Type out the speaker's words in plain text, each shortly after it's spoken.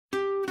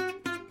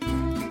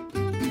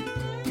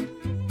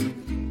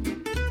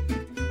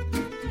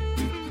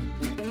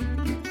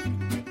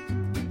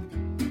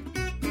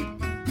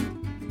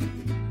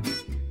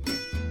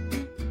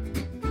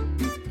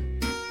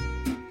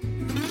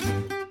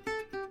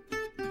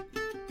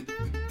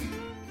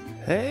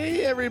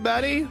Hey,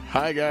 everybody.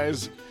 Hi,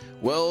 guys.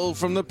 Well,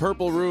 from the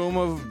purple room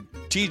of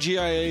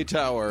TGIA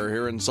Tower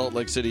here in Salt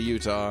Lake City,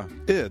 Utah,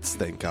 It's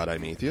Thank God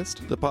I'm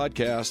Atheist. the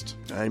podcast.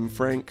 I'm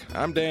Frank.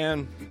 I'm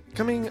Dan.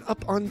 Coming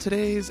up on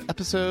today's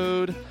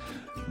episode,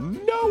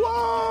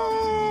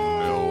 Noah!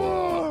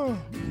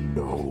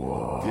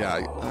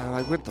 Yeah,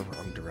 I went the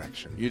wrong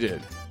direction. You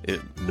did.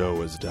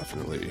 Noah's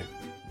definitely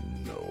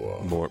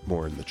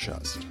more in the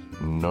chest.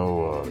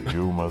 Noah,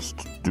 you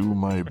must do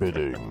my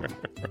bidding.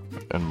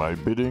 And my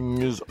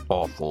bidding is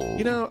awful.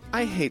 You know,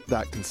 I hate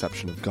that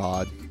conception of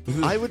God.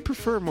 I would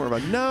prefer more of a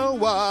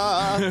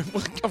Noah.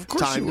 Of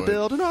course Time you to would.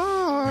 build an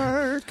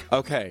ark.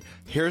 Okay,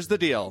 here's the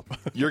deal.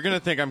 You're going to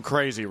think I'm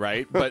crazy,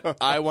 right? But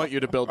I want you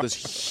to build this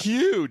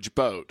huge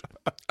boat.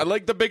 I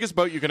like the biggest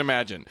boat you can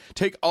imagine.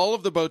 Take all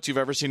of the boats you've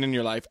ever seen in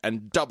your life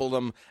and double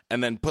them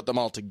and then put them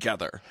all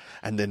together.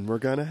 And then we're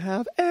gonna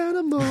have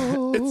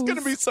animals. It's going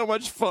to be so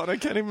much fun. I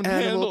can't even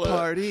handle Animal it.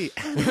 party.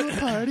 Animal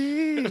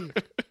party.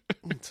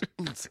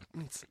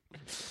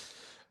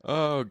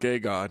 Oh, gay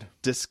God.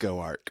 Disco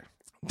arc.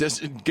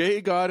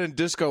 Gay God and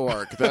Disco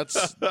Arc.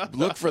 That's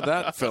look for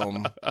that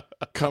film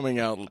coming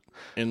out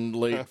in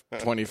late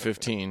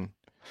 2015.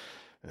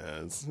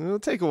 It'll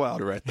take a while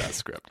to write that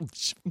script.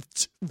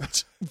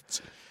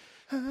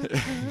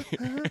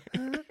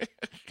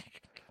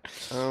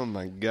 Oh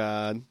my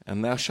God.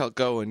 And thou shalt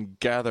go and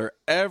gather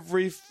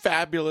every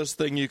fabulous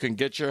thing you can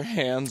get your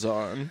hands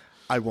on.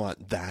 I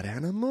want that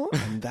animal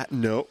and that.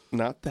 No,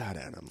 not that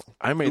animal.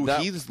 I made Ooh,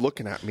 that. He's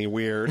looking at me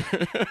weird.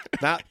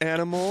 That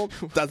animal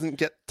doesn't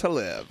get to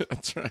live.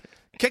 That's right.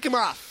 Kick him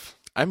off.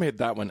 I made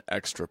that one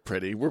extra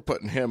pretty. We're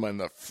putting him in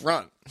the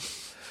front.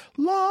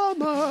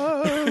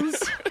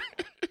 Llamas.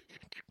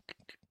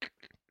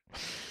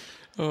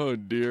 Oh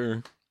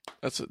dear.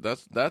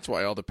 That's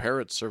why all the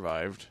parrots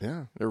survived.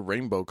 Yeah. They're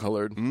rainbow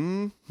colored.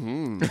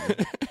 Mm-hmm.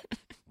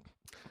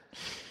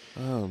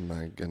 Oh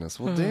my goodness.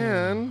 Well,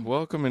 Dan.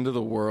 Welcome into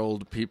the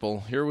world,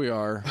 people. Here we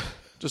are,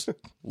 just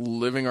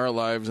living our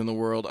lives in the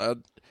world.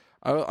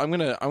 I'm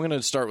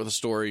gonna start with a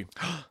story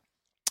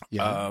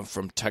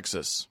from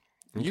Texas.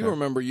 Okay. You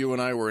remember you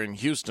and I were in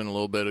Houston a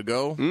little bit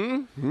ago.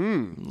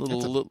 Mm-hmm.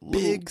 It's a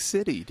big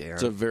city, Dan.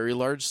 It's a very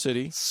large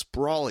city.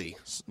 Sprawly.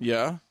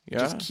 Yeah.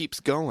 Just keeps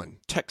going.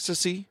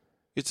 Texas-y.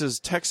 It's as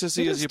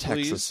Texas-y as you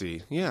please.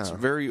 Texas-y. Yeah. It's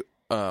very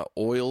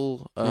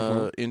oil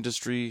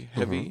industry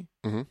heavy.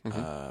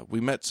 We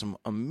met some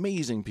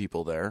amazing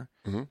people there.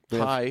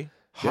 Hi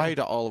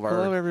to all of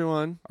Hello,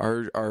 everyone.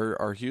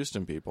 our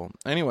Houston people.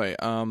 Anyway,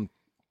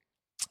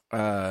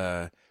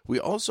 we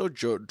also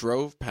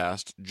drove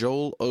past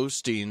Joel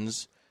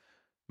Osteen's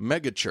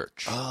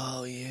megachurch.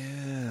 Oh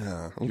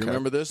yeah. You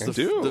remember this? I The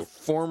do.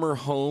 former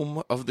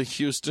home of the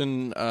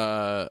Houston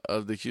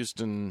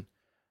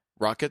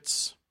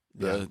Rockets.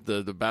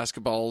 The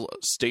basketball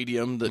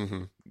stadium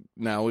that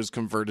now is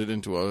converted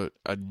into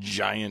a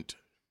giant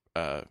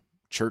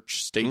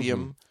church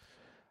stadium.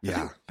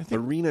 Yeah. I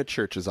think Arena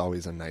church is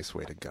always a nice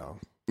way to go.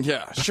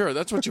 Yeah, sure.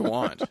 That's what you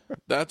want.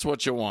 That's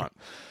what you want.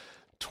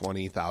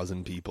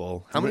 20,000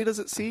 people. How many does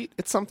it seat?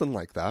 It's something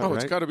like that, Oh, right?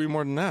 it's got to be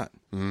more than that.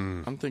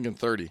 I'm thinking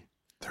 30.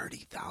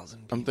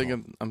 30,000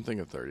 people. I'm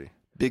thinking 30.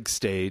 Big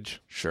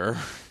stage. Sure.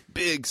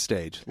 Big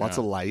stage. Lots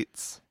of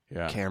lights.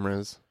 Yeah.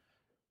 Cameras.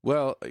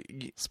 Well,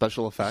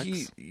 Special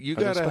effects. you Are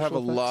there got to have special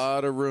a effects?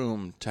 lot of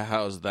room to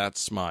house that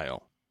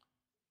smile.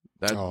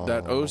 That Oh.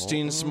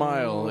 Osteen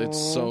smile, it's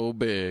so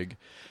big.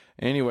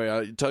 Anyway,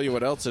 I'll tell you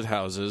what else it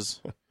houses.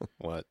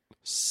 What?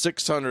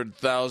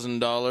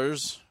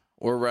 $600,000,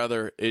 or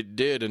rather, it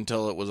did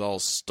until it was all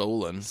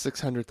stolen.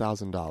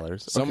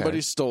 $600,000.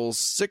 Somebody stole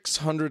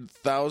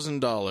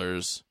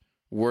 $600,000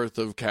 worth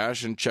of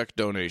cash and check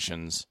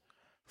donations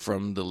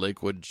from the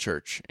Lakewood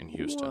Church in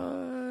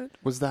Houston. What?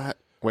 Was that?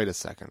 Wait a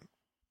second.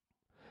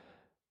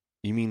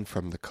 You mean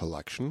from the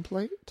collection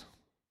plate?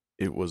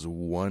 It was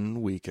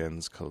one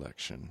weekend's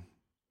collection.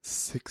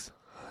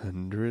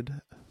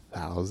 $600,000.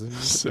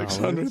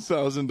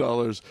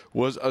 $600,000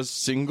 was a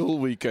single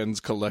weekend's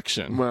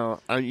collection.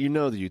 Well, you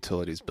know the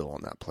utilities bill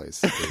on that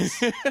place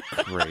is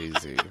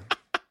crazy.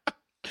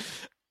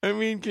 I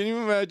mean, can you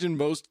imagine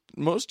most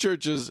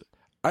churches?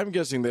 I'm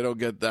guessing they don't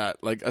get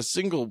that. Like a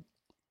single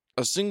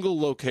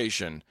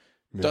location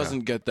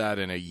doesn't get that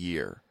in a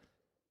year.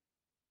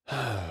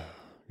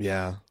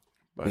 Yeah.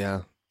 But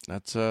Yeah.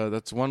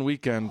 That's one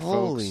weekend,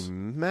 Holy folks.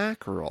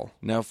 mackerel.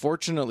 Now,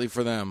 fortunately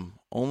for them,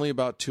 only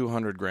about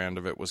 $200,000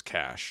 of it was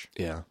cash.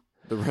 Yeah.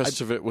 The rest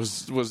of it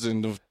was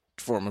in the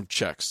form of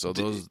checks. So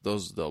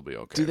those they'll be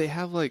okay. Do they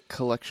have like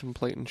collection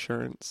plate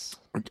insurance?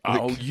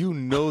 Oh, you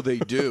know they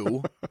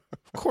do.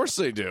 Of course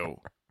they do.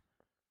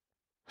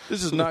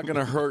 This is not going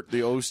to hurt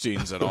the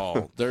Osteens at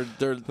all. They're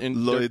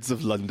Lloyd's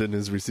of London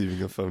is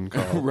receiving a phone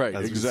call. right.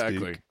 as we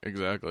Exactly. speak.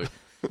 Exactly.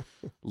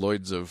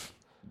 Lloyd's of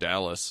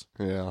Dallas.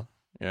 Yeah.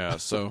 Yeah.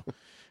 So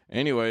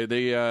anyway,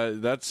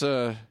 that's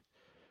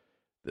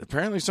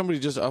apparently somebody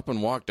just up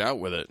and walked out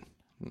with it.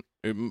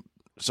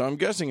 So I'm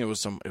guessing it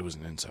was an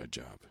inside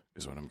job,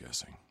 is what I'm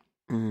guessing.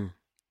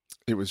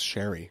 It was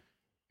Sherry.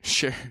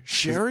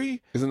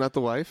 Sherry? Isn't that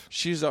the wife?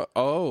 She's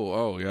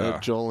yeah.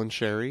 Joel and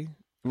Sherry.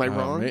 Am I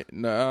wrong?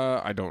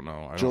 I don't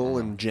know. Joel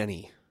and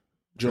Jenny.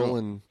 Joel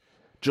and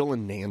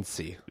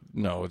Nancy.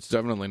 No, it's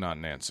definitely not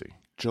Nancy.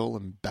 Joel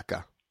and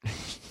Becca.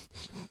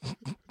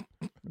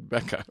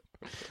 Becca.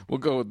 We'll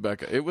go with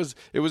Becca. It was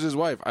his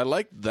wife. I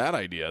liked that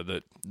idea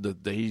that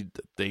they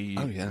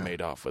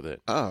made off with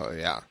it. Oh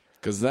yeah,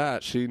 because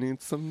that she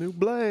needs some new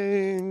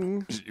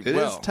bling. It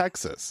is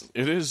Texas.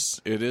 It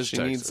is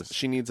Texas.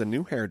 She needs a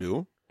new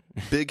hairdo,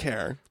 big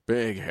hair,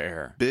 big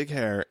hair,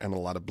 and a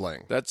lot of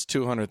bling. That's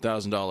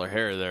 $200,000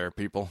 hair there,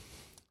 people.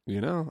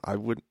 You know, I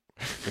would.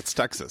 It's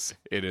Texas.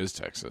 It is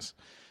Texas.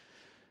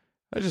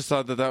 I just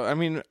thought that. I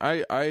mean,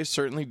 I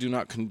certainly do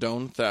not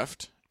condone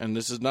theft. And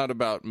this is not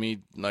about me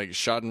like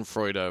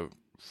Schadenfreude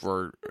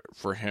for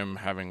them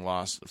having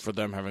lost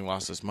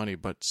this money,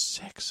 but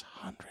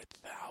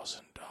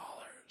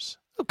 $600,000.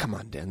 Oh come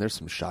on, Dan. There's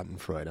some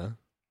Schadenfreude.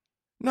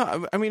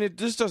 No, I mean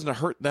this doesn't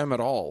hurt them at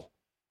all.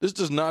 This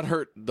does not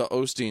hurt the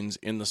Osteens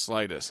in the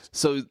slightest.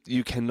 So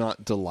you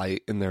cannot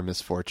delight in their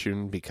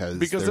misfortune because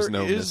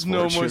there is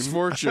no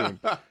misfortune.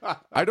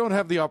 I don't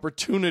have the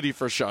opportunity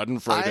for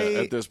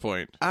Schadenfreude at this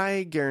point.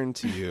 I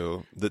guarantee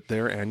you that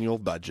their annual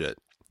budget.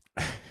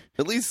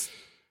 At least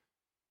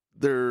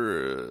they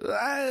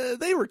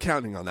were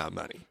counting on that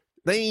money.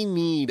 They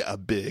need a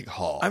big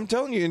haul. I'm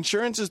telling you,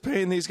 insurance is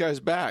paying these guys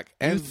back.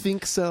 And, you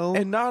think so?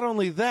 And not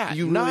only that,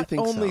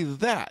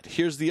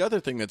 here's the other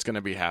thing that's going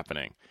to be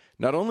happening.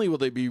 Not only will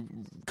they be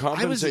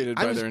compensated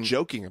by their... I was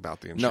joking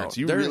about the insurance.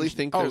 No, you really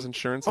think there's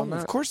insurance on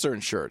that? Of course they're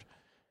insured.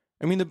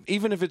 I mean,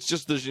 even if it's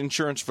just the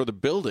insurance for the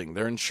building,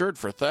 they're insured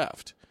for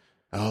theft.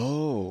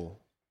 Oh,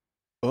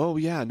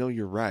 yeah, no,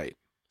 you're right.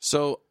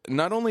 So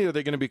not only are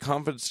they going to be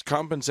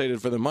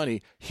compensated for the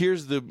money, I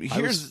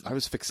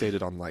was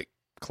fixated on like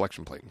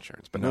collection plate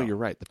insurance, but no, you're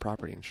right, the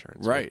property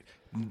insurance. Right.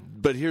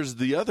 But here's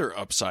the other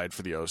upside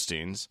for the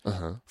Osteens.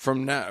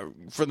 From now,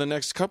 for the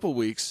next couple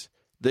weeks,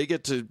 they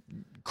get to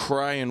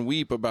cry and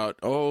weep about,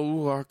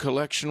 our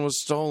collection was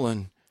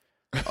stolen.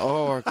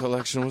 Our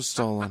collection was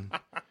stolen.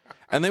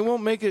 And they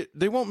won't make it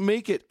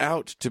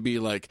out to be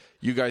like,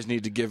 you guys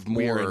need to give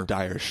more. We're in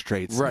dire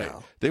straits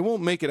now. They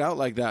won't make it out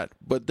like that.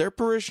 But their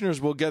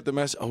parishioners will get the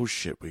message, oh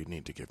shit, we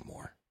need to give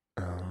more.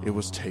 It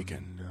was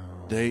taken.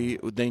 No.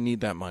 They need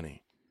that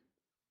money.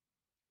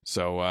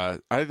 So I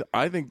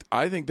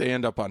think they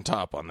end up on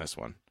top on this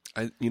one.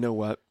 You know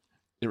what?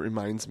 It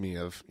reminds me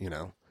of,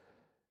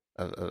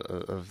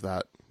 of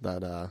that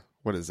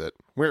what is it?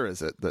 Where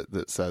is it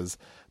that says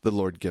the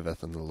Lord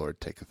giveth and the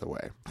Lord taketh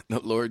away? The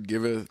Lord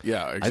giveth,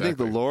 yeah, exactly. I think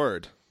the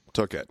Lord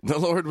took it. The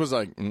Lord was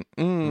like,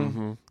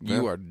 you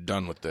are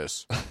done with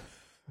this.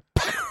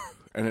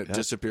 And it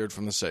disappeared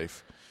from the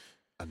safe.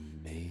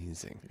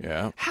 Amazing.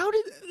 Yeah. How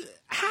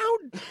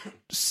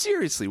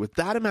seriously, with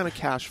that amount of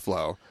cash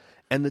flow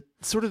and the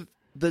sort of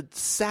the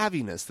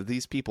savviness that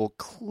these people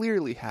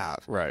clearly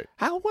have, right?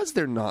 How was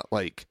there not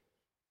like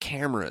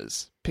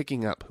cameras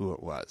picking up who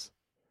it was?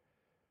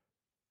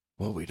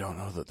 Well, we don't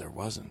know that there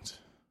wasn't.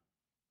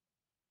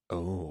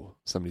 Oh,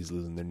 somebody's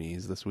losing their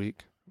knees this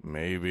week?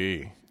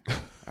 Maybe.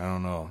 I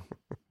don't know.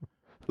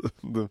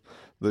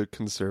 the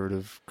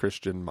conservative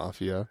Christian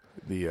mafia.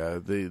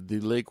 The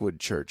Lakewood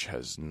Church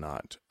has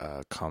not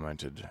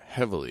commented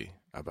heavily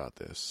about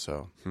this.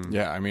 So,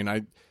 yeah, I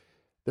mean,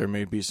 there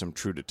may be some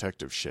True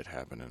Detective shit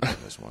happening in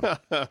this one.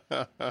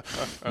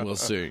 We'll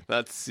see.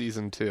 That's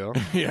season 2.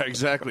 Yeah,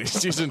 exactly.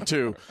 Season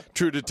 2.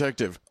 True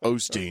Detective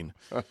Osteen.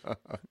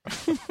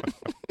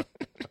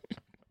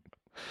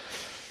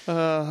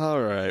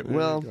 All right.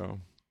 Well,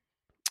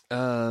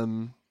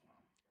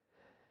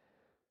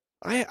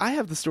 I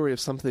have the story of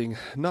something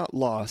not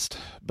lost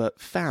but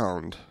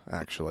found,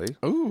 actually.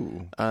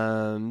 Ooh.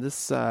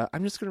 This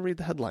I'm just going to read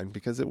the headline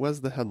because it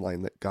was the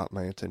headline that got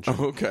my attention.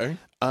 Oh, okay.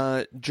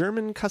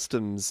 German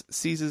customs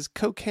seizes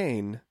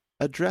cocaine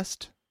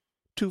addressed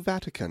to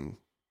Vatican.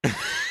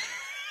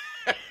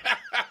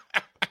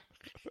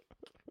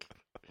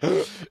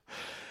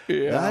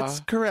 Yeah.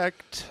 That's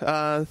correct.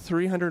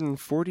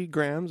 340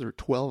 grams or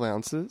 12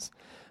 ounces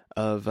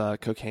of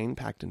cocaine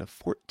packed into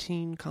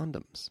 14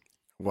 condoms.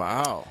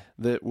 Wow.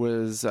 That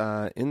was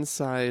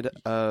inside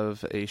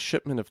of a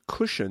shipment of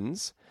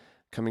cushions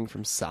coming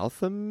from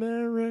South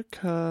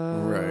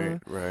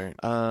America. Right.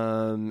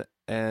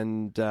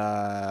 And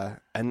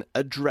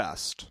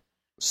addressed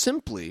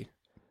simply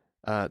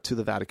to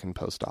the Vatican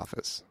Post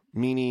Office,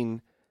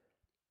 meaning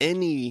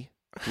any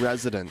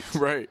resident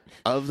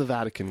of the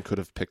Vatican could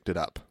have picked it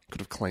up, could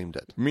have claimed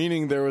it.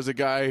 Meaning there was a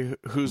guy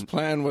whose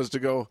plan was to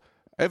go,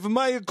 if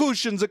my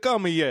cushions are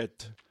coming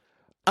yet,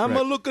 I'm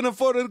looking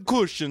for the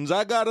cushions.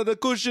 I got the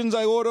cushions.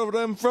 I ordered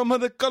them from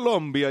the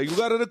Colombia. You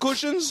got the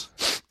cushions?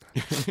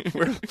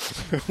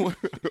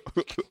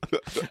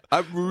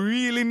 I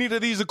really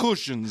needed these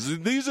cushions.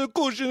 These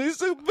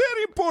cushions is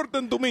very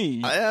important to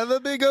me. I have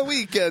a bigger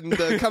weekend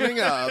coming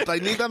up. I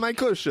need my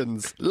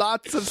cushions.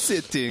 Lots of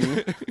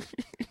sitting.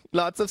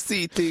 Lots of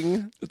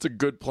seating. It's a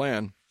good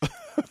plan.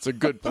 It's a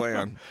good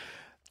plan.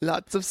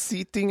 Lots of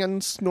seating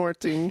and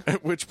snorting.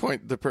 At which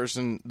point the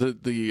person,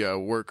 the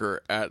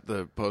worker at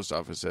the post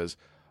office says,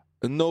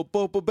 "No,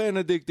 Pope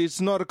Benedict, it's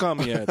not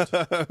come yet."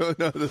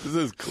 No, this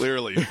is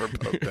clearly for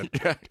Pope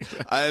Benedict.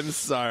 Yeah, I'm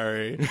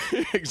sorry.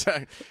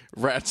 exactly.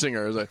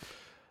 Ratzinger is like,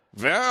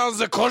 "Where are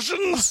the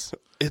cushions?"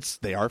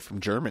 They are from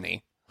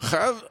Germany.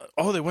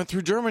 They went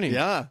through Germany.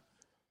 Yeah.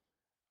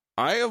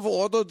 I have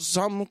ordered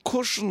some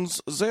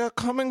cushions. They are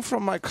coming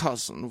from my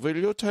cousin. Will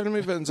you tell me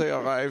when they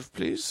arrive,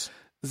 please?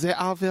 They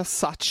are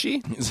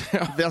Versace.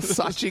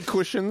 Versace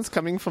cushions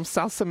coming from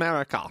South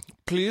America.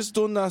 Please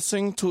do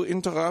nothing to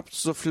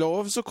interrupt the flow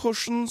of the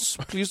cushions.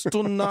 Please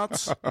do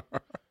not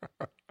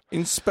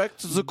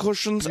inspect the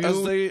cushions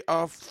as they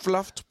are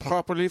fluffed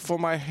properly for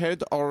my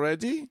head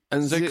already.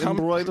 And they the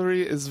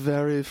embroidery is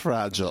very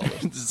fragile.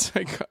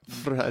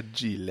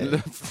 Fragile.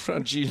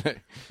 Fragile.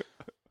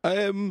 I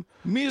am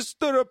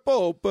Mr.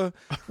 Pope.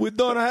 We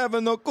don't have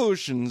no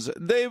cushions.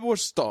 They were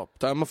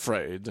stopped, I'm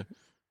afraid.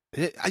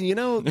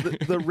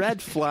 The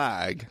red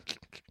flag,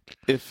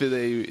 if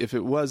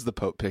it was the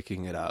Pope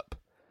picking it up,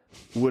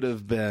 would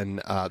have been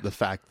the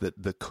fact that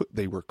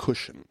they were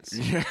cushions.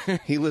 Yeah.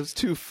 He lives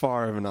too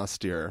far of an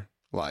austere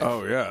life.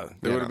 Oh, yeah.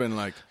 They would have been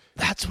like,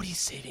 that's what he's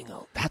saving.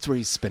 That's where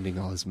he's spending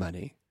all his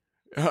money.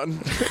 on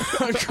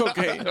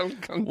cocaine.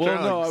 On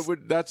Well, no, I drugs.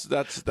 would.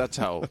 That's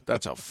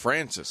how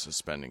Francis is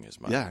spending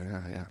his money.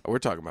 Yeah. We're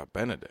talking about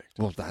Benedict.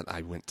 Well,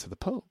 I went to the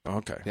Pope.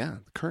 Okay. Yeah,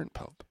 the current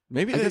Pope.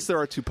 Maybe I they- guess there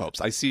are two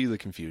popes. I see the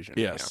confusion.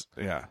 Yes.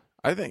 Yeah.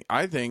 I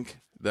think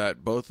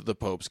that both of the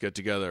popes get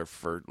together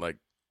for like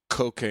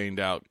cocained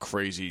out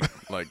crazy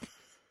like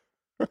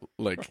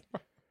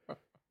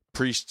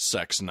priest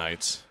sex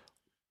nights.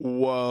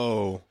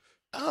 Whoa.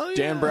 Oh,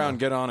 Dan Brown,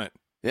 get on it.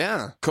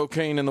 Yeah.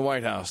 Cocaine in the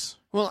White House.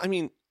 Well, I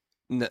mean,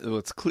 no,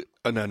 it's clear.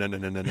 Oh, no.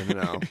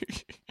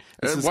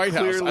 This is White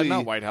House, clearly-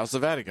 not White House, the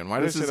Vatican. Why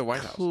did I This say is the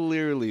White House?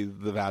 clearly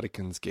the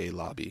Vatican's gay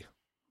lobby.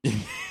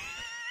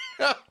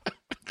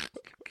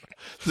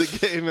 The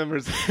gay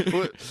members.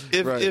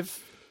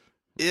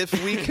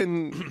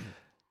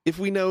 If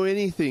we know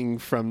anything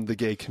from the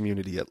gay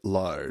community at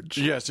large,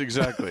 Yes,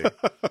 exactly.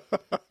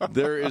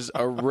 There is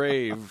a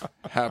rave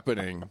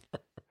happening.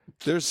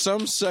 There's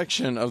some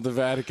section of the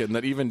Vatican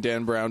that even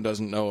Dan Brown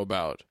doesn't know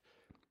about.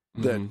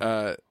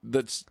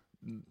 That's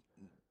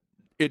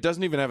it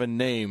doesn't even have a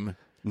name.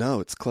 no,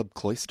 it's Club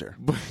Cloister.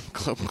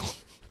 Club.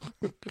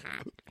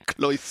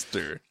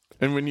 Cloister.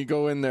 And when you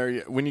go in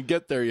there, when you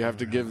get there, you have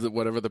to give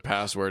whatever the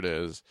password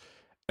is,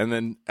 and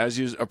then as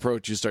you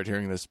approach, you start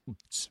hearing this.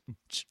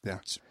 Yeah,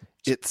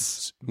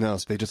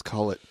 they just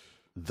call it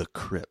the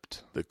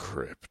crypt. The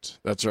crypt.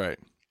 That's right.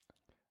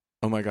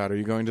 Oh my God, are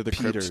you going to the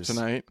Peter's. crypt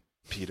tonight?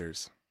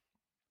 Peter's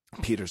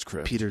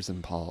Crypt. Peters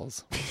and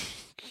Paul's.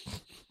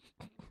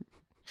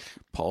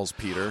 Paul's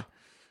Peter.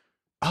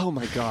 Oh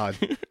my God,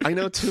 I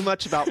know too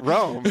much about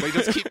Rome. They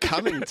just keep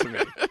coming to me.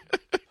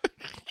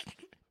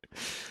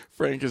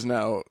 Frank is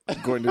now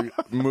going to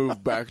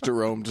move back to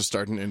Rome to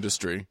start an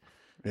industry.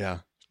 Yeah.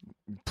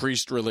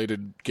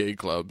 Priest-related gay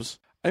clubs.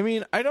 I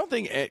mean, I don't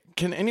think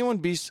can anyone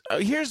be.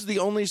 Here's the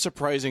only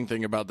surprising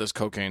thing about this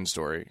cocaine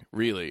story,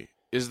 really,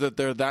 is that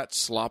they're that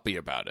sloppy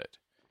about it.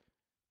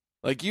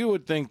 Like you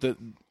would think that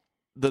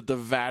the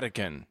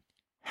Vatican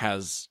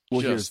has.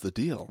 Well, just here's the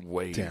deal,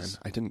 ways. Dan.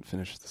 I didn't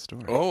finish the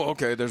story. Oh,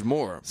 okay. There's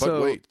more, but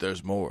So- wait,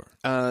 there's more.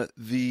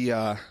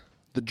 The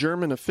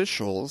German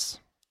officials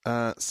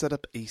set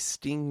up a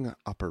sting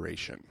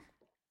operation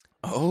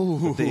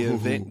Oh,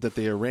 that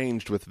they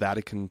arranged with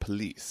Vatican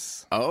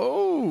police.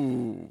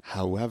 oh,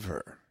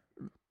 However,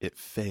 it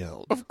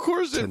failed of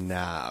course to it.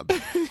 nab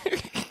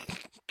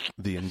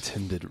the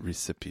intended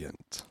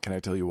recipient Can I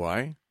tell you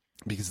why?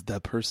 because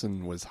that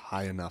person was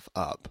high enough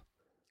up.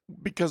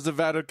 Because the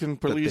Vatican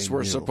police they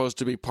were knew. supposed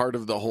to be part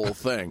of the whole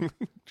thing.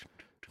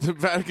 The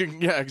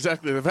Vatican, yeah,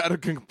 exactly. The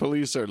Vatican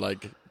police are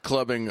like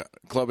clubbing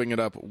it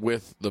up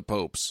with the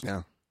popes.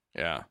 Yeah.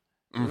 Yeah.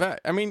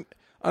 I mean,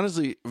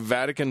 honestly,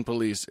 Vatican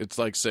police, it's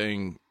like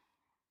saying,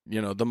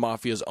 the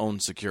mafia's own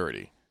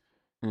security.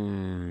 I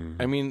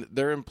mean,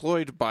 they're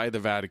employed by the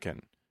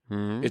Vatican.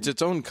 It's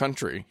its own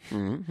country.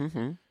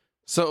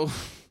 So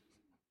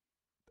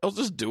they'll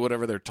just do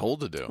whatever they're told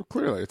to do.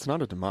 Clearly, it's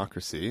not a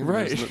democracy.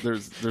 Right.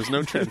 There's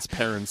no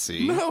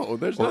transparency. No,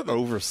 there's or nothing.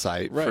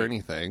 oversight Right. for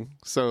anything.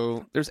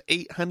 So there's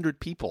 800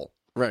 people.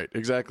 Right,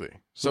 exactly.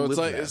 So it's live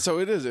like there. so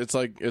it is. It's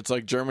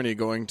like Germany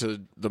going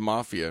to the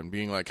mafia and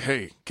being like,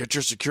 "Hey, get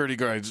your security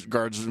guards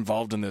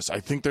involved in this. I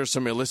think there's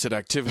some illicit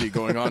activity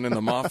going on in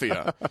the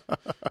mafia."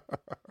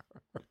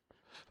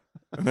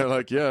 And they're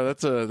like, "Yeah,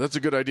 that's a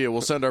good idea.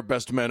 We'll send our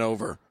best men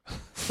over."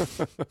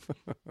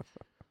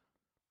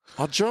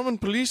 Our German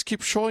police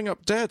keep showing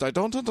up dead. I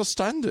don't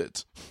understand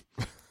it.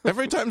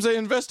 Every time they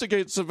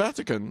investigate the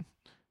Vatican,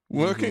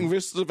 working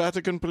with the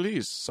Vatican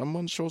police,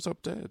 someone shows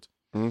up dead.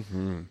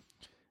 Mm-hmm.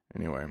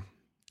 Anyway,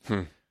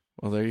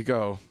 well, there you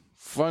go.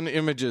 Fun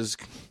images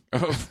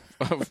of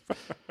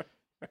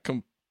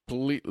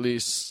completely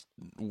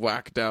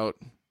whacked out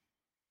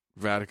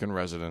Vatican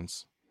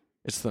residents.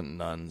 It's the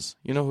nuns.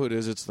 You know who it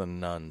is? It's the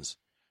nuns.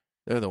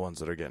 They're the ones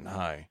that are getting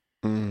high.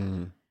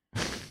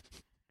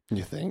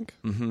 You think?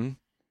 Mm-hmm.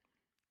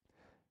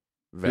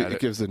 It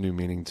gives a new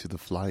meaning to the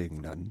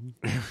flying nun.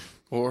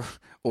 or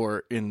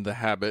in the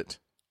habit.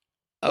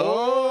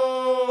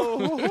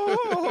 Oh,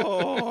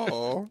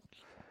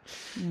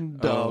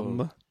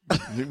 dumb.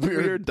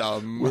 We're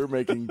dumb. We're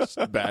making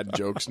bad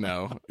jokes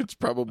now. It's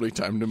probably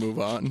time to move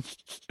on.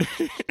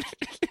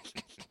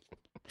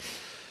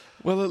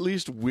 Well, at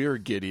least we're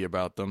giddy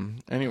about them.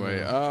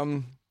 Anyway,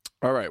 all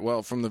right.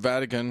 Well, from the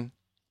Vatican,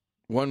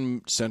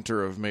 one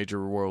center of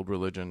major world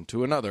religion,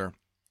 to another,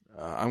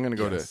 I'm going to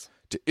go to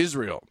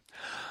Israel.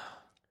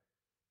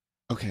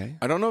 Okay.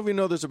 I don't know if you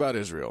know this about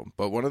Israel,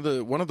 but one of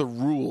the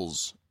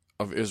rules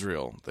of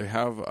Israel, they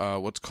have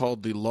what's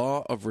called the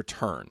law of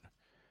return,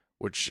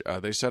 which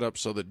they set up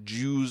so that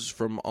Jews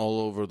from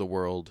all over the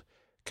world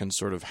can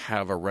sort of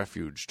have a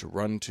refuge to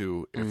run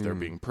to if they're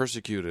being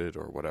persecuted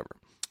or whatever.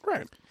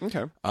 Right.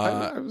 Okay.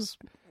 I was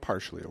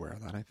partially aware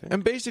of that, I think.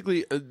 And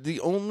basically, the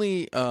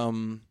only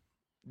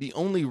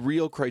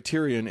real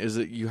criterion is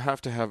that you have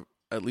to have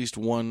at least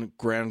one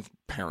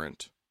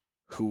grandparent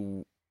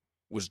who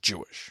was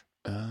Jewish.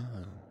 Oh.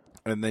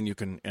 And then you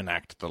can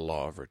enact the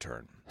law of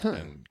return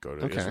and go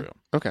to Israel.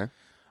 Okay.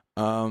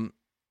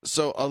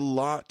 So a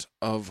lot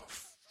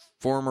of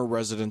former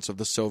residents of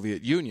the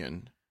Soviet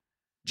Union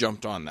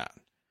jumped on that.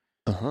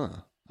 Uh-huh.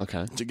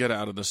 Okay. To get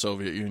out of the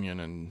Soviet Union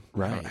and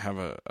Right. have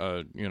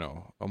a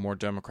more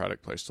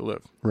democratic place to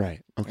live.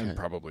 Right. Okay. And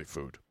probably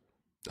food.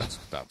 That's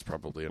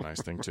probably a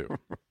nice thing too.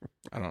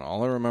 I don't know.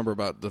 All I remember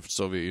about the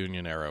Soviet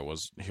Union era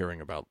was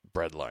hearing about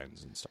bread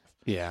lines and stuff.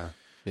 Yeah.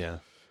 Yeah.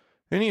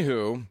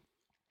 Anywho,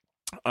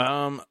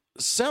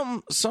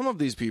 some of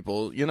these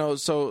people,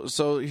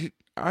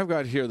 I've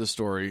got here the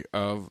story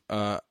of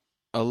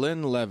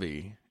Alin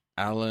Levy.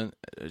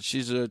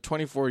 She's a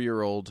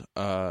 24-year-old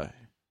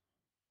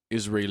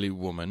Israeli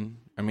woman.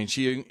 I mean,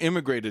 she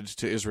immigrated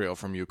to Israel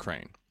from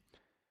Ukraine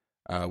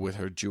with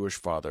her Jewish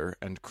father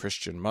and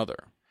Christian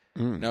mother.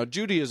 Now,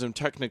 Judaism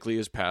technically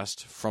is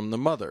passed from the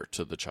mother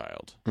to the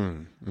child,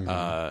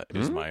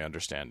 is my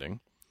understanding.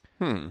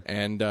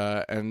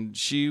 And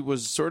she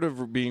was sort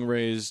of being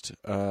raised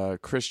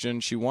Christian.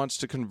 She wants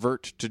to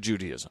convert to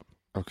Judaism.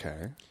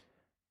 Okay.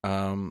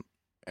 And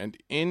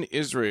in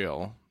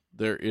Israel,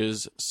 there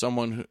is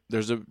someone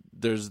there's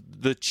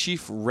the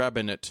chief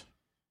rabbinate,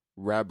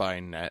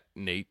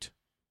 Nate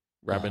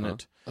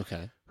rabbinate,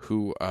 okay,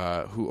 who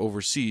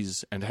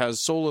oversees and has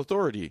sole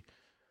authority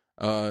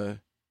to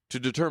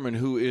determine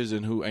who is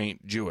and who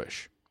ain't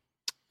Jewish.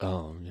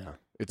 Oh yeah,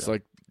 it's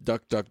like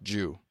Duck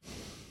Jew.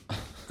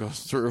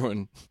 Goes through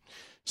and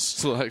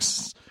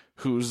selects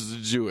who's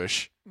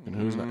Jewish and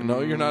who's not.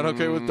 No, you're not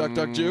okay with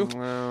Duck Jew?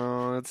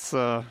 Well, that's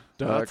a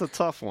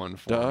tough one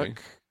for me.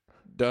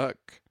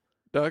 Duck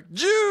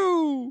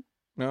Jew.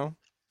 No,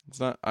 it's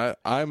not. I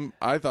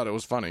thought it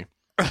was funny.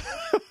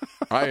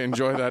 I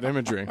enjoy that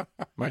imagery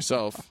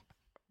myself.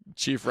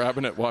 Chief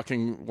rabbinate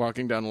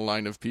walking down a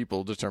line of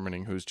people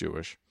determining who's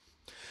Jewish.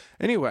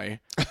 Anyway,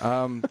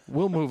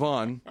 we'll move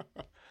on.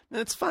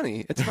 It's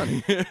funny.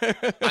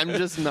 I'm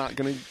just not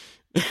going to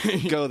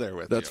go there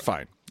with That's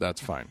fine.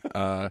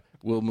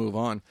 We'll move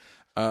on.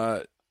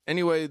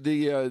 Anyway,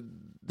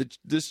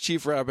 this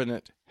chief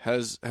rabbinate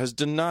has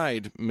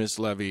denied Miss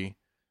Levy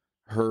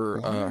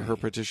her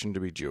petition to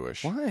be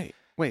Jewish. Why?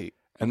 Wait.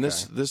 And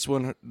this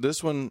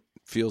one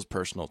feels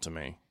personal to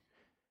me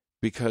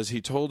because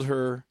he told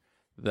her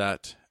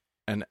that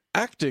an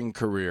acting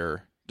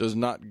career does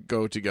not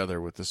go together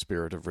with the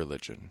spirit of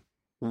religion.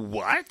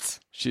 What?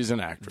 She's an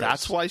actress.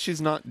 That's why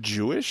she's not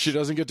Jewish? She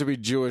doesn't get to be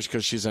Jewish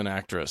because she's an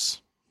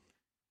actress.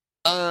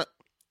 Wait.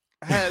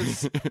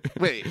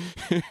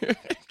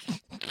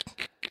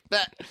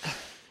 That...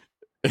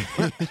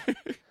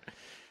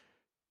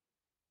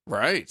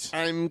 Right.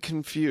 I'm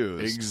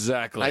confused.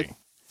 Exactly. I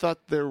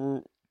thought there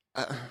were...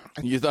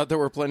 you thought there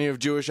were plenty of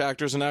Jewish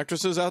actors and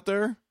actresses out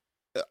there?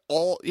 At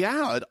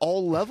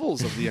all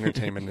levels of the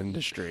entertainment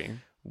industry.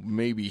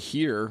 Maybe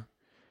here.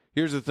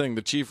 Here's the thing: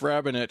 the chief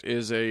rabbinate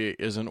is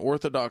an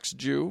Orthodox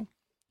Jew,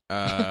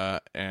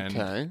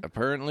 and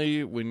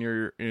apparently, when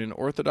you're in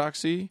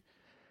Orthodoxy,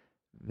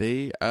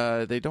 they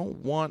don't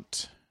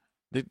want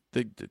they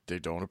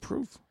don't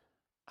approve.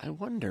 I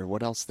wonder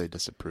what else they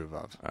disapprove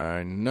of.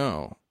 I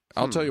know.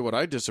 I'll tell you what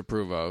I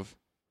disapprove of: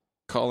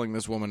 calling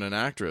this woman an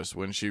actress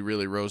when she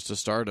really rose to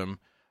stardom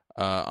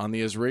on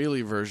the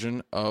Israeli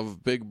version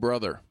of Big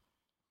Brother.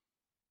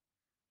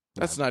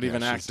 That's not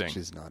even acting.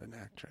 She's not an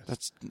actress.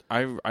 That's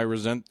I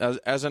resent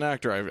as an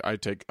actor. I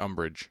take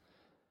umbrage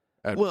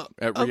at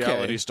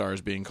reality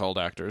stars being called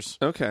actors.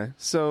 Okay,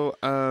 so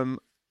But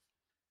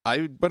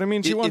I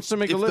mean, she wants to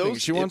make a living.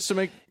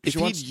 If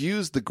he'd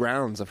used the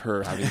grounds of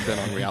her having been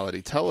on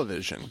reality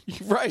television,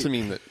 right, to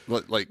mean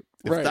that, like,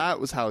 if that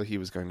was how he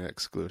was going to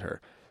exclude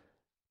her,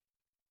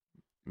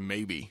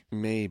 maybe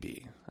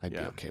I'd be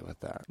okay with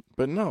that.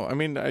 But no, I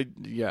mean,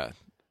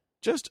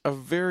 just a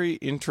very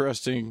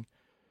interesting.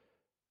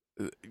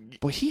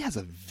 But he has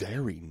a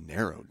very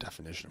narrow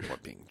definition of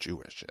what being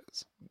Jewish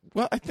is.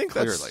 Well, I think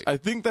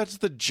that's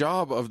the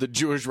job of the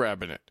Jewish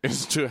rabbinate,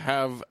 is to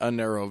have a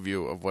narrow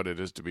view of what it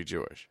is to be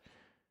Jewish.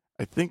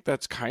 I think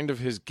that's kind of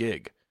his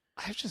gig.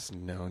 I've just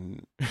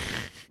known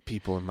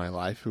people in my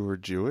life who were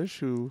Jewish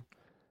who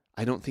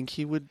I don't think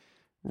he would,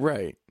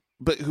 Right.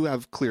 but who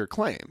have clear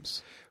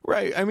claims.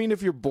 Right. I mean,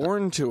 if you're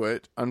born to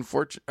it,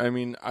 unfortunately, I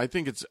mean, I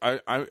think it's,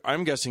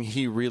 I'm guessing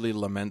he really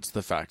laments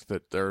the fact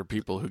that there are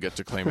people who get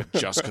to claim it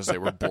just because they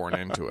were born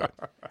into it.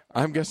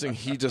 I'm guessing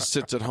he just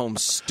sits at home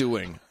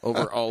stewing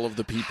over all of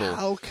the people.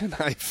 How can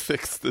I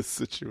fix this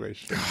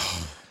situation?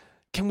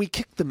 Can we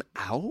kick them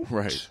out?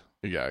 Right.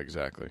 Yeah,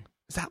 exactly.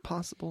 Is that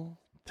possible?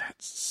 That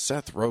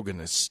Seth Rogen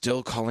is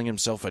still calling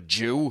himself a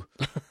Jew?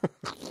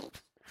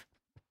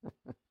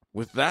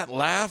 With that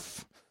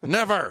laugh?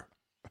 Never!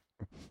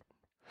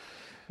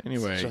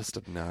 Anyway, It's just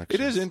obnoxious.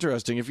 it is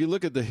interesting. If you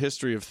look at the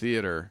history of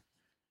theater,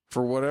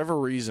 for whatever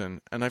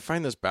reason, and I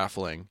find this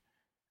baffling,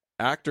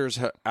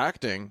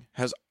 acting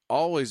has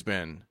always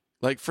been,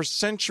 like for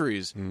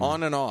centuries,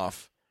 on and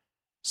off,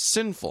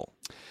 sinful.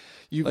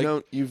 You've like-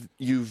 known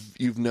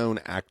you've known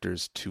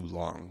actors too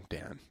long,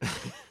 Dan.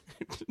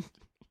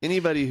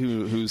 Anybody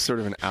who's sort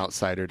of an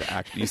outsider to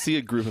act, you see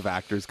a group of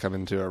actors come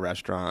into a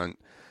restaurant.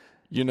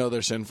 You know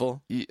they're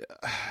sinful?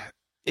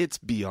 It's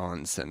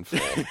beyond sinful.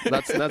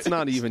 That's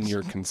not even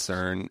your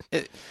concern.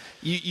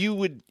 You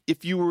would,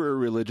 if you were a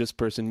religious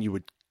person, you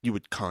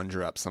would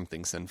conjure up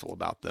something sinful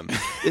about them.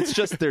 It's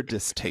just they're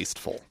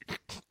distasteful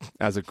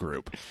as a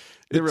group.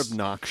 They're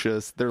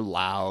obnoxious. They're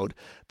loud.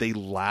 They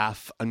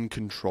laugh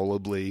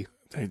uncontrollably.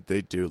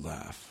 They do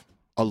laugh.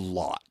 A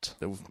lot.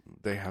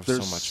 They have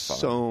There's so much fun.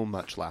 so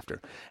much laughter.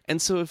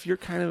 And so if you're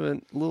kind of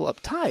a little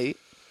uptight,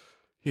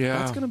 Yeah.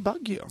 that's going to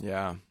bug you.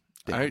 Yeah.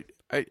 Damn.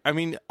 I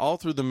mean, all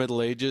through the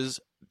Middle Ages,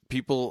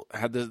 people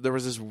had this, there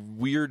was this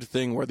weird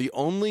thing where the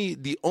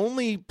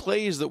only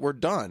plays that were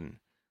done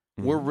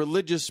were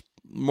religious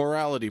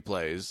morality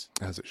plays,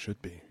 As it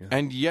should be. Yeah.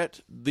 and yet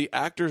the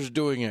actors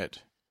doing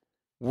it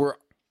were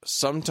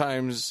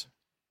sometimes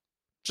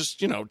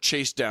just,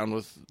 chased down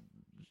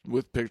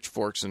with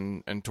pitchforks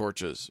and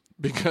torches,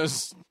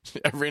 because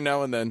every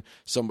now and then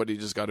somebody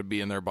just got to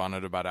be in their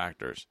bonnet about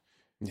actors.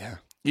 Yeah.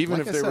 Even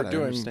Like if I they said, were I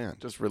doing understand.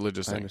 just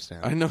religious I things.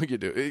 understand. I know you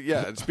do.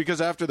 Yeah, it's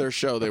because after their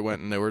show they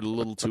went and they were a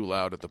little too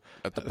loud at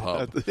the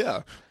pub.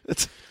 Yeah.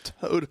 It's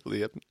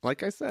totally,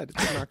 like I said,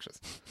 it's obnoxious.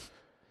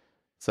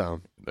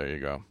 So, There you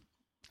go.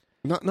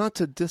 not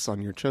to diss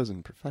on your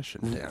chosen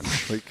profession, Dan.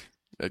 Like,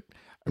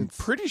 I'm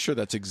pretty sure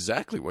that's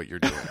exactly what you're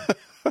doing.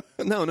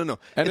 no. And it's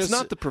it's-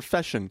 not the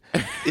profession.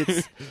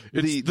 It's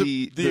It's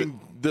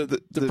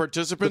the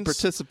participants. The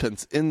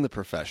participants in the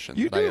profession.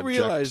 You that I do object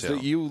realize to.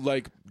 that you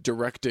like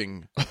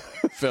directing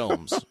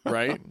films,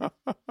 right?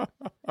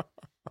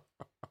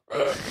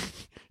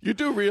 You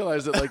do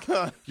realize that, like,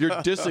 you're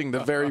dissing the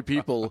very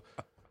people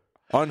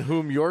on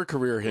whom your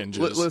career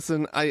hinges.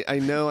 Listen, I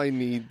know I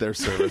need their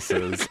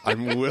services.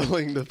 I'm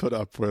willing to put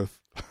up with.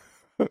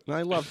 And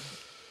I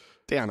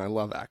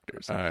love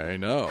actors. I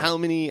know. How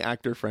many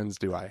actor friends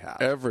do I have?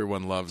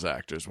 Everyone loves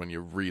actors when you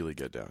really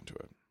get down to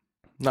it.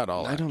 Not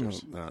all I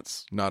actors. don't know.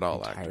 That's Not all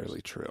entirely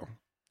actors. true.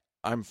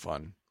 I'm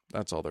fun.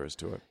 That's all there is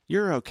to it.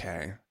 You're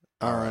okay.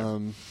 All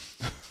right.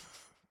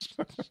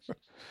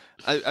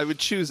 I would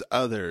choose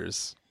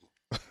others.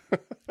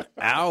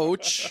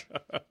 Ouch.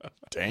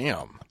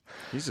 Damn.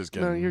 He's just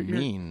getting No, you're-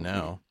 mean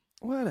now.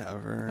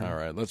 Whatever. All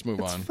right, let's move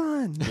It's on.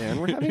 fun, man.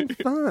 We're having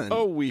fun.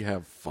 Oh, we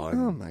have fun.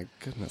 Oh my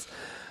goodness.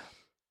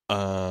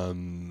 All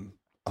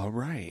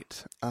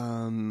right.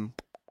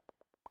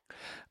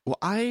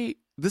 Well,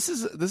 this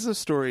is a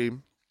story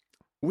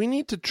we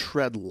need to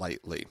tread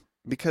lightly,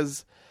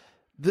 because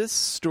this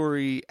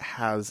story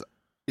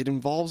it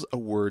involves a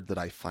word that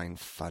I find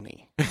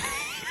funny.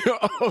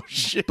 Oh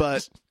shit.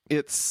 But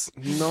it's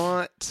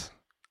not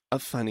a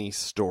funny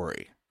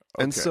story.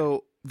 And Okay.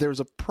 so there's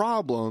a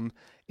problem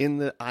in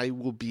that I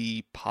will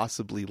be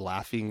possibly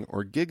laughing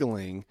or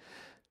giggling.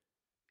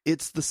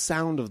 It's the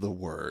sound of the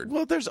word.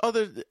 Well, there's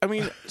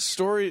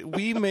story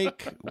we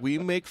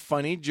make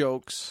funny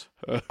jokes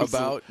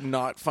about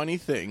not funny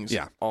things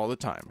Yeah. all the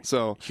time.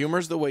 So,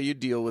 Humor's the way you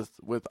deal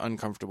with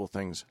uncomfortable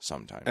things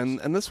sometimes.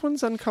 and this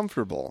one's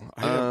uncomfortable.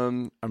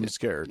 I'm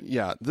scared.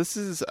 Yeah, this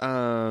is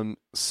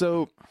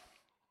so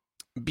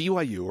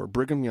BYU, or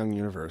Brigham Young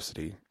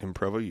University in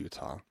Provo,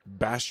 Utah.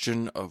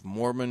 Bastion of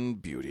Mormon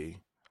beauty.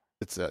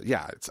 It's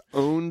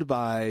owned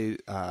by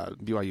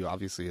BYU.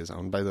 Obviously, is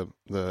owned by the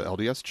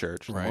LDS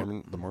Church. Right.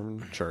 The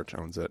Mormon Church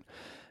owns it,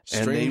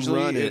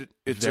 Strangely, and they run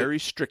it's very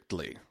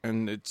strictly.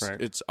 And it's Right.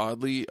 it's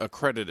oddly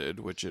accredited,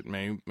 which it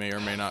may or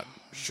may not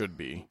should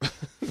be.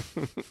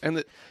 And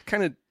it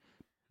kind of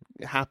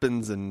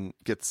happens and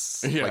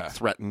gets Yeah. like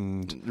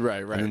threatened,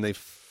 Right, and then they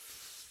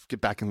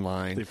get back in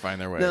line. They find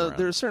their way Now, around.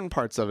 there are certain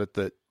parts of it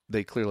that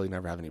they clearly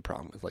never have any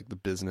problem with, like the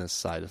business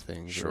side of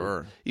things. Sure.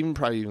 Or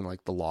even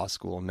like the law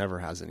school never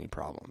has any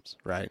problems,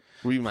 right?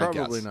 We might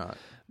Probably guess. not.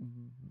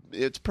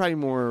 It's probably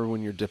more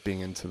when you're dipping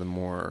into the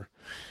more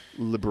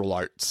liberal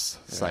arts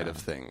side of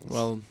things.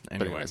 Well,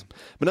 but anyway.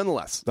 but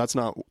nonetheless, that's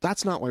not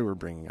why we're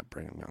bringing up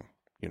Brigham Young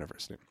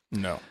University.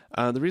 No.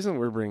 The reason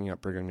we're bringing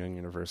up Brigham Young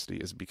University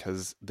is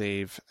because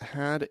they've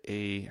had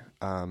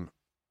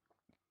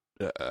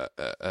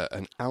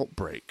an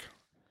outbreak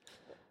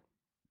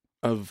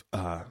of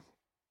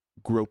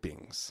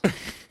gropings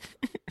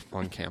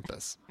on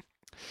campus.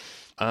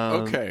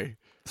 Okay.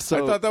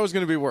 So I thought that was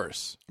going to be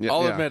worse. Yeah,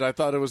 I'll yeah. admit, I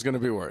thought it was going to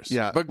be worse.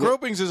 Yeah. But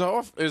gropings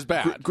is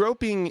bad.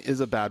 groping is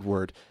a bad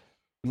word.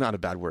 Not a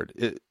bad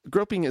word.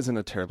 Groping isn't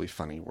a terribly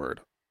funny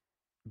word.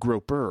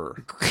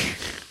 Groper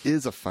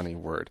is a funny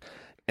word.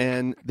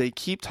 And they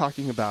keep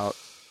talking about,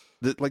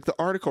 the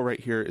article right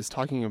here is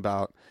talking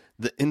about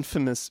the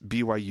infamous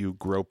BYU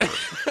groper.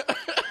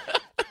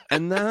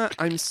 And that,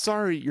 I'm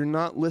sorry, you're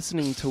not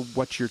listening to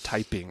what you're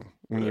typing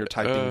when you're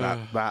typing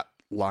that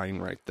line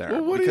right there.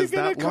 Well, what are you because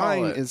gonna that call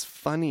line it? is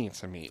funny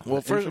to me.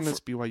 Well, The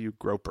infamous BYU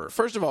groper.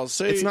 First of all,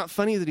 It's not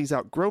funny that he's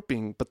out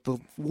groping, but the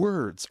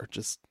words are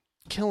just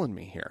killing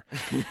me here.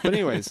 But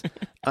anyways,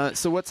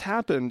 so what's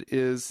happened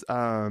is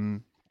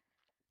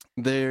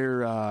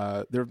there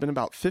have been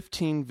about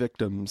 15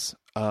 victims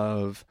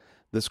of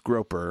this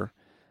groper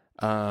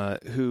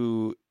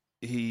who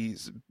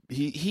he's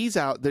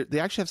out. They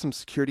actually have some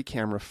security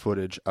camera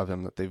footage of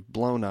him that they've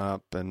blown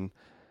up, and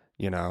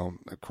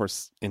of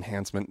course,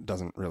 enhancement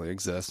doesn't really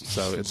exist,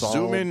 so it's all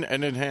zoom in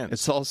and enhance.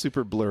 It's all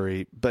super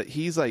blurry, but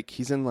he's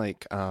in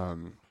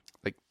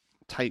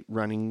tight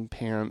running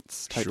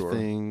pants type Sure.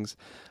 things,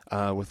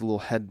 with a little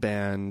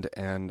headband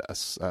and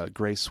a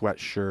gray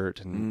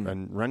sweatshirt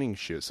and running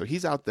shoes. So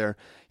he's out there.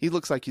 He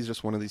looks like he's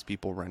just one of these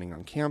people running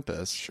on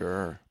campus.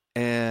 Sure.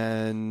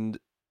 And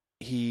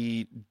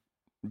he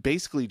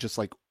basically just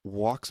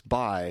walks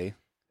by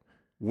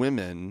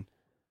women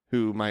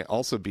who might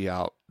also be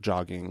out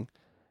jogging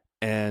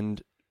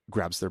and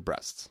grabs their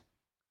breasts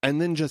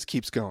and then just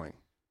keeps going.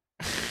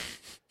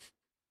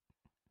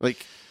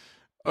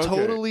 Okay.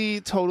 Totally,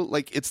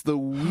 it's the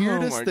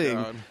weirdest Oh my thing.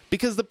 God.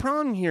 Because the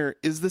problem here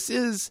is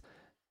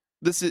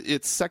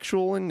it's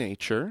sexual in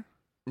nature,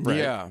 right?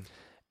 Yeah.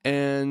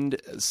 And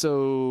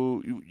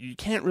so you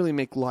can't really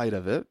make light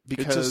of it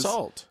because It's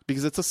assault.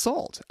 Because it's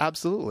assault,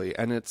 absolutely,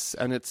 and it's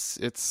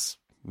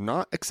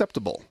not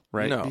acceptable,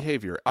 right? No,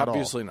 Behavior at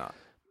obviously all. not.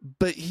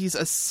 But he's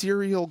a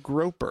serial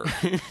groper,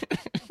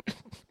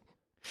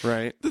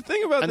 right? The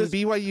thing about And this,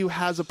 BYU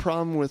has a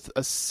problem with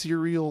a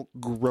serial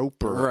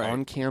groper Right.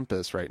 on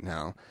campus right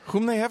now.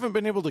 whom they haven't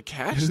been able to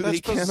catch, Who that's they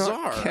cannot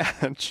bizarre.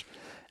 catch.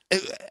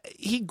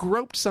 He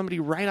groped somebody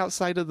right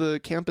outside of the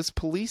campus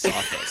police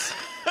office.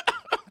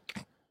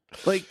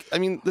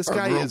 This Our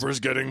guy is.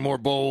 groper's getting more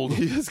bold.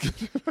 He is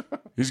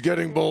He's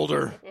getting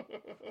bolder.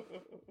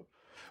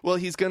 well,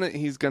 he's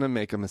gonna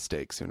make a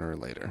mistake sooner or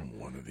later.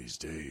 One of these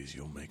days,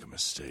 you'll make a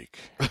mistake,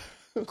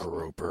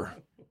 groper,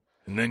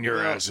 and then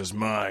your ass is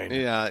mine.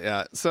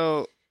 Yeah.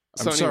 So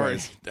I'm sorry,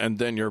 anyways, and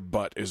then your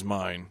butt is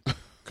mine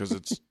because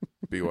it's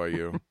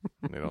BYU.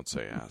 They don't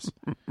say ass.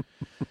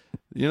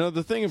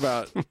 The thing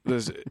about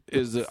this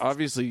is that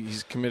obviously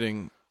he's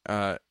committing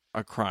a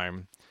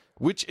crime,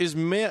 which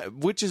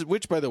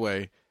by the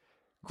way,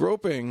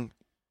 groping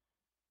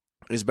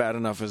is bad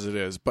enough as it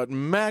is, but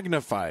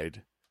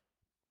magnified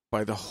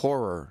by the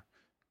horror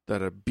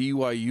that a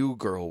BYU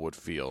girl would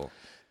feel.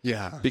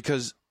 yeah,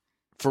 Because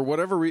for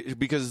whatever reason,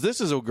 because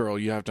this is a girl,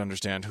 you have to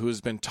understand, who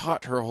has been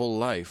taught her whole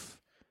life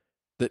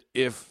that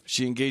if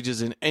she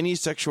engages in any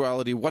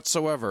sexuality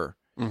whatsoever,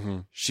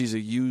 she's a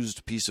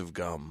used piece of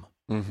gum.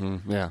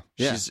 yeah.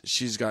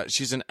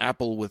 She's an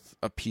apple with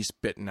a piece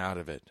bitten out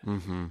of it.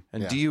 And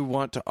yeah. do you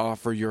want to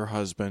offer your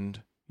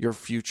husband, your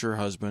future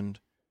husband,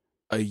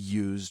 a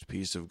used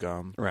piece of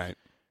gum? Right.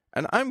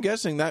 And I'm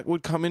guessing that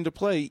would come into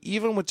play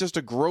even with just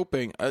a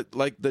groping,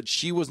 that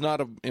she was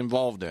not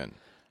involved in.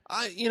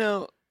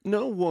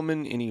 No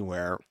woman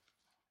anywhere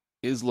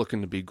is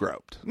looking to be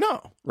groped,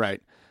 No.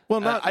 right?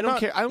 Well, I don't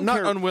care. I don't not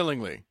care.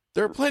 unwillingly.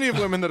 There are plenty of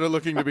women that are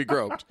looking to be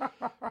groped,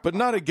 but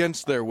not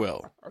against their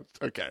will.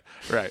 Okay,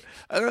 right.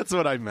 That's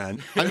what I meant.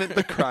 I meant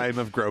the crime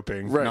of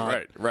groping.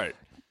 not- Right.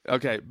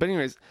 Okay, but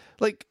anyways,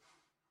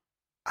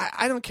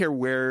 I don't care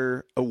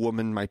where a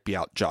woman might be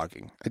out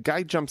jogging. A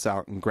guy jumps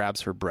out and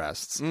grabs her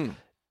breasts.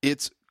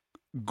 It's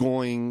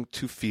going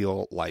to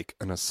feel like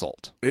an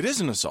assault. It is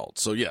an assault,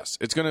 so yes,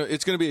 it's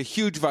gonna be a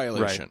huge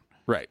violation.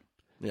 Right.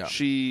 Yeah.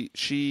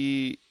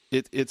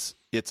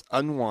 It's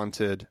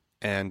unwanted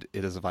and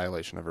it is a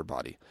violation of her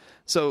body.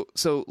 So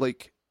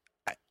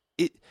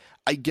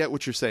I get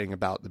what you're saying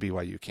about the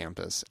BYU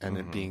campus and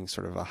it being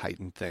sort of a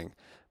heightened thing.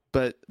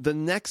 But the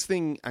next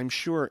thing I'm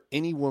sure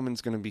any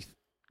woman's going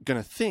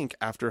to think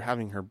after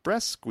having her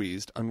breast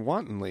squeezed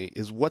unwantonly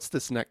is what's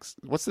this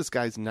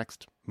guy's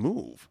next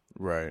move?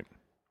 Right.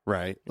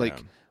 Right?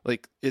 Has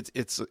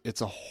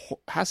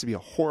to be a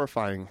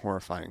horrifying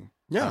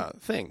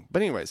thing.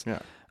 But anyways, Yeah.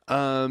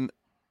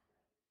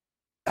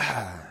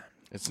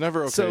 It's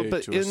never okay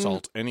to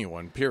assault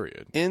anyone,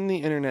 period. in the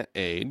internet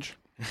age,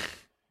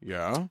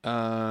 Yeah.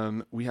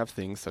 we have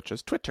things such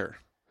as Twitter.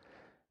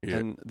 Yeah.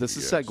 And this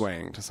is Yes.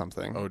 segueing to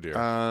something. Oh, dear.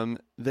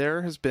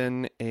 There has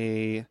been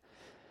a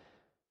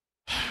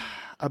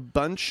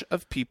bunch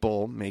of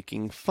people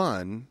making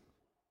fun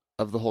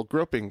of the whole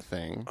groping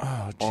thing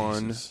Oh,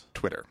 on Jesus.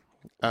 Twitter.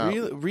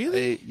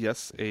 Really?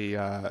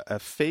 A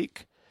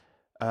fake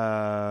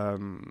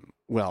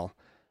well,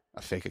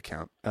 a fake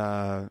account.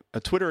 A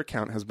Twitter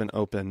account has been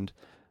opened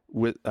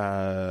with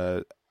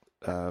the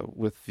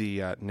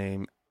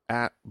name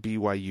at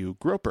BYU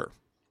Groper.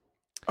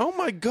 Oh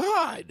my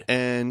God!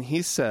 And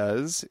he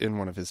says in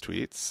one of his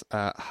tweets,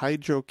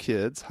 hide your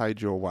kids,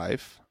 hide your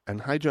wife,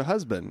 and hide your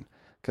husband,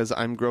 because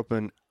I'm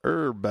groping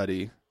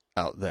buddy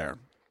out there.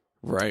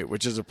 Right,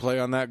 which is a play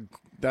on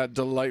that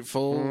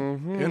delightful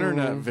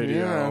internet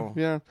video.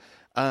 Yeah.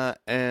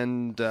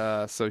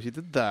 So he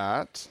did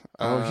that.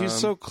 Oh, he's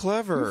so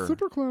clever. He's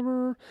super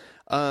clever.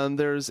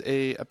 There's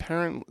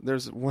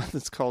one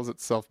that calls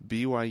itself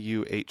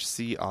BYU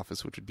HC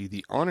office, which would be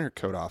the honor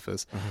code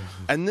office.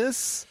 And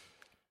this,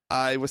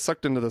 I was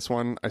sucked into this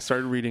one. I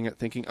started reading it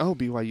thinking, oh,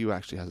 BYU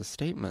actually has a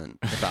statement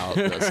about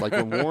this, like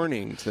a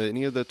warning to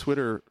any of the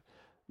Twitter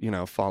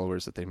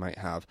followers that they might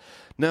have.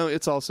 No,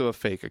 it's also a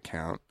fake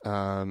account.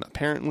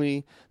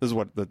 Apparently, this is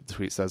what the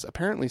tweet says.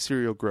 Apparently,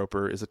 Serial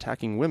Groper is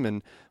attacking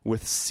women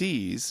with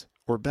C's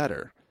or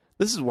better.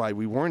 This is why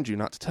we warned you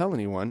not to tell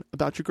anyone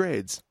about your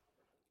grades.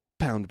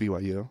 Pound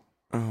BYU.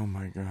 Oh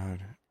my God.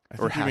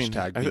 Or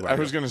hashtag BYU. I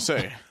was going to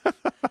say.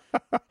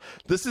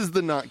 This is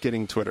the not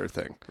getting Twitter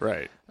thing.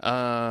 Right.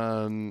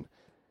 Oh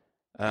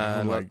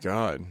my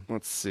God.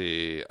 Let's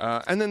see.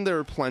 And then there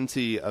are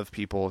plenty of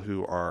people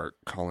who are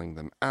calling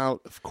them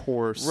out, of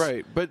course.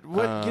 Right. But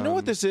you know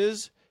what this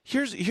is?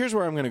 Here's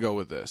where I'm going to go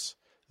with this.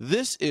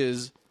 This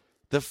is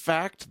the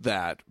fact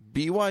that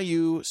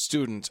BYU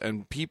students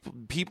and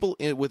people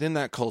within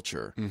that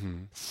culture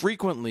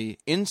frequently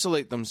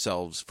insulate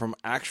themselves from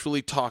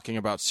actually talking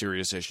about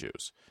serious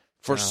issues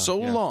for so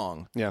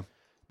long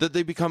that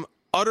they become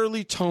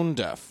utterly tone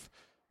deaf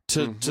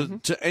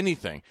to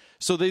anything.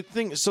 So they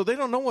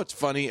don't know what's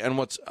funny and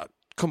what's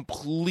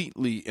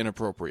completely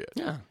inappropriate.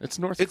 Yeah, it's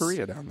North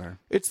Korea down there.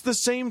 It's the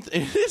same.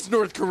 It is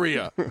North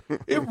Korea.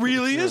 It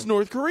really is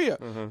North Korea.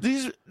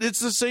 It's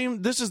the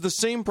same. This is the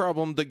same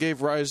problem that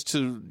gave rise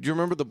to. Do you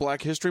remember the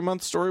Black History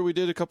Month story we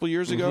did a couple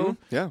years ago?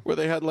 Yeah, where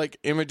they had like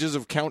images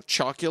of Count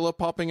Chocula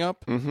popping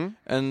up,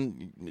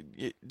 and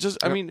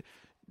I mean,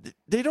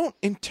 they don't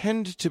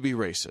intend to be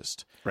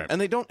racist, right.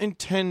 And they don't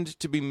intend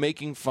to be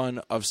making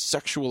fun of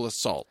sexual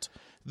assault.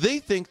 They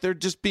think they're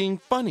just being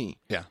funny.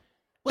 Yeah.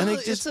 Well, and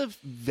it's a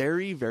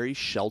very, very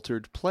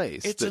sheltered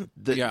place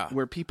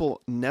where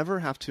people never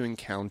have to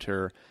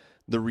encounter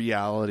the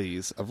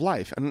realities of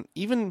life. And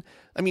even,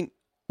 I mean,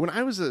 when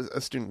I was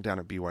a student down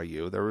at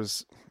BYU, there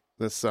was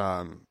this,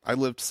 I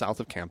lived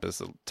south of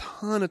campus, a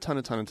ton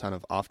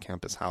of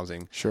off-campus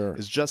housing. Sure.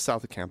 Is just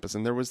south of campus.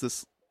 And there was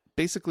this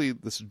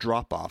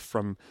drop-off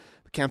from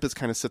the campus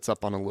kind of sits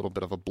up on a little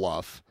bit of a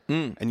bluff.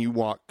 And you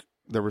walk,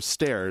 there were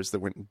stairs that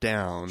went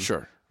down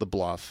the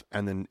bluff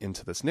and then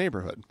into this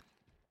neighborhood.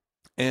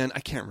 And I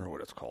can't remember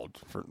what it's called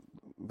for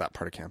that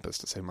part of campus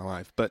to save my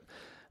life. But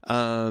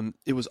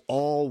it was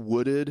all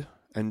wooded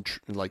and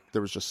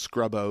there was just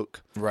scrub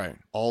oak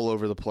all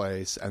over the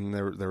place. And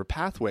there were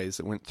pathways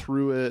that went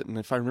through it. And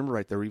if I remember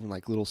right, there were even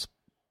like little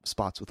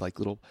spots with like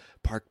little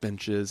park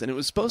benches. And it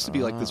was supposed to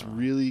be like this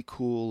really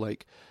cool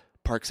like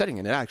park setting.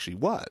 And it actually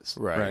was.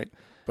 Right.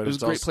 But it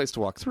was a great place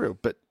to walk through.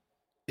 But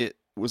it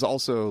was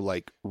also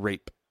like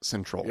rape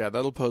central. Yeah,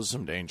 that'll pose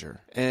some danger.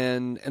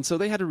 And so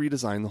they had to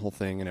redesign the whole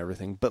thing and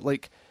everything. But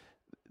like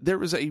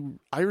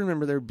I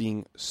remember there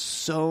being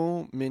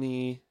so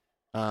many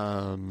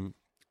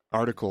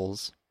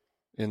articles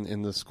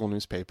in the school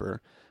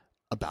newspaper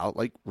about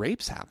like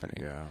rapes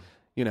happening.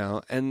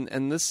 Yeah.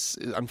 And this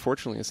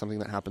unfortunately is something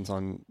that happens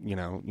on,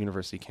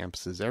 university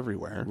campuses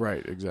everywhere.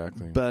 Right,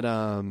 exactly. But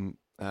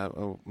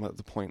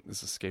the point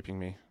is escaping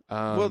me.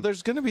 Well,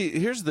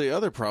 here's the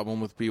other problem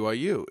with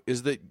BYU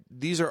is that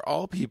these are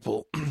all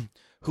people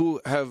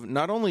who have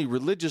not only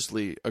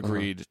religiously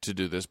agreed to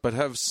do this, but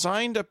have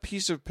signed a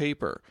piece of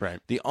paper,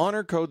 the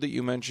honor code that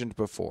you mentioned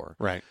before,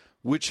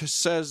 which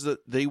says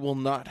that they will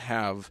not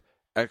have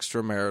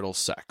extramarital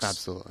sex.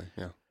 Absolutely,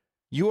 yeah.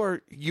 You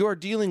are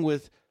dealing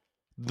with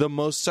the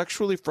most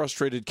sexually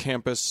frustrated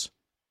campus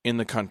in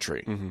the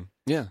country.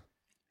 Yeah.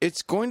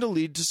 It's going to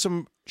lead to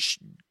some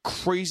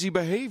crazy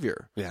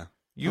behavior. Yeah.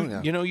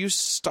 You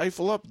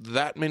stifle up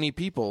that many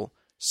people,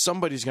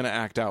 somebody's going to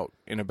act out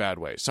in a bad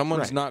way.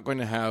 Someone's not going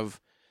to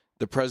have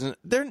the present.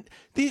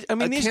 These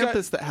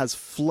campus that has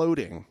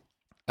floating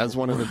as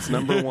one of its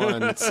number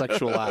one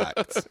sexual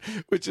acts,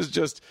 which is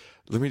just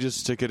let me just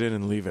stick it in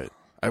and leave it.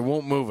 I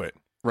won't move it.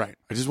 Right.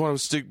 I just want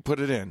to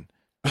put it in,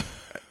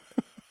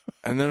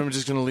 and then I'm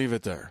just going to leave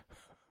it there.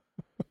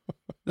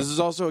 This is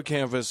also a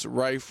campus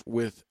rife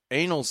with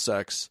anal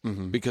sex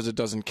because it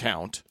doesn't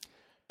count.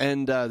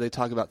 And they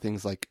talk about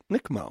things like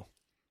NICMO.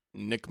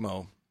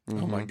 NICMO.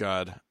 Oh, my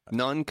God.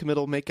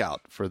 Non-committal makeout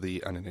for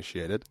the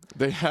uninitiated.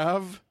 They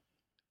have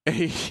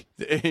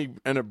an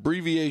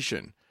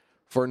abbreviation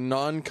for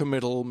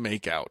non-committal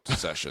makeout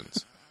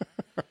sessions.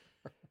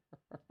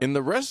 In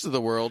the rest of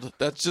the world,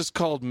 that's just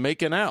called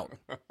making out.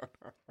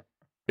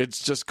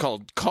 It's just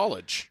called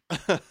college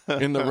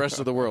in the rest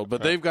of the world.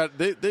 But they've got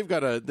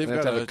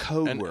a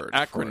code word,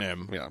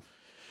 acronym. Yeah.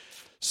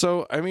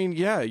 So I mean,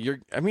 yeah,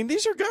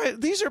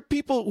 these are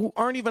people who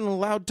aren't even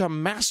allowed to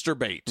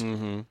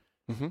masturbate,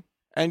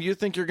 and you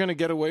think you're going to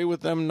get away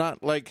with them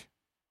not like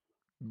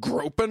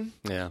groping?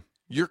 Yeah.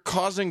 You're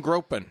causing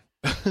groping.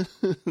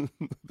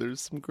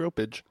 There's some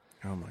gropage.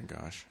 Oh my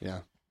gosh.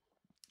 Yeah.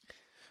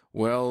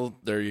 Well,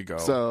 there you go.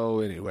 So,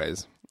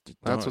 anyways,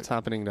 that's what's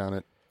happening down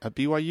at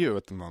BYU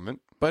at the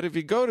moment. But if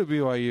you go to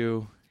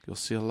BYU, you'll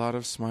see a lot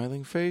of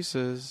smiling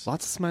faces.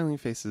 Lots of smiling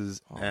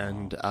faces,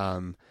 and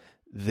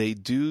they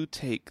do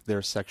take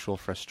their sexual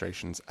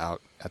frustrations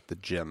out at the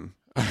gym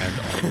and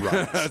on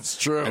runs. That's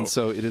true. And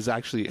so it is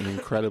actually an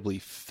incredibly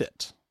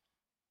fit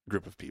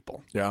group of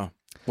people. Yeah.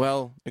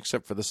 Well,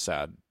 except for the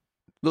sad.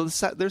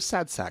 There's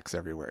sad sacks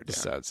everywhere. The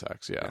Dan. sad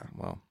sacks, yeah.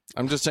 Well,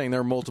 I'm just saying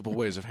there are multiple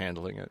ways of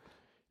handling it.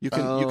 You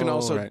can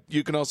right.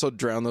 you can also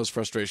drown those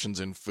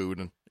frustrations in food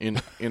and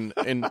in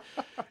the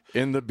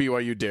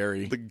BYU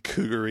dairy. The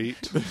Cougar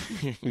Eat.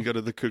 You go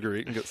to the Cougar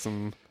Eat and get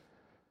some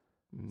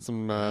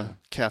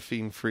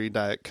caffeine-free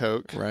Diet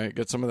Coke. Right.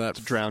 Get some of that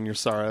to drown your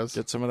sorrows.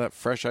 Get some of that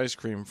fresh ice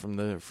cream from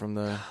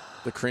the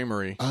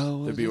creamery.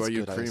 Oh, the it is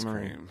BYU good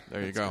creamery. Ice cream. There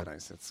you That's go. Good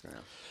ice. It's good.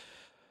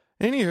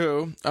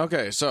 Anywho,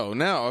 okay, so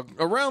now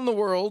around the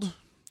world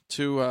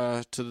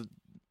to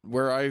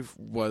where I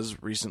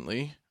was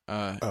recently.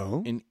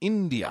 In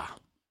India.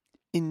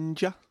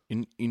 India?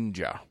 In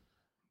India.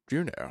 Do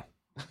you know?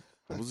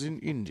 I was in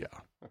India.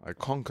 I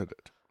conquered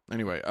it.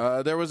 Anyway,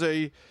 there's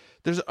a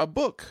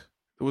book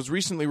that was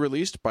recently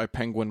released by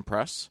Penguin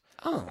Press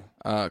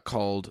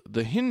called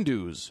The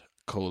Hindus,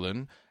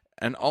 An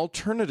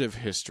Alternative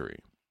History.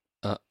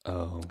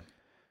 Uh-oh.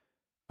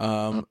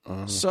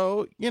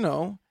 So,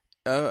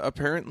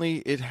 apparently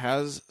it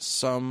has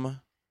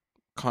some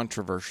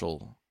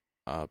controversial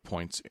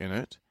points in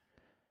it.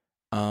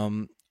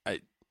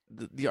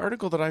 The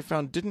article that I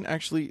found didn't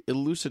actually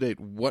elucidate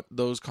what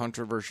those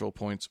controversial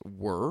points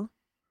were,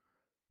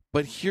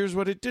 but here's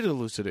what it did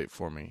elucidate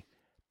for me.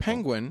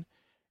 Penguin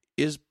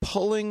is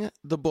pulling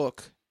the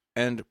book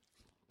and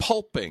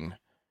pulping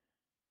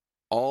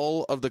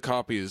all of the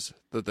copies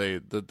that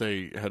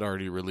they had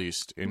already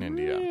released in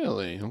India.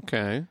 Really?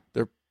 Okay.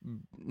 Here's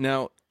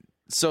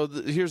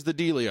the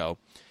dealio.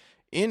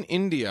 In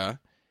India,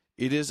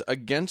 it is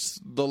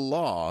against the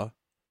law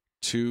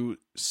to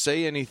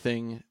say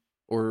anything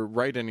or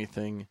write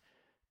anything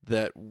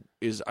that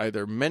is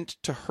either meant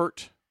to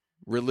hurt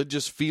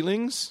religious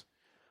feelings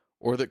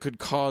or that could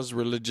cause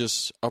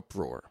religious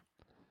uproar.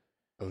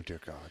 Oh,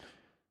 dear God.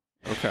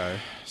 Okay.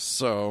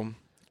 So...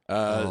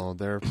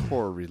 their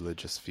poor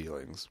religious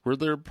feelings. Were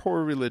their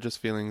poor religious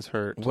feelings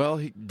hurt? Well,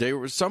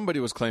 somebody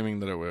was claiming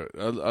that it was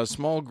a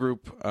small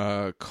group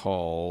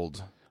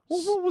called...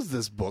 Well, what was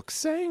this book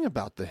saying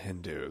about the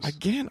Hindus?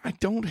 Again, I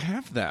don't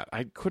have that.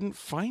 I couldn't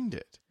find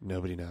it.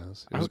 Nobody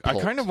knows. I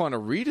kind of want to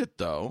read it,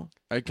 though.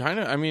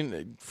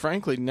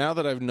 Frankly, now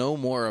that I know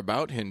more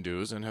about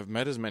Hindus and have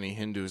met as many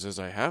Hindus as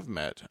I have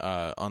met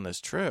on this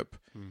trip,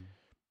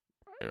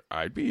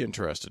 I'd be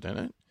interested in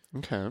it.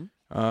 Okay.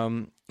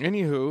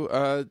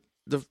 Anywho,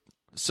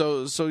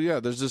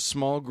 there's this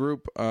small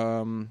group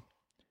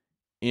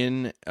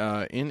in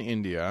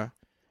India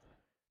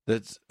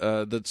that's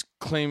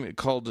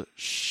called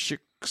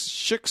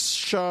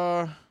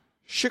Shiksha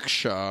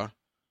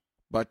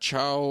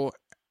Bachao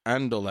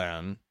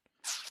Andolan.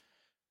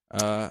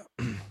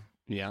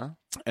 Yeah.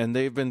 And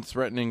they've been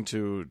threatening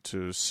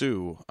to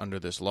sue under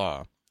this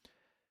law.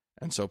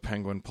 And so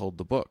Penguin pulled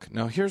the book.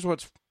 Now here's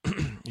what's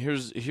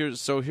here's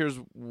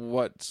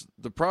what's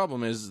the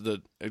problem is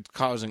that it's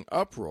causing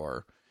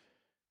uproar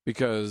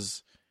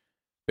because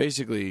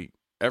basically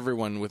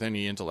everyone with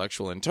any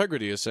intellectual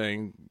integrity is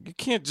saying you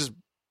can't just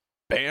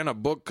ban a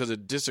book because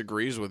it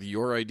disagrees with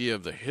your idea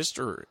of the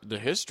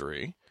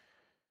history.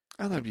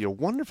 Oh, that'd be a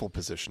wonderful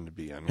position to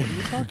be in. What are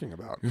you talking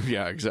about?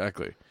 Yeah,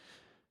 exactly.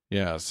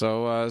 Yeah,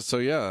 so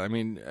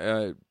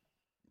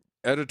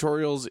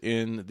editorials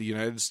in the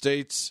United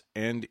States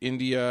and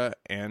India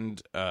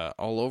and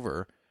all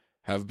over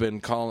have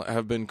been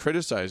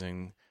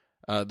criticizing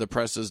the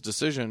press's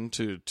decision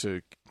to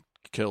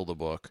kill the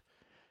book,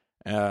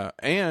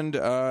 and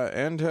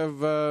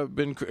also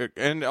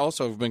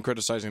have been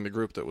criticizing the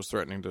group that was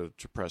threatening to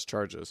press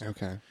charges.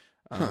 Okay.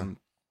 A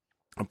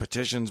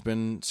petition's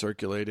been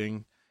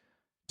circulating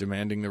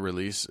demanding the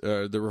release,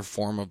 the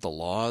reform of the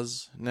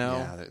laws now.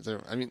 Yeah,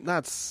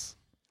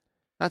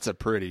 that's a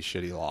pretty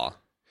shitty law.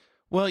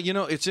 Well,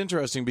 it's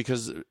interesting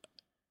because,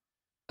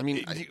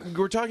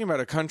 we're talking about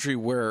a country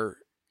where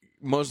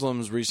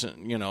Muslims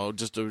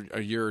just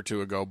a year or two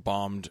ago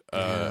bombed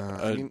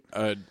I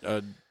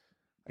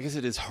guess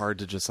it is hard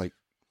to just come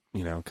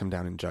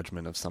down in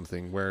judgment of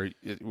something where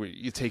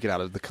you take it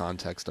out of the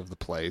context of the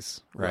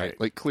place, right?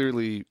 Like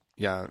clearly,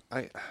 yeah.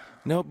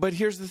 No, but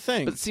here's the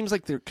thing. But it seems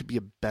like there could be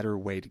a better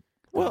way to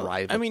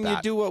arrive at that. You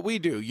do what we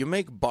do. You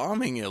make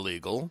bombing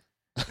illegal.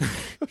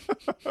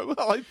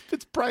 Well,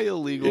 it's probably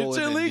illegal. It's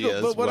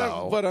illegal,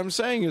 but what I'm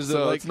saying is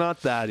that it's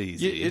not that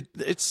easy.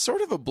 It's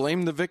sort of a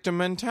blame the victim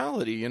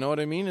mentality. You know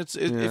what I mean?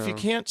 If you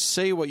can't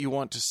say what you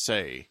want to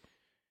say,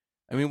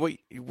 I mean,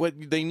 what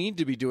they need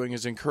to be doing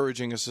is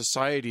encouraging a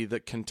society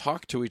that can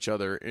talk to each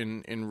other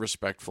in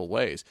respectful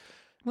ways,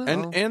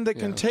 and that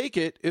can take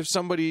it if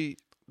somebody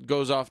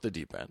goes off the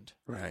deep end.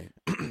 Right.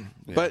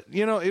 But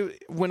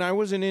when I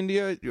was in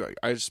India,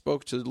 I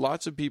spoke to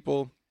lots of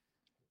people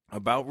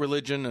about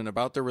religion and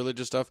about their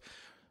religious stuff,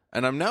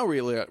 and I'm now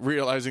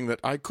realizing that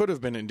I could have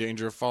been in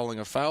danger of falling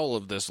afoul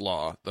of this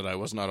law that I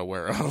was not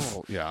aware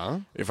of. Yeah.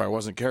 If I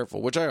wasn't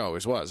careful, which I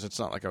always was. It's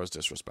not like I was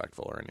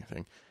disrespectful or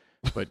anything.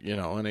 But,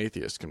 an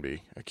atheist can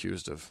be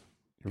accused of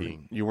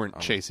being... You weren't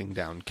chasing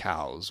down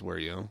cows, were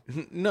you?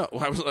 No,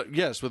 I was like,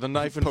 yes, with a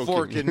knife and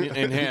fork in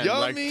hand.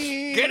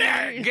 Yummy!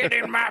 Like, get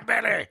in my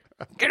belly!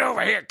 Get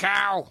over here,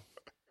 cow!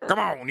 Come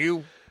on,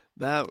 you!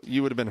 That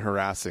you would have been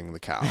harassing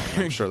the cow.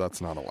 I'm sure that's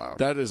not allowed.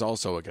 That is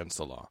also against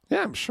the law.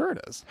 Yeah, I'm sure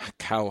it is.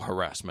 Cow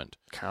harassment.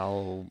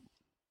 Cow.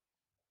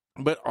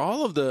 But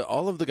all of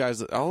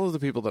the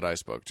people that I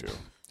spoke to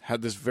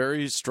had this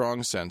very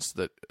strong sense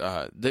that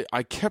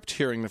I kept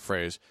hearing the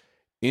phrase,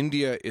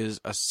 India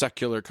is a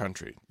secular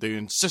country. They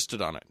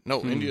insisted on it.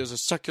 No, India is a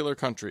secular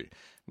country.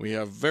 We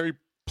have very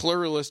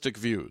pluralistic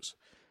views.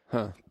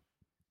 Huh.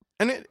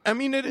 And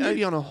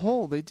Maybe on a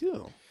whole, they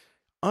do.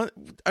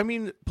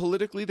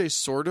 Politically, they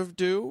sort of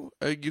do.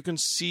 You can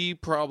see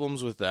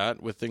problems with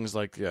that, with things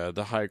like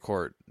the High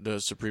Court,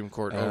 the Supreme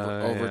Court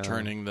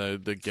overturning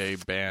the gay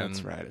ban.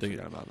 That's right. I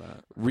forgot about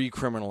that.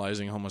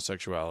 Recriminalizing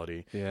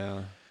homosexuality.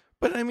 Yeah.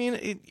 But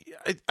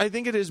I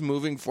think it is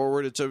moving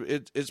forward.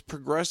 It's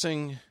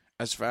progressing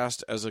as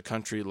fast as a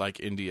country like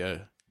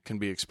India can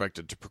be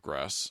expected to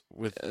progress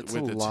with its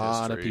history. It's a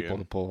lot of people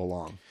to pull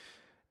along,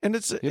 and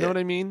it's know what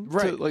I mean,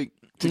 right?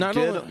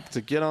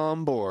 To get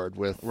on board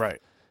with right.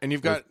 And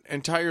you've got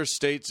entire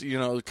states.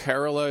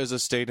 Kerala is a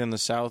state in the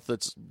south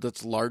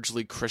that's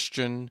largely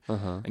Christian,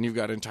 and you've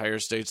got entire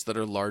states that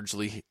are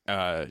largely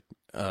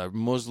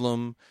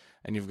Muslim,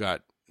 and you've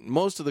got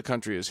most of the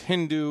country is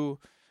Hindu,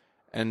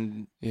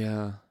 and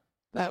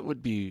that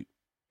would be.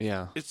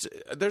 Yeah,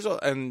 there's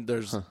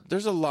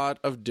a lot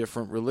of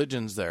different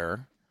religions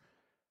there.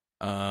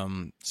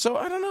 So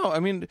I don't know.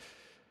 I mean,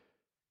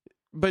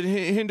 but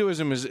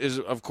Hinduism is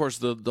of course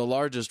the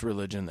largest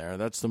religion there.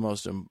 That's the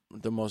most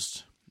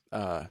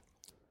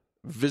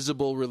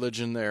visible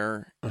religion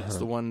there. It's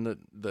the one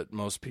that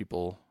most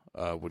people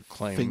would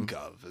claim think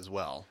of as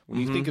well.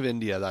 When you think of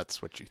India,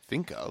 that's what you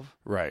think of.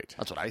 Right.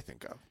 That's what I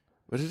think of.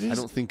 But it is. I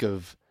don't think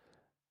of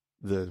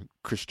the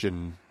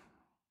Christian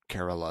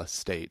Kerala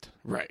state.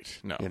 Right.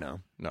 No.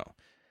 No.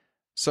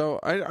 So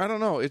I don't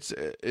know. It's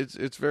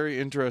very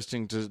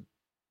interesting to.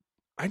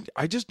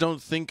 I just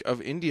don't think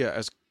of India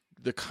as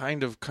the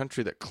kind of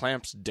country that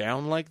clamps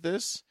down like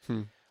this,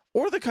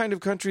 or the kind of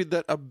country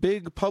that a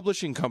big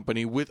publishing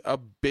company with a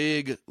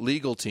big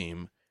legal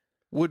team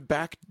would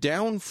back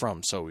down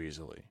from so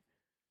easily.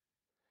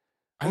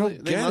 I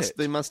don't get it.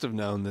 They must have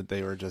known that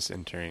they were just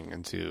entering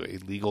into a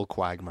legal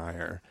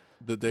quagmire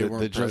that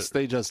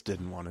they just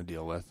didn't want to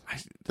deal with.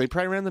 They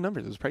probably ran the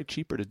numbers. It was probably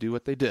cheaper to do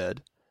what they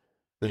did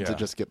than to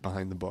just get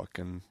behind the book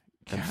and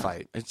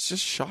fight. It's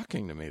just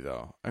shocking to me,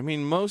 though. I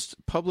mean,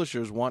 most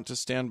publishers want to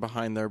stand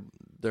behind their.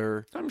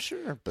 I'm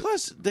sure. But...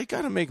 Plus, they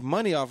got to make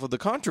money off of the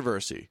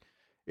controversy.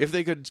 If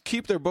they could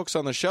keep their books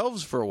on the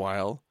shelves for a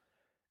while,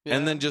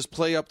 and then just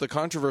play up the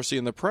controversy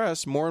in the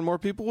press, more and more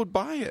people would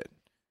buy it.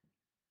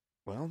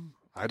 Well,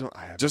 I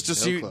have just to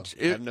see, clue.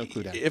 I have no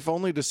clue. If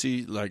only to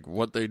see like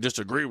what they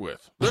disagree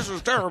with. This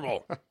is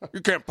terrible.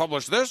 You can't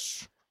publish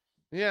this.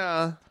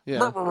 Yeah.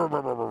 Yeah.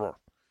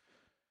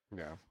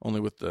 Only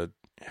with the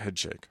head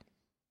shake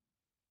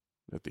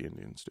that the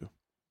Indians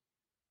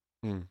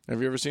do.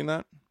 Have you ever seen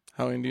that?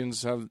 How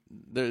Indians have?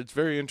 It's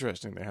very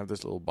interesting. They have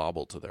this little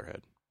bobble to their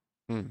head.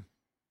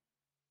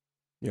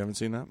 You haven't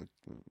seen that?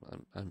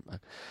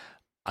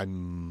 I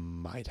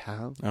might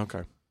have.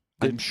 Okay.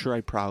 I'm sure I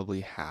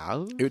probably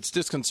have. It's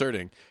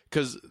disconcerting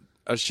because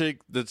a shake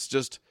that's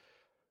just,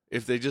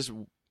 if they just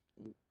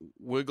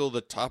wiggle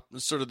the top,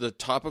 sort of the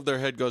top of their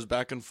head goes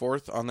back and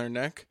forth on their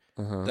neck,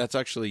 that's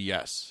actually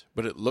yes.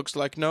 But it looks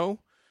like no.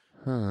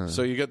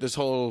 So you get this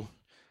whole,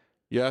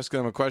 you ask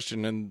them a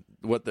question and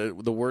what the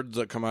words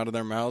that come out of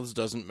their mouths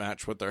doesn't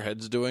match what their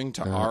head's doing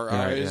to our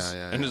eyes.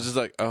 And it's just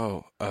like,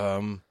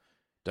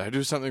 did I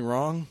do something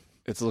wrong?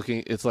 It's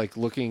like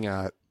looking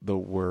at the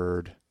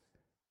word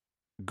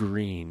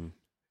green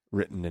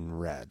written in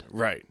red.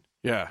 Right.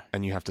 Yeah.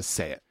 And you have to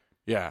say it.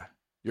 Yeah.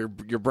 Your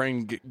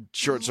brain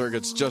short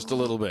circuits just a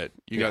little bit.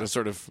 You got to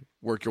sort of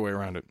work your way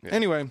around it. Yeah.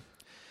 Anyway,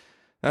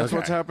 that's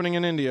what's happening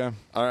in India.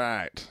 All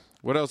right.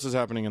 What else is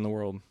happening in the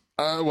world?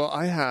 Well,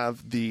 I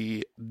have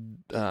the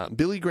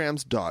Billy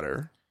Graham's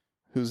daughter,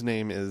 whose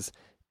name is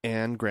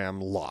Anne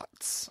Graham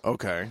Lotz.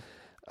 Okay.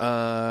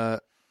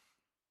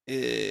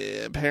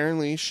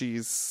 Apparently,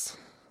 she's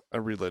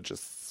a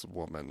religious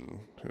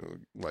woman who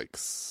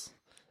likes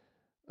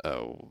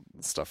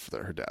stuff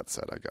that her dad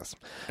said, I guess.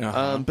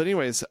 But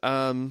anyways,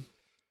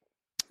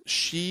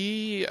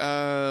 she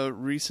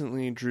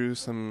recently drew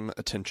some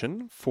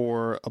attention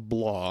for a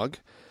blog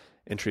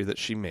entry that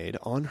she made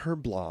on her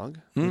blog,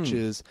 which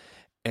is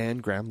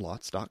and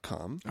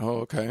grahamlots.com. Oh,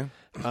 okay.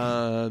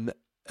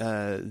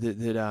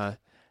 That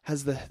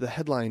has the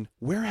headline,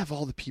 "Where Have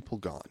All the People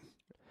Gone?"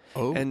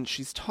 Oh, And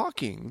she's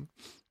talking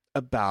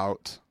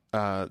about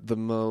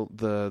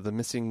the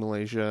missing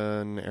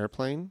Malaysian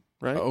airplane,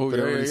 right? Oh, that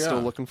yeah, everybody's yeah, still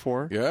yeah. looking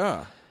for.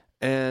 yeah.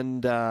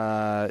 And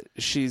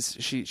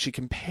she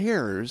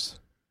compares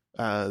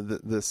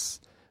this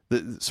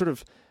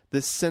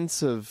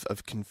sense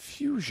of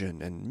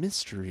confusion and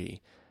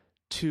mystery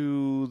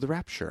to the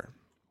rapture,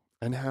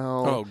 and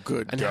how Oh,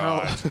 good and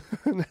God. how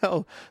and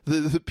how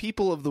the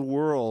people of the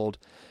world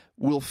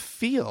will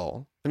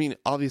feel. I mean,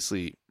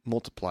 obviously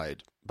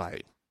multiplied by,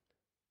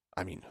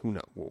 who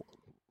knows,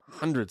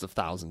 hundreds of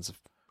thousands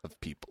of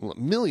people,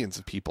 millions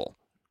of people.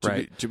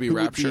 Right, to be who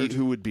raptured?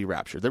 who would be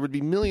raptured? There would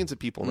be millions of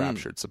people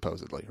raptured,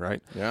 supposedly, right?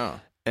 Yeah.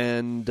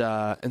 And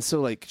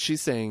so, like,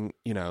 she's saying,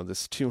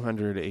 this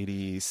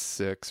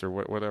 286 or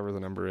whatever the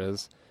number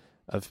is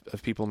of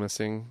people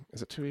missing.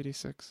 Is it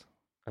 286?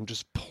 I'm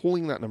just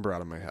pulling that number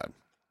out of my head.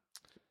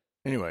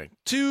 Anyway,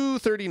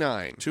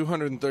 239.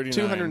 239.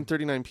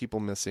 239 people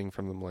missing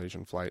from the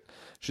Malaysian flight.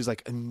 She's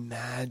like,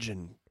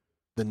 imagine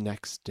the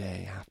next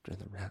day after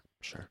the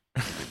rapture.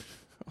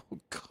 Oh,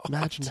 God.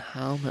 Imagine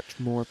how much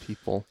more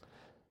people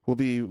will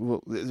be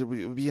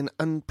an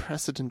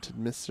unprecedented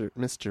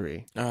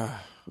mystery.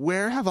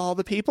 Where have all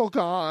the people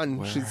gone?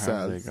 Where she have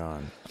says. they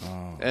gone?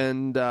 Oh.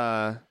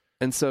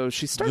 And so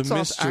she starts The off.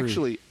 mystery.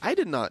 Actually,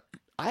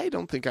 I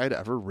don't think I'd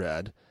ever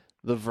read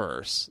the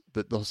verse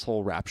that this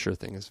whole rapture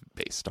thing is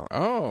based on.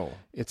 Oh.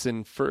 It's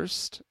in 1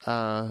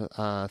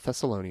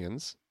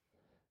 Thessalonians,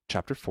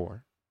 chapter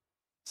 4,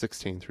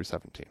 16 through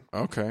 17.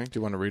 Okay. Do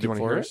you want to read Do you it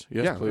wanna for hear us? it?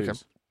 Yes, Yeah, please. okay.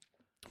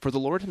 For the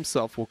Lord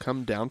himself will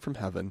come down from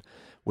heaven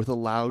with a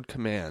loud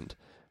command,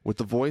 with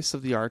the voice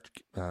of the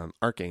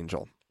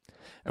archangel,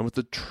 and with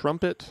the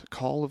trumpet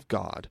call of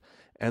God,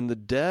 and the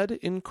dead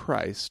in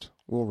Christ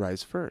will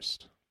rise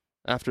first.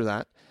 After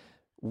that,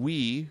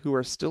 we who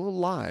are still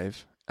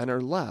alive and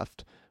are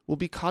left will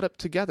be caught up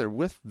together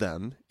with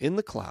them in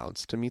the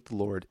clouds to meet the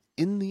Lord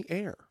in the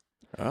air.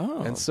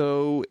 Oh. And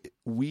so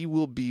we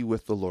will be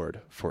with the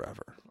Lord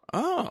forever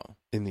Oh.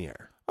 in the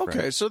air. Okay,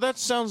 right? so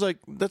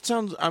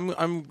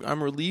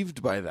I'm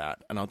relieved by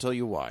that, and I'll tell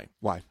you why.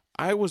 Why?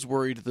 I was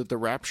worried that the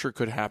rapture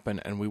could happen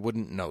and we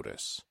wouldn't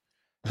notice.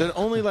 That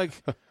only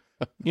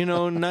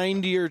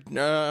 90 or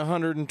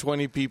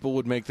 120 people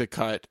would make the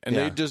cut, and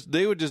Yeah.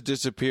 they would just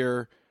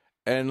disappear,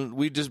 and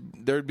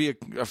there'd be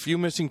a few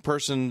missing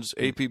persons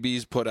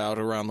APBs put out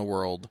around the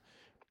world,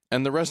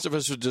 and the rest of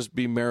us would just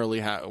be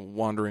merrily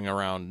wandering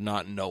around,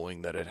 not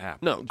knowing that it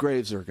happened. No,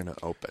 graves are going to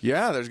open.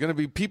 Yeah, there's going to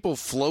be people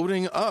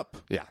floating up.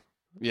 Yeah.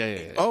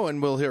 Yeah. Oh,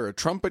 and we'll hear a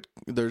trumpet.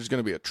 There's going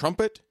to be a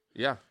trumpet.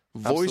 Yeah.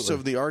 Voice Absolutely.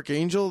 of the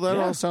archangel. That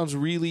Yeah. all sounds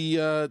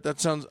really.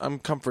 I'm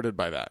comforted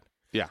by that.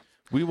 Yeah.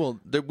 We will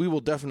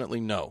definitely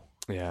know.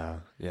 Yeah.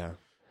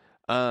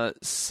 What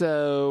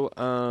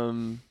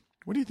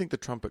do you think the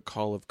trumpet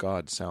call of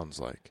God sounds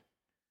like?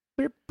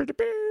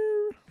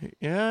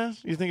 Yeah,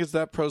 you think it's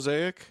that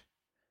prosaic?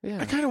 Yeah.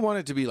 I kind of want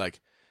it to be like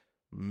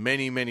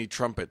many, many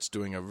trumpets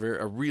doing a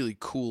really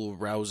cool,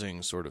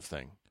 rousing sort of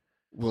thing,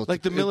 Well,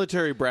 like the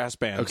military brass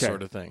band Okay.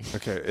 sort of thing.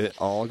 Okay, it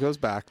all goes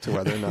back to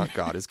whether or not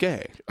God is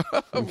gay.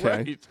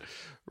 Okay.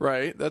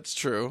 Right. That's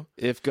true.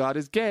 If God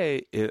is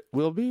gay, it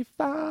will be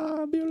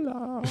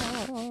fabulous.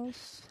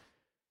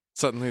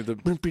 Suddenly the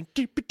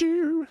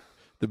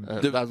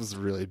That was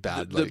really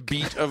bad. the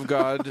beat of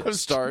God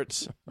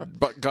starts,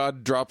 but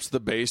God drops the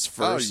bass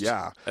first. Oh,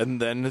 yeah.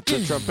 and then the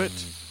trumpet.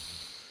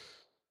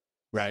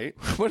 Right?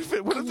 What if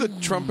the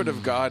trumpet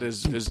of God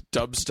is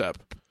dubstep?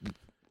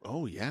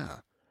 Oh, yeah.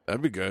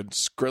 That'd be good.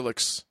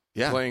 Skrillex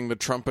playing the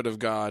trumpet of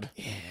God.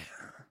 Yeah.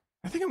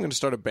 I think I'm going to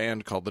start a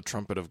band called the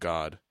Trumpet of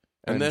God.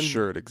 And I'm then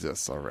sure it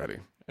exists already.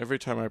 every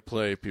time I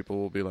play, people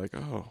will be like,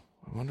 "Oh,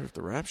 I wonder if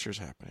the rapture's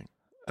happening."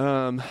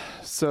 But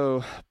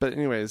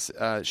anyways,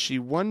 she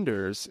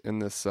wonders in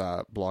this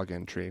blog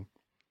entry,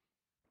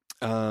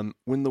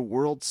 when the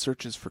world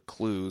searches for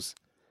clues,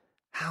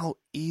 how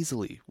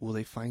easily will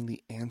they find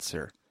the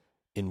answer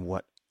in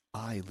what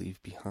I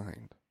leave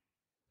behind?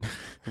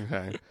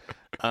 Okay.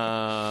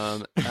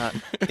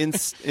 And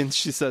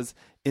she says,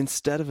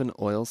 instead of an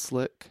oil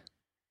slick,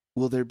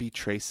 will there be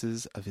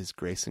traces of his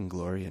grace and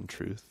glory and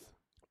truth?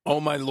 Oh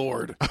my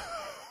Lord.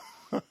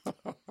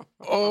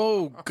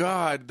 Oh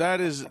God,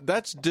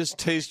 that's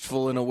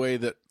distasteful in a way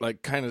that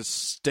like kind of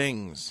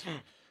stings.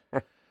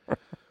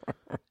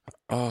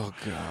 Oh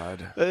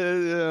God.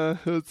 Yeah,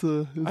 it's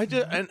a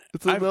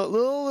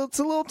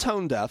little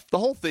tone deaf. The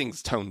whole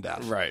thing's tone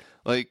deaf. Right.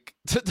 Like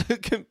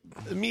to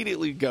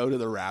immediately go to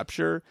the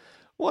rapture.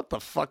 What the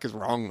fuck is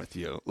wrong with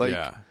you? Like,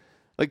 Yeah.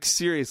 like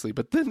seriously.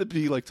 But then to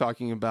be like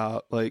talking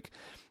about like,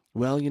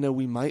 well,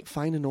 we might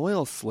find an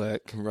oil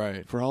slick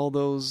Right. for all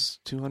those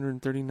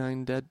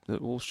 239 dead.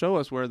 That will show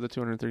us where the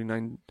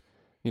 239,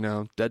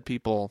 dead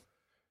people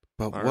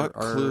But are, what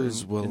are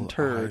clues will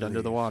interred I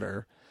under the leave?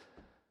 water.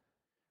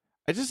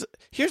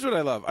 Here's what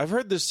I love. I've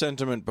heard this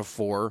sentiment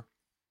before.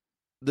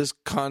 This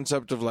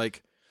concept of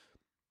like,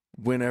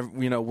 whenever,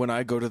 when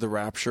I go to the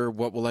rapture,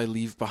 what will I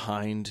leave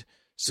behind?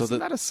 So Isn't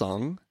that a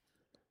song?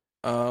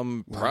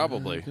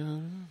 Probably.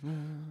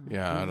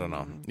 Yeah, I don't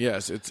know.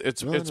 Yes,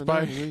 it's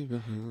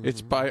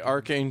by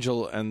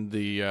Archangel and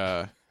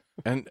the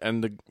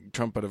and the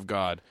Trumpet of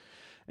God.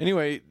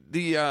 Anyway,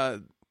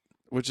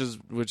 which is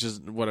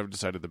what I've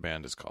decided the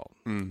band is called.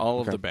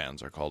 All of the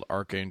bands are called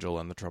Archangel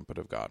and the Trumpet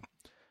of God.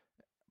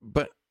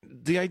 But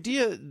the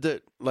idea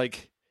that,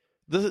 like,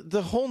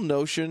 the whole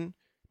notion,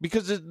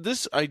 because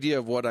this idea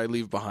of what I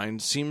leave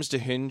behind seems to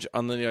hinge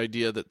on the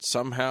idea that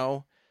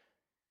somehow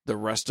the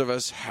rest of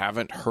us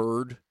haven't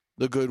heard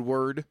the good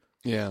word.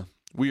 Yeah.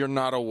 We are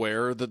not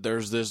aware that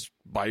there's this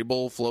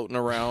Bible floating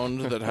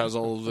around that has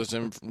all of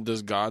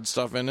this God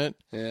stuff in it.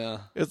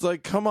 Yeah. It's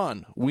like, come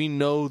on, we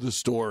know the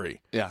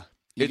story. Yeah.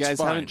 You It's guys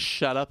fine. haven't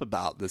shut up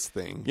about this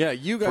thing. Yeah,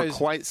 you for guys,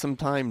 quite some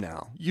time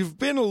now. you've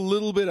been a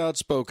little bit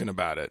outspoken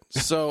about it.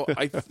 So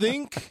I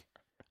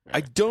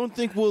don't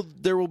think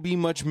there will be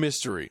much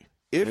mystery.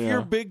 If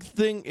your big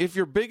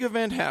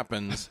event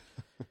happens,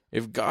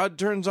 if God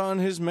turns on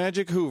his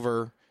magic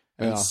Hoover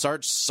and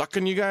starts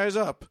sucking you guys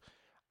up,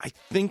 I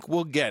think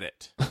we'll get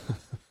it.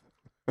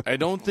 I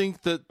don't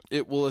think that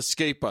it will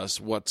escape us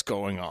what's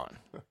going on.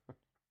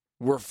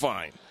 We're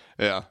fine.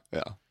 Yeah.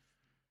 Yeah.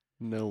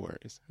 No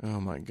worries. Oh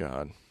my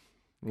God.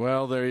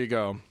 Well, there you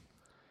go.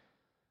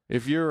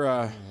 If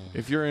you're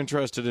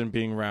interested in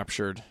being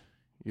raptured,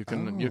 you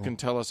can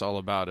tell us all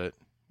about it.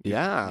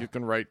 Yeah. You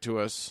can write to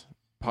us,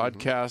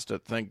 podcast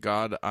at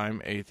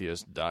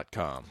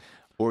thankgodimatheist.com.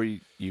 Or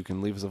you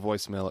can leave us a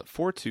voicemail at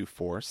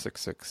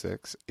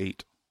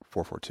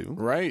 424-666-8442.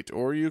 Right.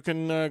 Or you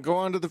can go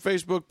onto the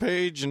Facebook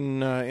page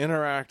and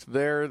interact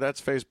there. That's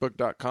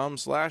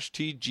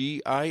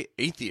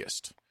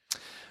facebook.com/TGIAtheist.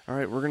 All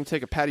right, we're going to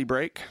take a Patty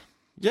break.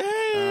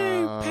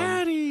 Yay,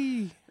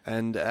 Patty!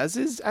 And as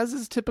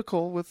is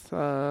typical with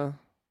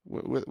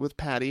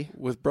Patty,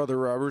 With Brother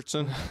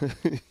Robertson.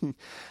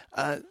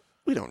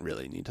 we don't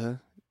really need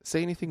to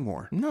say anything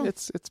more. No.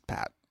 It's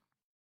Pat.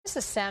 This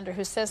is Sandra,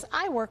 who says,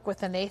 I work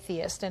with an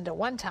atheist, and at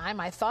one time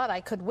I thought I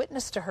could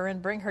witness to her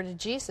and bring her to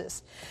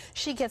Jesus.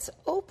 She gets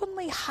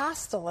openly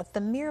hostile at the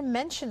mere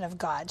mention of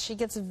God. She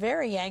gets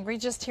very angry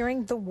just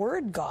hearing the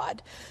word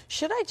God.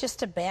 Should I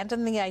just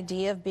abandon the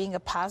idea of being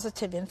a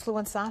positive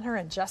influence on her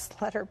and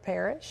just let her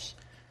perish?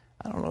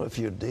 I don't know if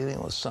you're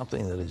dealing with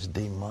something that is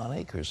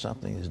demonic or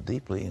something that's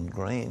deeply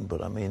ingrained,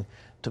 but I mean,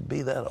 to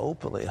be that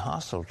openly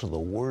hostile to the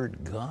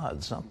word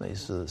God,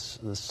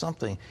 there's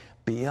something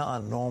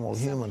beyond normal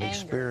human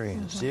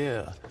experience.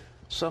 Yeah,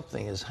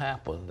 something has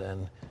happened,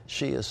 and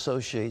she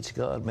associates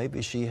God.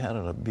 Maybe she had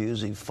an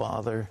abusive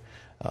father,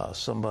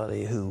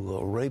 somebody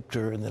who raped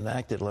her and then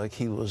acted like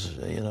he was,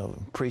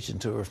 preaching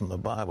to her from the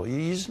Bible.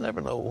 You just never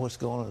know what's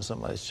going on in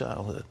somebody's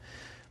childhood.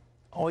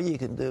 All you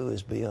can do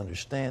is be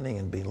understanding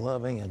and be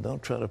loving, and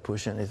don't try to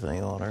push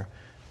anything on her.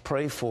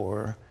 Pray for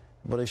her,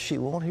 but if she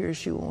won't hear,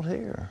 she won't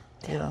hear.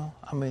 I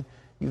mean,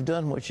 you've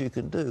done what you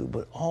can do,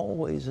 but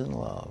always in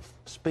love,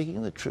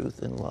 speaking the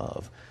truth in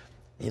love.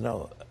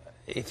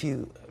 If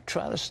you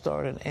try to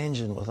start an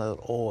engine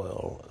without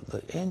oil,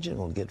 the engine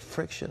will get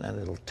friction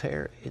and it'll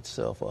tear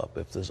itself up.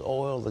 If there's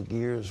oil, the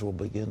gears will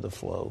begin to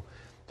flow.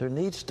 There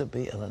needs to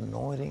be an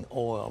anointing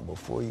oil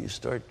before you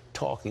start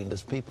talking to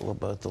people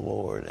about the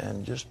Lord,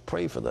 and just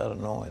pray for that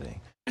anointing.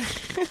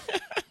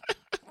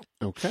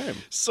 Okay.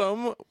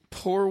 Some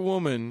poor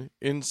woman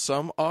in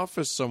some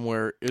office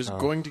somewhere is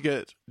going to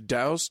get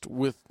doused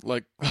with,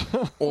 like,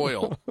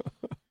 oil.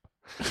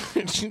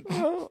 It's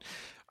going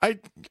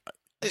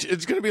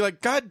to be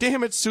like, God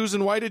damn it,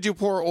 Susan, why did you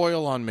pour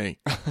oil on me?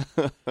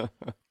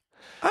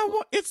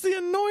 It's the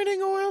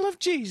anointing oil of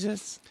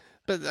Jesus.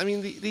 But I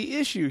mean, the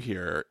issue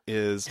here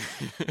is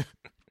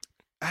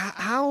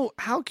how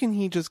can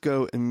he just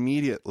go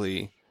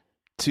immediately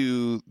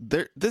to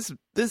this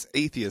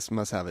atheist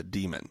must have a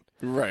demon,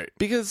 right?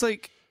 Because,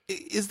 like,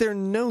 is there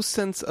no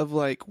sense of,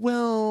 like,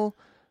 well,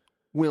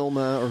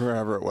 Wilma or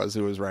whoever it was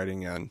who was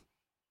writing in,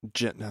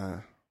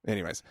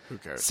 anyways, Who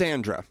cares?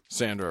 Sandra,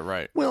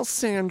 right? Well,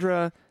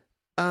 Sandra,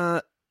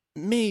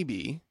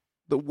 maybe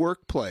the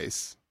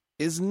workplace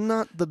is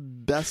not the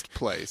best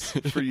place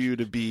for you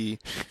to be,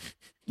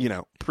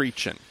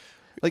 preaching.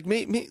 Like,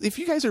 if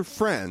you guys are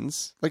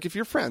friends, like, if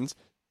you're friends,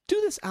 do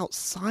this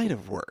outside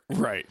of work.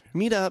 Right.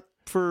 Meet up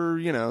for,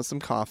 some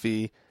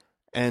coffee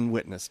and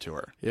witness to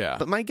her. Yeah.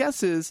 But my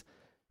guess is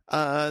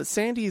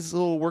Sandy's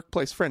little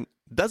workplace friend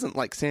doesn't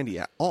like Sandy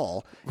at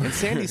all. And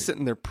Sandy's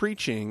sitting there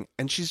preaching,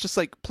 and she's just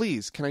like,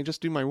 please, can I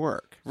just do my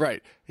work?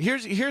 Right.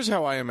 Here's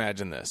how I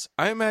imagine this.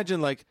 I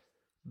imagine, like,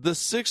 the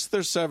 6th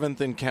or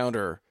 7th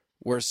encounter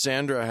where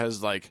Sandra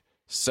has, like,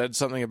 said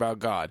something about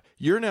God.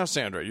 You're now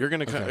Sandra. You're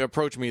going to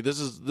approach me. This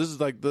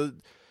is like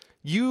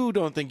you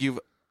don't think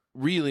you've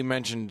really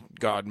mentioned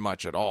God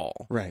much at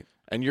all. Right.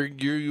 And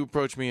you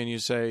approach me and you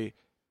say,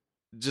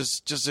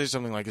 just say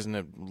something like, isn't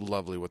it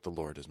lovely what the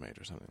Lord has made,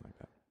 or something like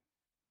that.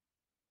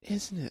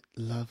 Isn't it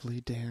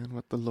lovely, Dan,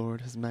 what the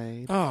Lord has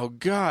made? Oh,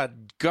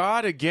 God.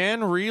 God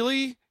again?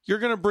 Really? You're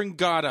going to bring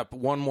God up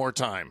one more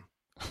time.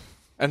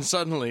 And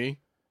suddenly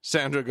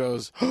Sandra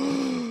goes,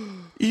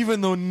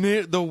 even though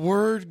the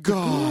word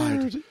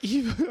God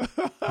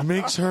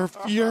makes her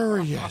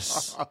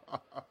furious.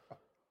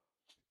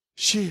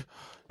 She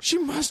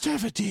must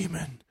have a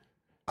demon.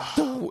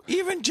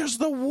 Even just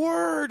the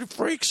word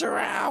freaks her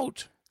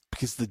out.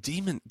 Because the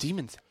demons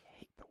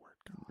hate the word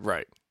God.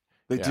 Right.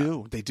 They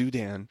do,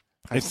 Dan.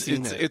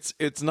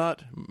 It's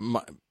not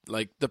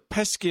like the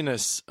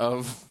peskiness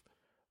of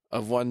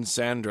one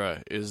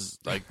Sandra is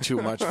like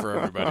too much for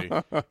everybody.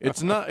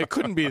 It's not. It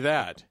couldn't be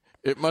that.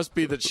 It must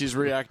be that she's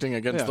reacting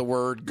against the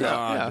word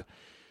God. Yeah.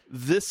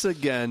 This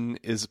again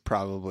is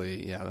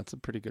probably that's a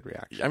pretty good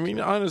reaction. I mean,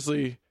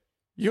 honestly,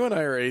 you and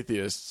I are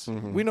atheists.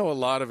 Mm-hmm. We know a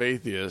lot of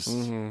atheists.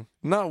 Mm-hmm.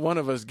 Not one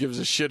of us gives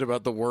a shit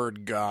about the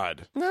word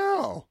God.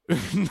 No,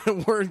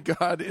 The word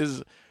God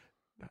is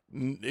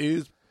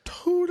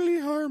totally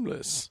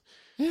harmless.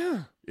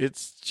 yeah.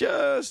 It's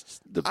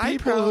just the I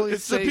people. probably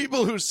It's the say-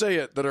 people who say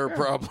it that are a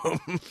problem.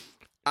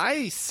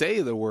 I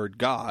say the word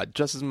God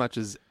just as much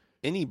as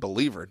any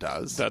believer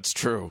does. That's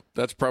true.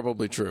 That's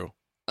probably true.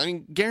 I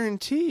mean,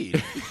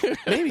 guaranteed.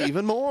 Maybe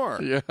even more.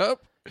 Yep.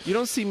 You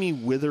don't see me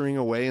withering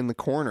away in the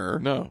corner.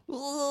 No.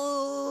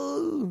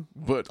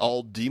 But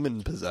All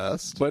demon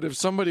possessed. But if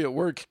somebody at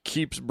work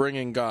keeps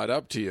bringing God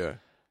up to you,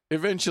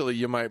 eventually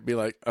you might be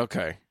like,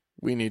 okay,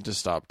 we need to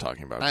stop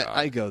talking about God.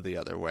 I go the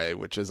other way,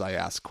 which is I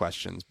ask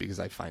questions because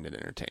I find it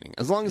entertaining.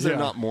 As long as they're Yeah.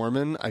 not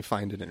Mormon, I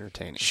find it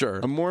entertaining. Sure.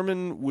 A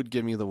Mormon would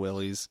give me the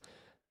willies,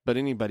 but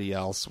anybody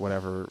else,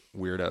 whatever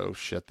weirdo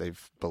shit they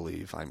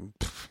believe,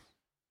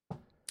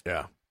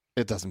 Yeah.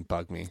 it doesn't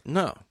bug me.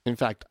 No. In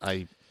fact,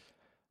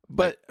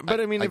 But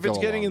I mean, if go it's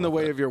getting along in the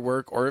with way it. of your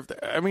work, or if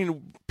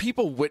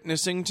people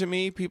witnessing to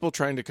me, people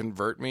trying to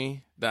convert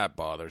me, that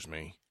bothers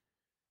me.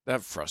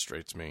 That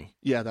frustrates me.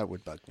 yeah, that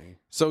would bug me.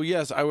 So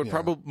yes, I would Yeah.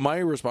 probably my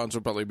response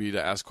would probably be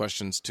to ask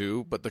questions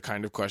too, but the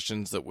kind of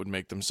questions that would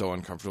make them so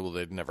uncomfortable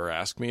they'd never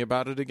ask me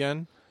about it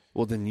again.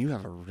 Well, then you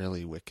have a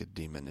really wicked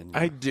demon in you.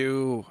 I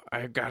do.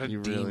 I've got a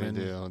You demon. really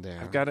do,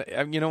 Dan. I've got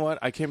a. You know what?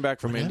 I came back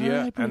from Whenever India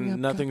I bring up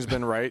and nothing's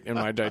been right in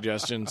my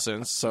digestion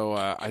since. So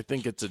I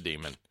think it's a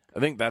demon. I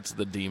think that's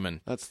the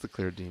demon. That's the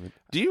clear demon.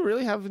 Do you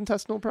really have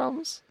intestinal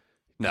problems?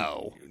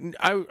 No.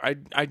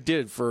 I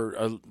did for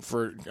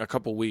a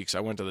couple weeks.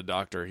 I went to the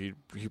doctor. He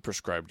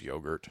prescribed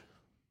yogurt.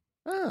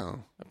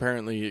 Oh.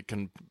 Apparently, it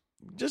can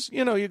just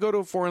you go to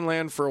a foreign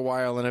land for a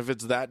while, and if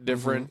it's that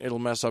different, it'll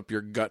mess up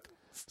your gut.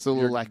 It's a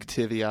little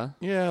Activia.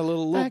 Yeah, a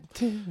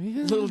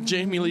little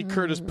Jamie Lee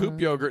Curtis poop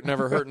yogurt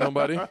never hurt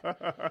nobody.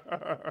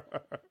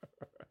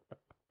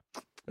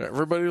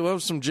 Everybody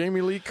loves some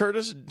Jamie Lee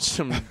Curtis,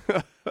 some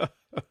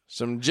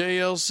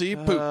JLC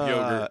poop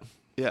yogurt.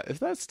 Yeah, if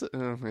that's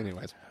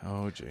anyways.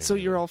 Oh, Jamie. So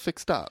you're all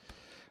fixed up.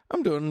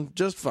 I'm doing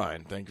just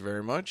fine, thank you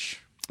very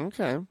much.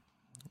 Okay.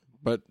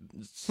 But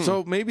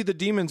so maybe the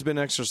demon's been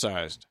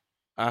exorcised.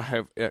 I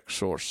have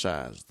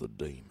exorcised the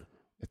demon.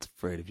 It's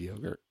afraid of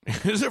yogurt.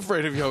 It's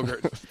afraid of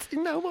yogurt.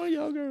 No more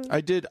yogurt.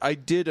 I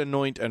did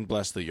anoint and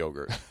bless the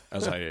yogurt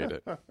as I ate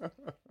it.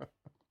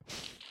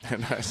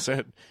 And I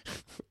said,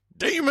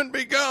 demon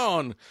be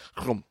gone.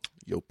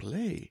 Yo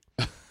play.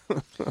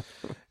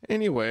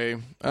 Anyway,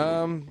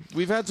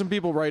 we've had some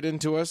people write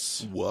into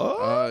us.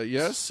 What?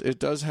 Yes, it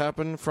does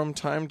happen from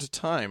time to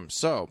time.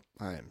 So,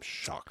 I am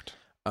shocked.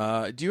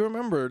 do you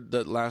remember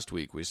that last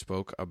week we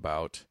spoke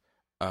about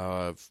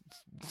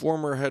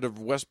former head of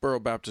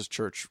Westboro Baptist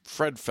Church,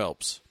 Fred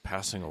Phelps,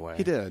 passing away?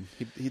 He did.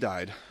 He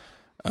died.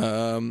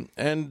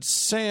 And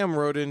Sam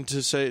wrote in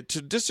to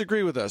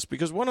disagree with us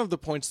because one of the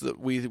points that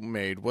we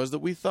made was that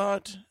we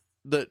thought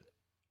that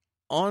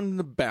on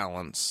the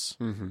balance,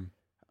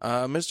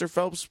 Mr.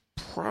 Phelps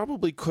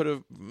probably could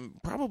have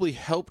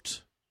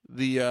helped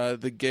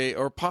the gay,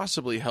 or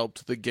possibly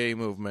helped the gay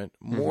movement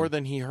more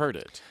than he hurt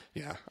it.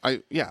 Yeah.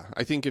 I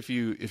think if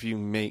you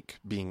make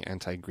being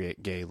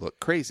anti-gay look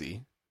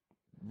crazy,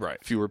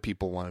 Right. fewer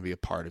people want to be a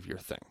part of your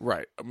thing.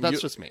 Right.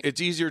 That's just me. It's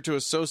easier to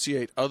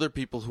associate other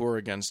people who are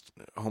against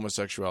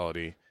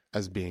homosexuality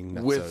As being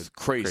not with so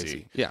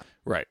crazy. Yeah.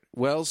 Right.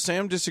 Well,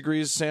 Sam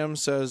disagrees. Sam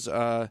says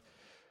the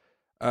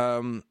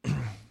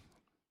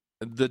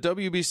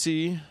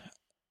WBC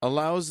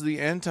allows the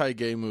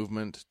anti-gay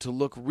movement to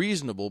look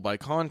reasonable by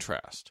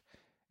contrast.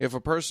 If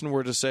a person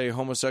were to say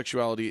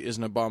homosexuality is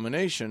an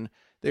abomination,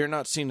 they are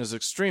not seen as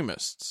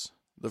extremists.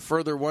 The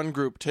further one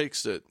group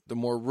takes it, the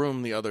more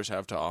room the others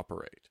have to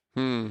operate.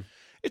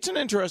 It's an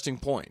interesting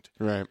point.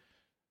 Right.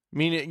 I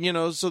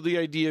mean, so the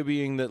idea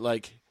being that,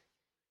 like,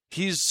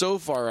 he's so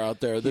far out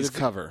there that He's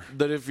cover.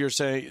 that if you're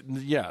saying,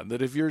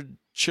 that if you're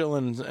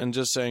chilling and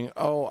just saying,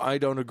 oh, I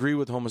don't agree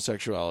with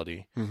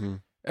homosexuality,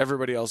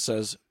 everybody else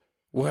says,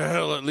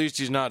 well, at least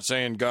he's not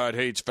saying God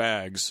hates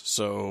fags,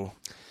 so...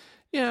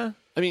 Yeah.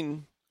 I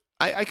mean,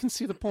 I can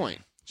see the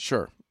point.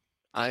 Sure.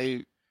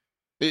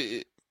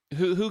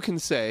 Who can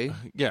say?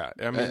 Yeah,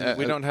 I mean,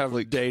 we don't have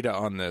like, data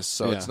on this,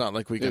 so yeah. it's not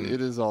like we can...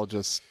 It is all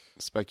just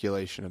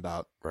speculation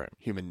about Right.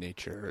 human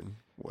nature and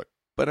what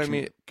But I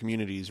mean...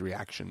 communities'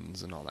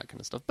 reactions and all that kind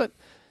of stuff. But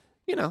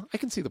I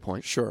can see the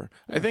point. Sure.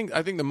 I think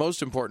the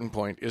most important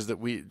point is that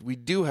we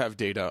do have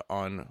data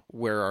on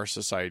where our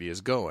society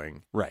is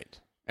going, Right.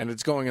 and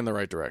it's going in the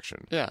right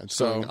direction. Yeah, it's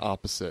going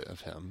opposite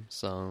of him.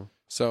 So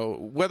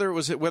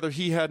whether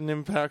he had an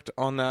impact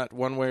on that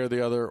one way or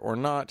the other or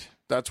not,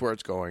 that's where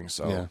it's going.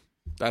 So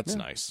that's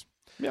nice.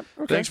 Yep.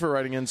 Okay. Thanks for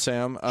writing in,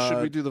 Sam.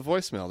 Should we do the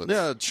voicemail? That's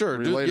Yeah, sure.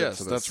 related Yes,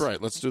 to this? that's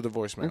right. Let's do the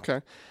voicemail.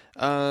 Okay.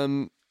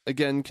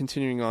 Again,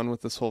 continuing on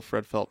with this whole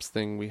Fred Phelps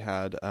thing, we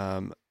had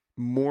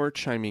more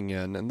chiming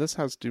in, and this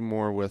has to do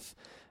more with,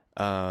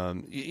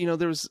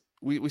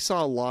 we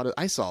saw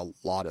I saw a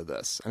lot of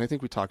this, and I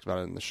think we talked about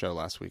it in the show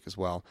last week as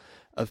well,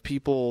 of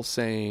people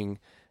saying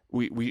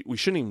we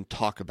shouldn't even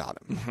talk about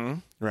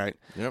him, right?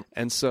 Yep.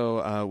 And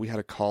so we had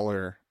a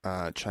caller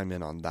chime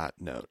in on that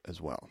note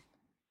as well.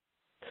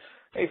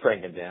 Hey,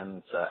 Frank and Dan.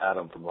 It's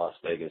Adam from Las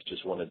Vegas.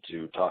 Just wanted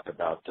to talk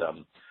about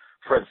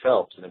Fred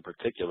Phelps, and in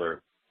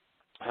particular,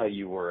 how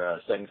you were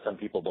saying some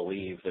people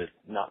believe that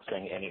not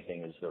saying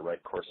anything is the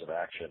right course of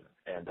action.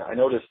 And I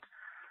noticed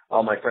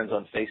all my friends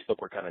on Facebook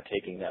were kind of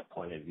taking that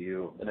point of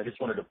view. And I just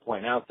wanted to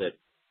point out that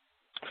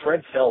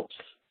Fred Phelps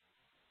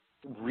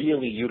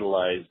really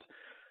utilized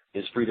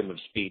his freedom of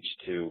speech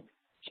to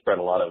spread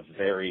a lot of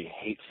very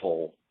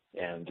hateful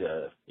and,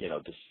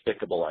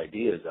 despicable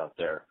ideas out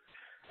there.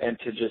 And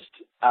to just,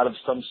 out of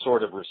some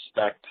sort of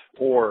respect,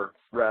 or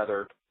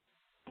rather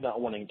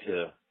not wanting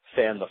to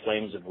fan the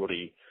flames of what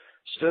he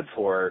stood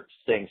for,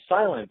 staying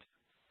silent,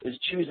 is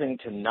choosing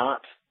to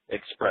not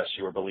express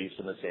your beliefs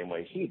in the same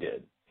way he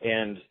did.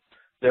 And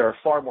there are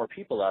far more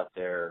people out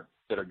there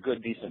that are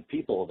good, decent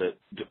people that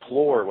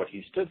deplore what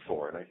he stood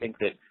for. And I think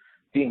that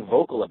being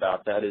vocal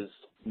about that is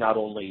not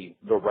only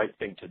the right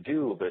thing to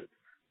do, but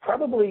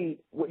probably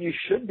what you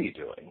should be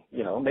doing.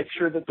 Make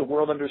sure that the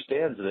world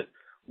understands that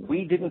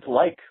we didn't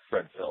like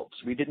Fred Phelps.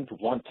 We didn't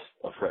want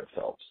a Fred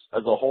Phelps.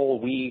 As a whole,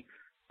 we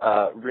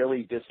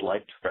really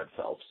disliked Fred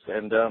Phelps.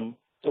 And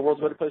the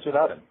world's a better place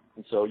without him.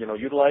 And so,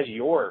 utilize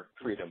your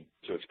freedom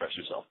to express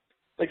yourself.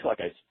 Thanks a lot,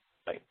 guys.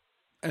 Bye.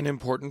 An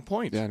important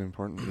point. Yeah,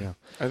 yeah.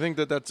 I think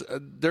that's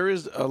there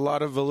is a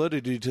lot of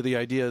validity to the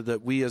idea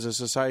that we as a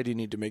society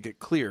need to make it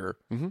clear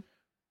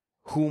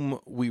whom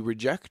we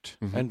reject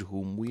and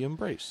whom we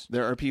embrace.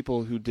 There are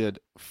people who did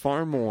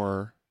far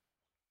more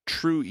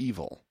true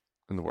evil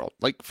in the world.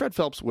 Like Fred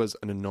Phelps was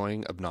an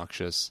annoying,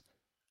 obnoxious,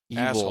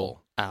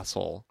 evil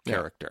asshole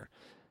character.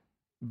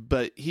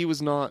 But he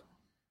was not,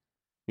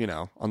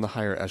 on the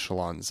higher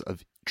echelons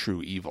of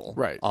true evil.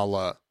 Right. A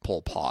la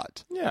Pol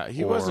Pot. Yeah,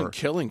 he wasn't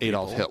killing people.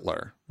 Adolf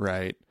Hitler,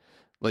 right?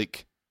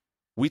 Like,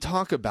 we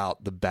talk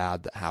about the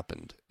bad that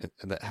happened,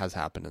 that has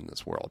happened in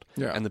this world.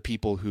 Yeah. And the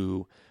people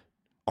who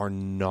are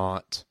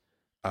not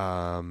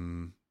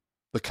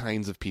the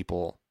kinds of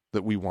people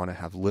that we want to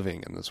have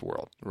living in this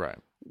world. Right.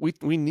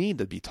 We need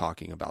to be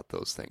talking about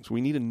those things.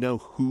 We need to know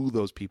who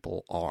those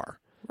people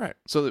are. Right.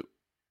 So that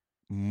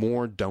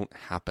more don't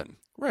happen.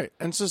 Right.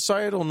 And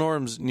societal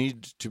norms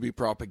need to be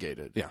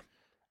propagated. Yeah.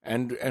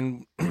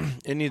 And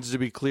it needs to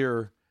be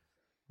clear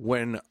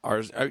when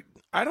ours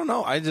I don't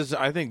know. I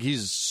think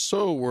he's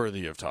so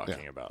worthy of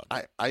talking about.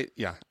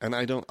 And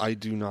I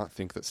do not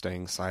think that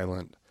staying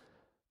silent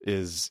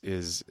is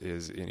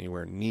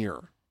anywhere near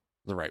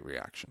the right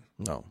reaction.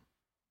 No.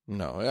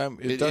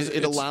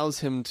 It allows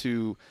him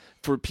to,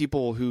 for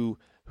people who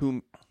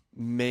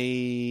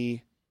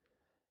may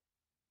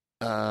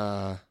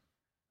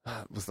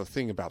was the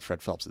thing about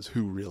Fred Phelps is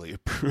who really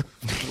approved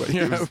what he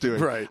was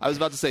doing. Right. I was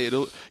about to say it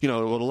would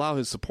allow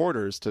his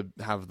supporters to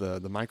have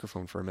the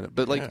microphone for a minute,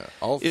 but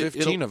all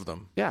 15 of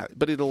them. Yeah,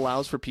 but it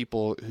allows for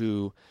people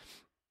who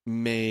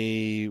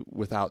may,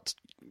 without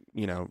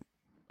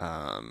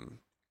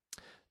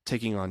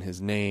taking on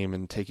his name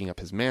and taking up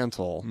his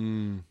mantle,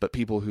 but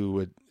people who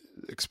would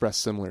express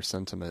similar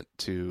sentiment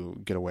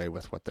to get away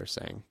with what they're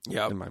saying.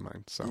 Yeah, in my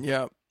mind. So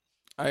yeah,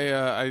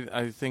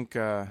 I think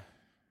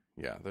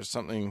there's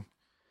something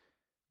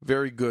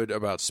very good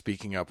about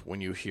speaking up when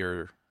you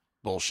hear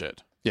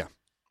bullshit. Yeah,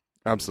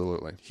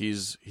 absolutely.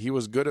 He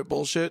was good at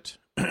bullshit,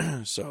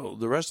 so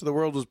the rest of the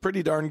world was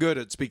pretty darn good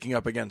at speaking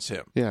up against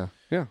him. Yeah.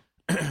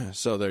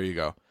 So there you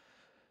go.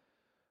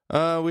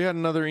 We had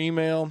another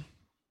email.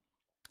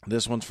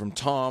 This one's from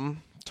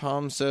Tom.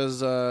 Tom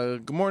says,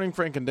 "Good morning,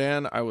 Frank and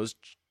Dan. I was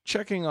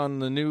checking on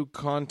the new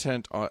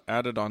content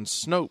added on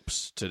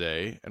Snopes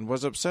today and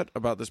was upset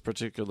about this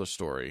particular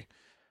story,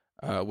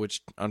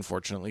 which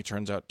unfortunately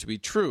turns out to be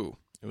true.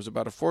 It was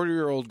about a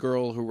 40-year-old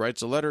girl who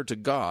writes a letter to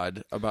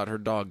God about her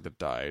dog that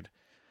died.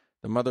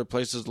 The mother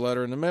places the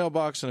letter in the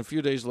mailbox, and a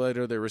few days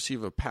later they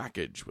receive a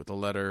package with a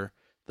letter.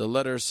 The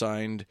letter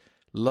signed,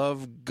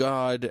 'Love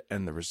God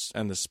and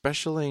the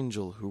special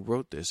angel who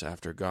wrote this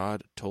after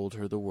God told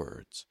her the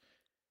words.'"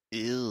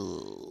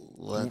 Ew.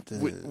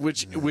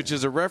 Which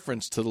is a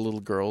reference to the little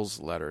girl's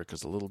letter,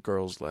 because the little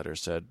girl's letter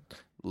said,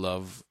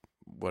 "Love,"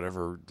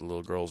 whatever the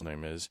little girl's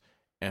name is,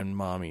 and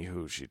mommy,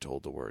 who she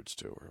told the words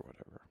to, or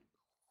whatever.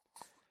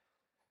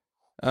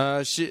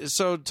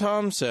 So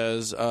Tom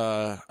says,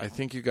 "I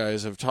think you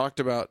guys have talked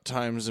about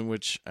times in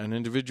which an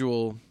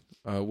individual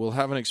will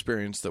have an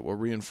experience that will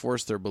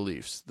reinforce their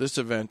beliefs. This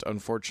event,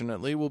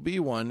 unfortunately, will be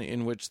one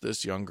in which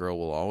this young girl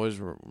will always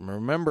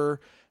remember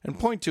and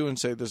point to and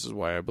say, "This is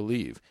why I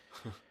believe."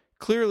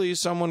 Clearly,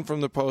 someone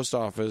from the post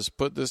office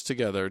put this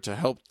together to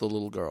help the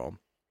little girl.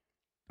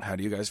 How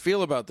do you guys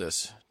feel about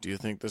this? Do you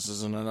think this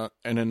is an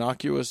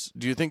innocuous?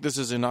 Do you think this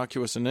is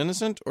innocuous and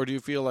innocent, or do you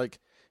feel like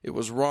it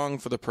was wrong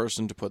for the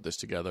person to put this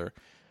together?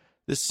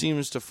 This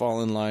seems to fall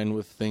in line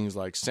with things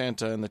like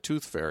Santa and the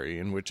Tooth Fairy,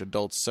 in which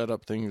adults set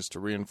up things to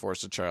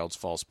reinforce a child's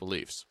false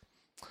beliefs.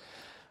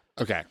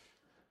 Okay.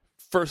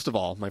 First of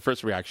all, my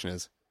first reaction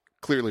is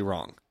clearly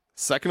wrong.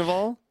 Second of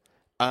all,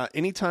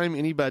 anytime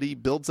anybody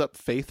builds up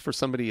faith for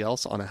somebody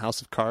else on a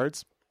house of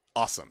cards,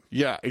 awesome.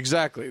 Yeah,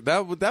 exactly.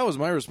 That was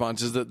my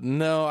response, is that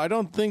no, I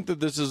don't think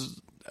that this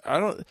is...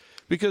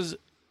 Because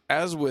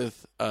as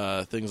with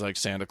things like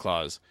Santa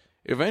Claus,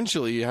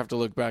 eventually you have to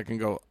look back and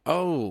go,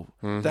 oh,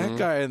 that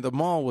guy in the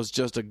mall was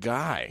just a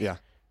guy. Yeah.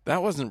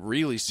 That wasn't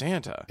really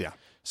Santa. Yeah.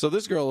 So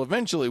this girl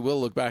eventually will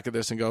look back at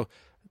this and go,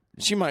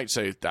 she might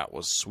say, that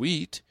was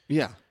sweet.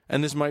 Yeah.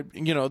 And this might,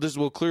 this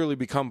will clearly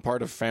become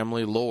part of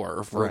family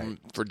lore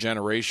for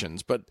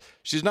generations. But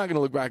she's not going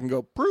to look back and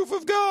go, proof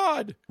of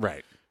God.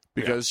 Right.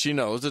 Because she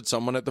knows that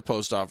someone at the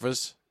post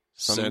office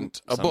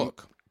sent a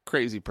book.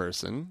 Crazy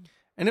person.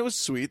 And it was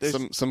sweet.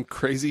 Some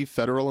crazy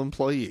federal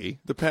employee.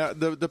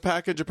 The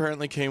package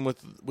apparently came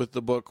with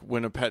the book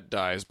When a Pet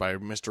Dies by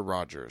Mr.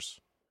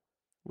 Rogers,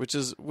 which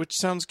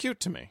sounds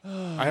cute to me.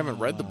 I haven't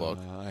read the book.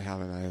 I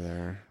haven't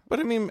either. But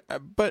I mean,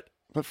 but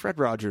Fred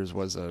Rogers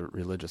was a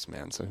religious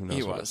man, so who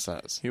knows what it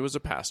says. He was a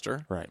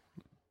pastor. Right.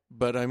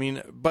 But I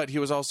mean, he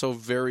was also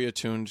very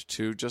attuned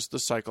to just the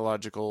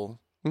psychological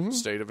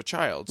state of a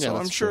child. So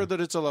I'm sure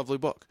that it's a lovely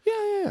book.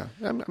 Yeah.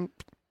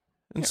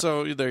 And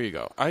so there you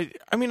go. I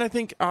mean, I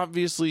think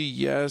obviously,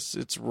 yes,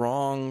 it's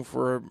wrong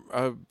for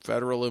a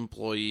federal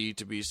employee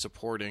to be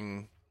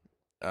supporting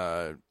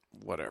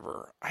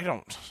whatever.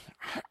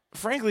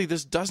 Frankly,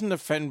 this doesn't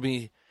offend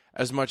me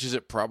as much as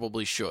it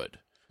probably should.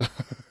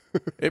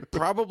 It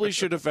probably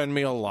should offend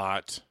me a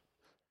lot.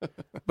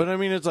 But I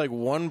mean, it's like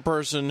one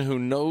person who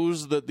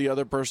knows that the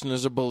other person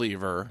is a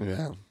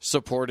believer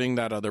supporting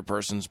that other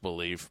person's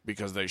belief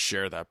because they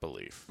share that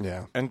belief.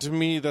 Yeah. And to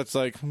me, that's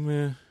like,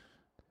 meh.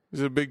 Is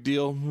it a big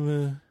deal?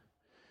 Meh.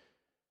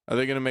 Are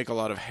they going to make a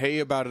lot of hay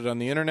about it on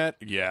the internet?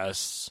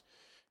 Yes.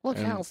 Look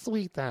how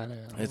sweet that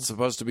is. It's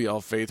supposed to be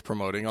all faith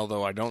promoting,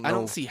 although I don't know. I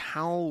don't see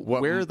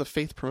where the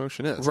faith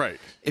promotion is. Right.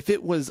 If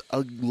it was a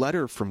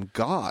letter from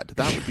God,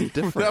 that would be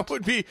different.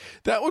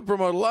 that would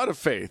promote a lot of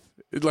faith.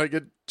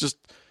 Even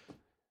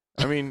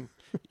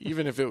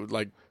if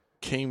it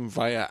came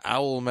via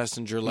owl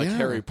messenger like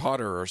Harry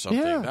Potter or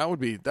something, that would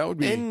be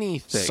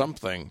anything.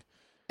 Something.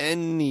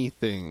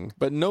 Anything.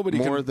 But nobody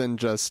more than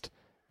just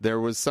there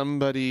was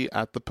somebody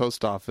at the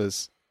post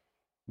office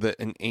that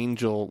an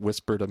angel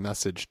whispered a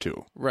message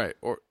to. Right.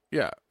 Or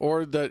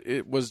that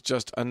it was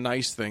just a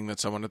nice thing that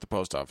someone at the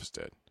post office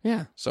did.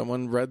 Yeah.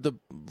 Someone read the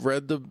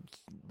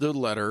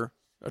letter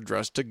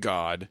addressed to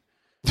God.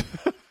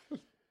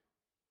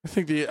 I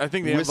think the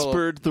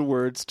whispered the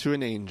words to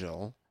an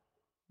angel.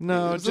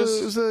 No, it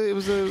was a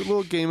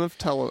little game of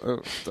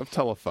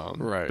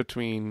telephone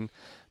between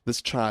this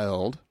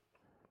child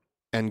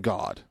and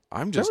God.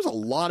 There was a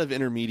lot of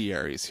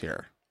intermediaries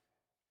here.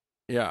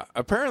 Yeah,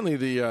 apparently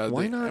the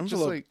Why not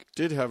envelope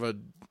did have a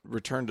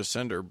return to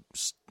sender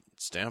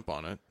stamp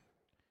on it.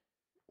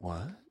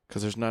 What?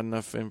 Because there's not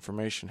enough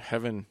information.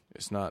 Heaven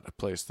is not a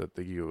place that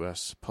the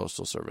U.S.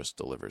 Postal Service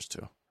delivers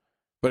to.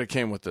 But it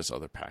came with this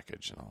other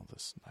package and all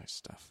this nice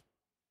stuff.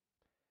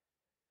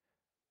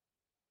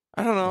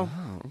 I don't know.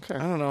 Oh, okay. I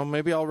don't know.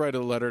 Maybe I'll write a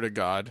letter to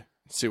God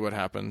and see what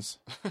happens.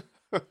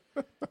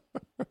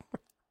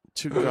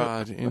 To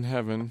God in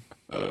heaven.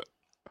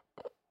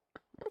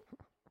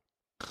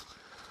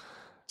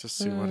 Just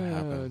see what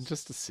happens.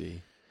 Just to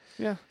see.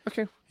 Yeah.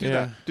 Okay. Do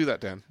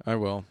that, Dan. I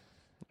will.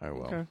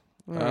 Okay.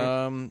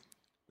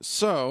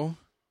 So,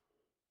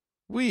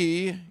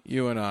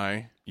 you and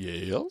I,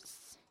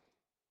 yes,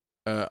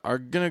 are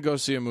gonna go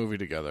see a movie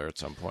together at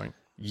some point.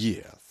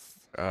 Yes.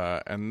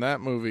 And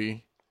that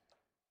movie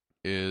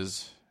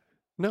is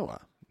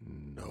Noah.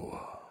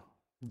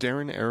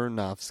 Darren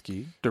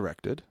Aronofsky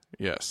directed.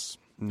 Yes.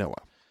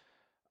 Noah.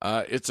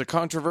 It's a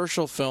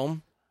controversial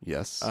film.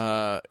 Yes.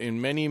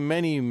 In many,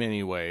 many,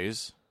 many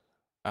ways.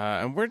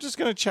 And we're just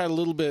going to chat a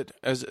little bit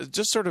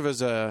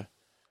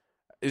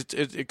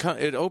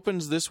it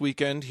opens this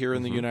weekend here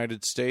in the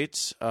United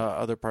States.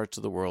 Other parts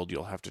of the world,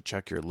 you'll have to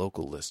check your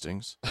local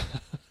listings.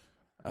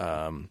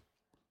 But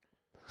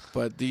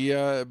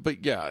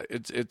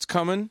it's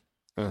coming.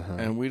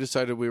 And we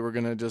decided we were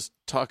going to just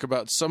talk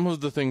about some of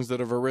the things that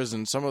have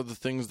arisen, some of the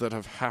things that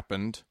have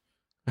happened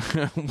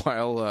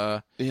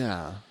while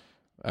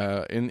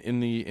in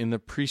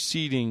the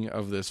preceding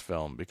of this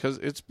film, because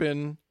it's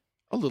been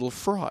a little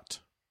fraught.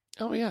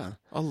 Oh yeah,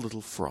 a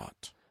little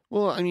fraught.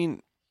 Well, I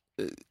mean,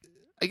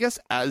 I guess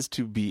as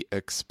to be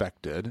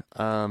expected.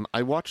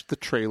 I watched the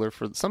trailer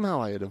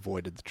somehow I had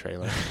avoided the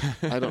trailer.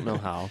 I don't know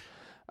how.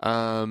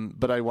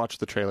 But I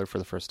watched the trailer for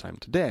the first time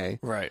today.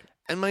 Right.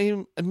 And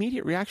my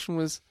immediate reaction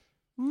was,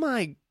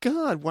 my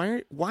God,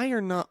 why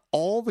are not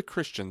all the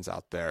Christians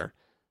out there,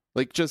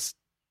 like, just,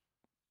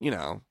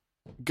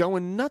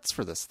 going nuts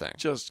for this thing?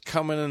 Just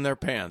coming in their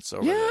pants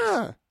over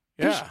Yeah.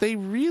 this. Yeah. They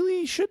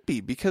really should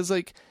be, because,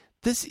 like,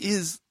 this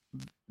is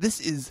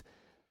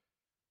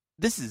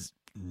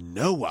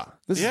Noah.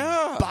 This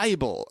is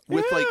Bible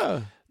with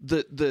like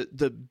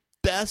the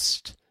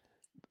best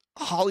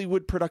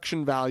Hollywood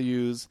production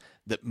values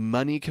that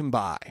money can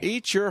buy.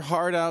 Eat your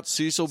heart out,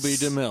 Cecil B.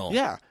 DeMille.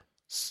 Yeah.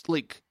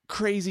 Like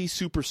crazy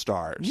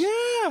superstars.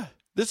 Yeah.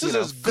 This is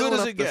as good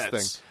as it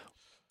gets.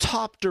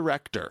 Top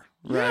director,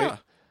 right? Yeah.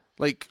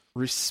 Like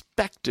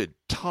respected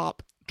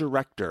top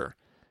director.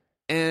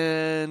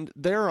 And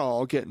they're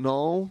all getting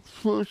all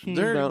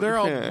they're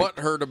all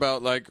butthurt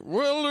about, like,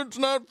 well, it's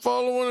not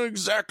following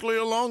exactly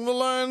along the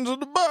lines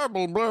of the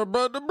Bible, blah,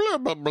 blah, blah, blah,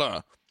 blah,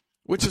 blah.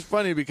 Which is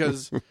funny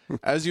because,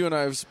 as you and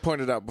I have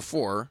pointed out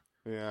before,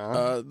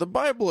 the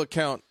Bible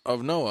account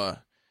of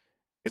Noah,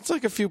 it's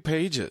like a few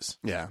pages.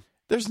 Yeah.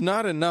 There's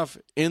not enough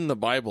in the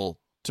Bible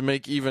to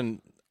make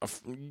even...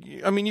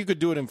 you could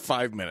do it in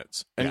 5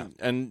 minutes,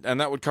 and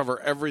that would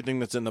cover everything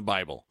that's in the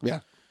Bible.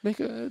 Yeah. Make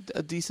a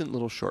decent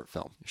little short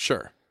film.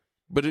 Sure.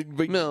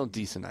 No,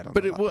 decent, I don't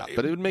know about that,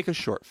 but it would make a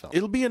short film.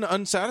 It'll be an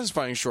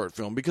unsatisfying short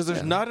film because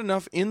there's not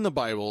enough in the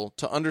Bible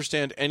to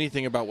understand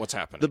anything about what's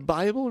happening. The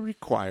Bible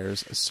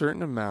requires a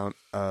certain amount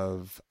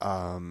of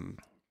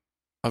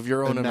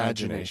your own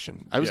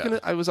imagination. I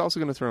was also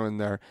gonna throw in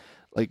there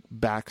like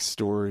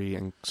backstory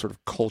and sort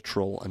of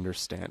cultural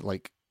understand.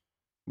 Like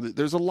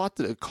there's a lot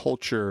that a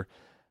culture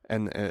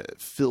and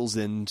fills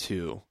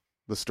into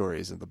the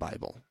stories of the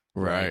Bible.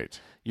 Right.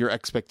 Your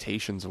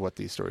expectations of what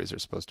these stories are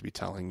supposed to be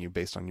telling you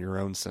based on your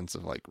own sense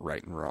of like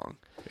right and wrong.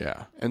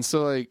 Yeah. And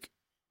so like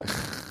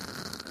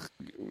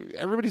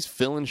everybody's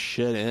filling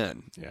shit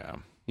in.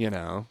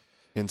 Yeah.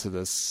 Into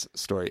this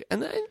story.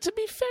 And to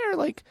be fair,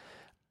 like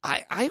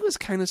I was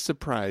kind of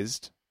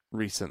surprised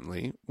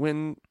recently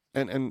when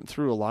and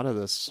through a lot of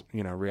this,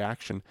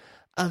 reaction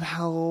of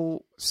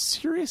how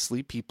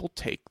seriously people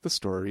take the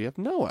story of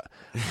Noah.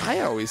 I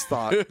always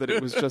thought that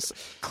it was just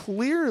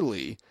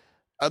clearly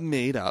a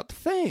made-up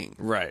thing.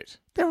 Right.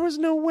 There was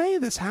no way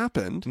this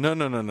happened. No.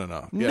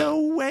 Yeah.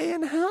 No way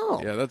in hell.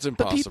 Yeah, that's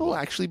impossible. But people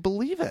actually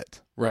believe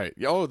it. Right.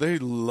 Oh, they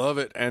love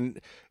it. And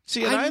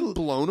see, and I'm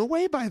blown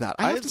away by that.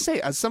 I have to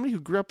say, as somebody who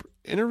grew up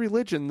in a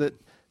religion that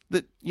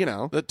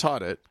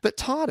taught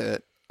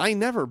it, I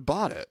never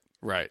bought it.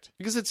 Right.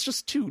 Because it's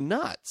just too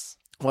nuts.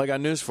 Well, I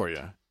got news for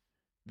you.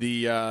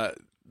 The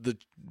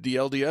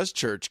LDS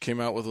Church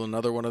came out with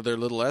another one of their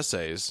little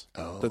essays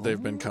that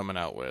they've been coming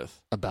out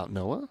with. About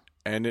Noah?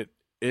 And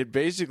it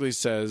basically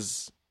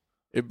says,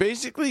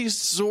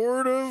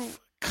 sort of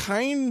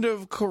kind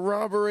of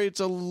corroborates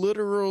a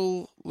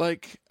literal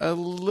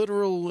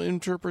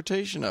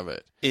interpretation of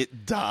it.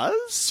 It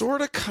does?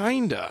 Sort of,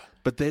 kinda.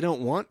 But they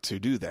don't want to,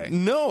 do they?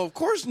 No, of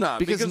course not.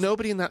 Because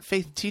nobody in that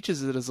faith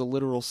teaches it as a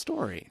literal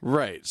story.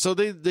 Right. So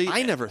they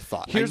I never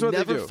thought. Here's what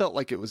they do. I never felt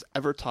like it was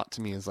ever taught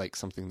to me as like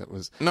something that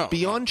was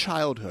beyond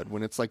childhood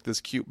when it's like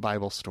this cute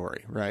Bible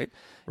story, right?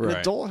 In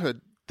adulthood,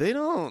 they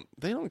don't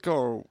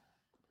go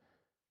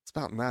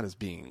about that as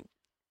being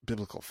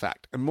biblical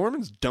fact. And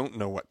Mormons don't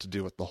know what to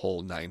do with the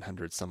whole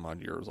 900 some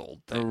odd years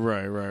old thing.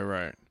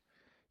 Right.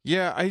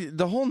 Yeah,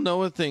 the whole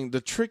Noah thing, the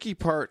tricky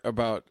part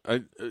about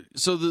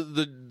so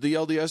the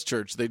LDS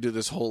Church, they do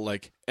this whole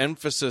like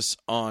emphasis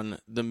on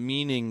the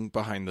meaning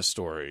behind the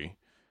story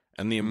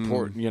and the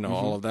important,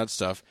 all of that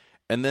stuff.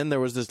 And then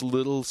there was this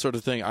little sort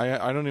of thing.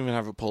 I don't even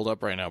have it pulled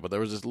up right now, but there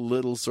was this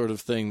little sort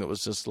of thing that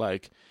was just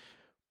like,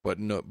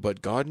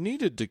 but God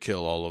needed to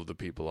kill all of the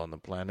people on the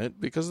planet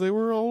because they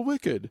were all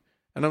wicked.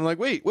 And I'm like,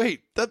 wait,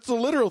 that's the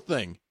literal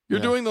thing. You're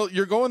going there?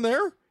 You're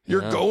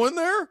going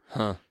there?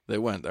 Huh. They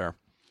went there.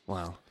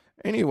 Wow.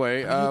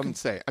 Anyway, you can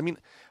say. I mean,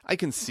 I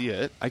can see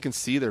it. I can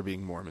see there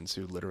being Mormons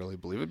who literally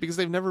believe it because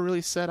they've never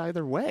really said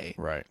either way.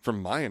 Right.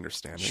 From my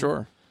understanding.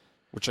 Sure.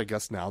 Which I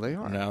guess now they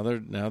are. Now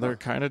they're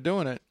kind of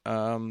doing it.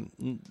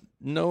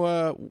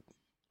 Noah,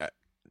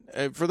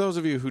 for those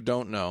of you who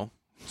don't know,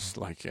 it's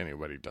like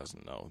anybody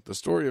doesn't know, the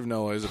story of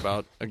Noah is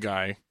about a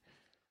guy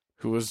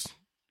who was,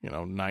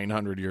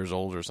 900 years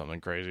old or something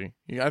crazy.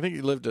 I think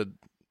he lived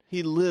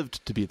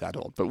to be that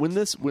old. But when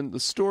the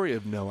story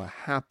of Noah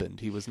happened,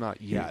 he was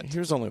not yet. He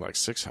was only like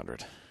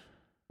 600.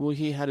 Well,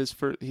 he had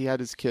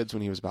his kids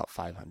when he was about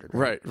 500.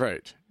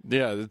 Right.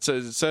 Yeah, it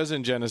says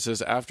in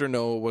Genesis, after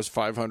Noah was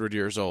 500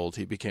 years old,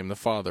 he became the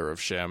father of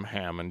Shem,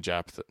 Ham, and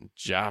Japheth.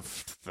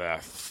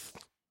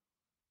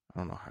 I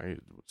don't know how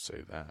you would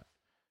say that.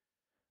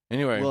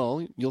 Anyway.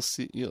 Well, you'll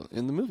see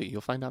in the movie. You'll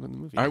find out in the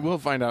movie. I will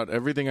find out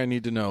everything I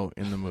need to know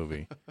in the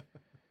movie.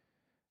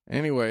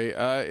 Anyway,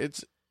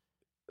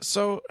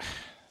 so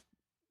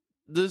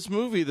this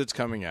movie that's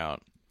coming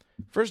out,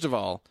 first of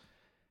all,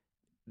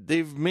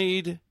 they've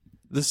made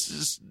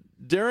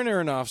Darren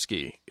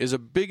Aronofsky is a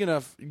big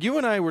enough. You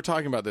and I were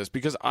talking about this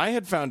because I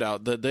had found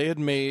out that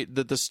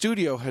the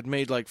studio had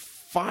made like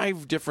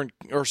 6 different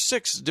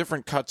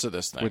cuts of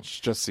this thing,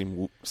 which just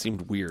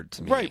seemed weird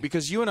to me. Right,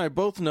 because you and I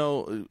both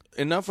know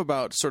enough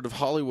about sort of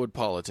Hollywood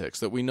politics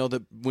that we know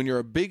that when you're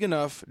a big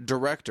enough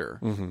director,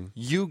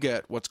 you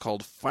get what's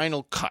called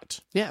final cut.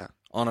 Yeah.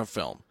 On a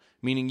film,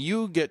 meaning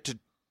you get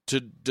to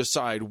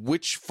decide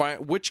which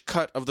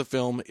cut of the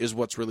film is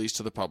what's released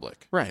to the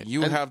public. Right.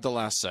 You have the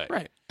last say.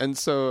 Right. And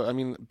so, I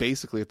mean,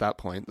 basically at that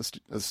point,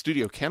 the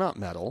studio cannot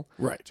meddle.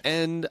 Right.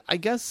 And I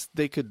guess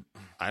they could,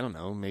 I don't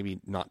know,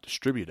 maybe not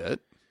distribute it.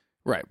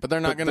 Right. But they're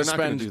not going to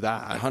spend do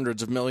that.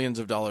 hundreds of millions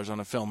of dollars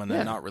on a film and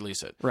then not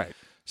release it. Right.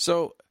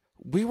 So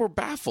we were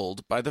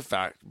baffled by the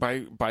fact,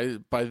 by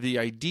the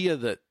idea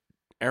that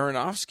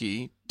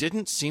Aronofsky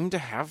didn't seem to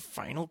have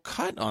final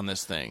cut on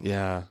this thing.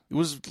 Yeah. It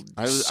was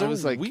I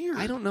was like, weird.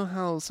 I don't know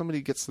how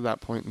somebody gets to that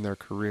point in their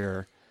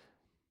career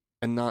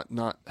and not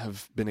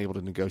have been able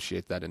to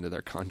negotiate that into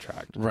their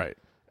contract. Right.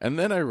 And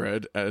then I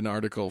read an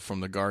article from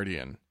The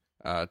Guardian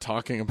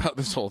talking about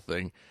this whole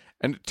thing,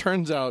 and it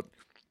turns out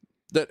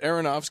that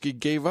Aronofsky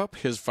gave up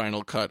his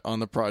final cut on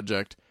the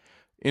project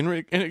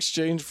in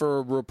exchange for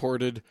a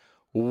reported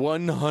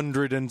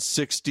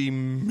 $160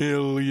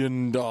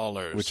 million,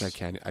 which I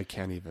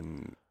can't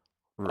even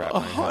wrap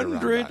my head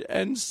around that.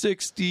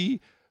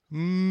 $160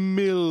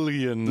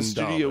 million. The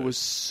studio was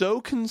so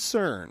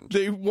concerned.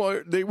 They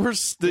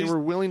were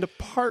willing to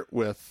part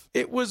with.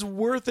 It was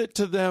worth it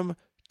to them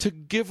to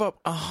give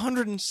up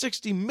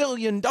 $160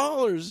 million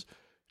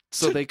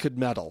so they could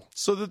meddle.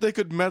 So that they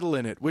could meddle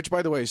in it. Which,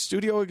 by the way,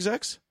 studio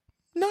execs,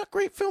 not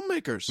great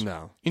filmmakers.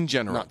 No, in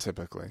general, not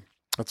typically.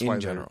 That's in why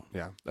general.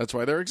 Yeah. That's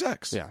why they're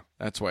execs. Yeah.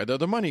 That's why they're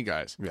the money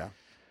guys. Yeah.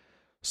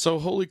 So,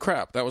 holy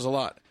crap, that was a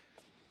lot.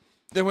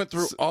 They went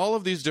through all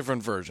of these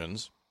different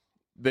versions.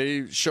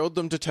 They showed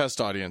them to test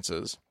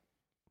audiences.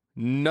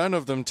 None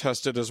of them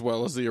tested as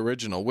well as the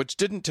original, which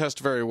didn't test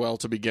very well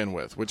to begin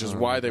with, which is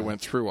why they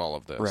went through all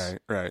of this.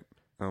 Right.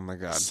 Oh, my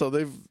God. So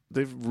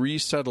they've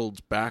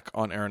resettled back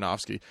on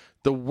Aronofsky.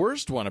 The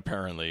worst one,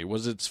 apparently,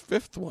 was its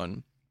 5th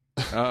one.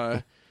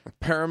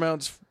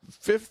 Paramount's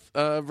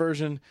 5th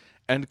version.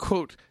 And,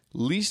 quote,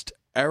 least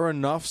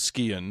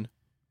Aronofskian.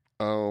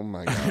 Oh,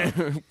 my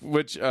God.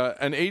 Which,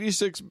 an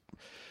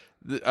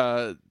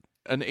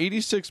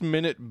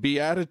 86-minute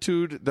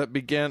beatitude that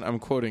began, I'm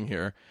quoting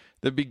here,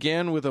 that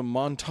began with a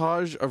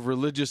montage of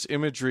religious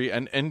imagery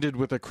and ended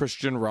with a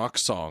Christian rock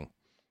song.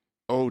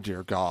 Oh,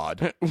 dear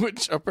God.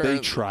 Which apparently...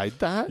 They tried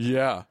that?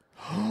 Yeah.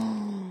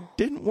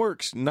 Didn't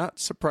work, not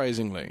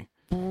surprisingly.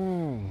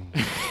 Well,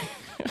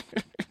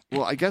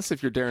 I guess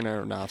if you're Darren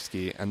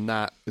Aronofsky and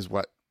that is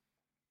what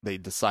they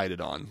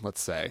decided on,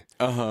 let's say,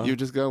 you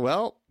just go,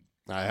 well,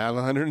 I have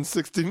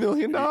 $160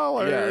 million.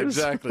 Yeah,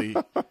 exactly.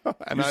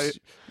 And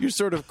you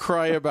sort of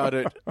cry about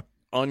it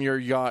on your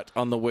yacht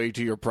on the way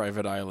to your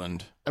private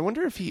island. I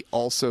wonder if he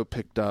also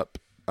picked up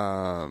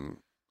a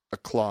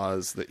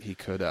clause that he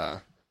could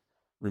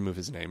remove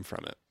his name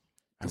from it.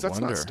 Because that's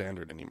not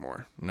standard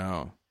anymore.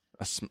 No.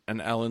 An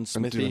Alan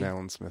Smithy? Do an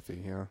Alan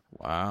Smithy, yeah.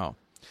 Wow.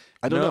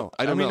 I don't know.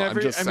 I'm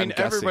guessing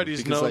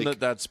everybody's because, known that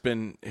that's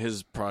been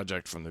his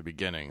project from the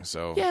beginning.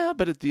 So yeah,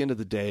 but at the end of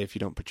the day, if you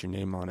don't put your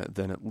name on it,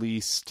 then at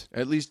least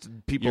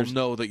people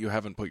know that you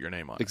haven't put your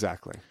name on it.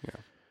 Exactly.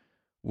 Yeah.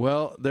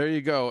 Well, there you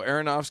go.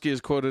 Aronofsky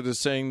is quoted as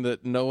saying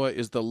that Noah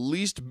is the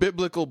least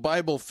biblical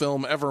Bible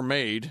film ever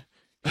made.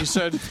 He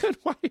said,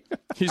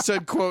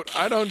 quote,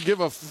 I don't give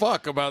a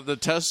fuck about the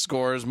test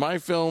scores. My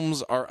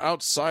films are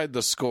outside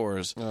the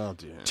scores. Oh,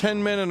 dear.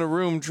 10 men in a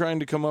room trying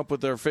to come up with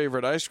their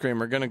favorite ice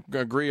cream are going to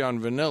agree on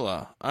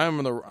vanilla.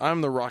 I'm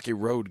the Rocky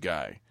Road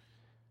guy.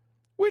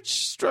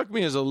 Which struck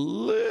me as a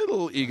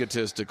little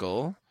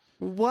egotistical.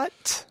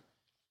 What?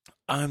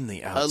 I'm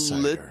the outsider. A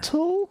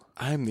little?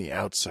 I'm the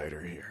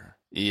outsider here.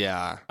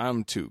 Yeah.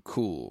 I'm too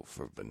cool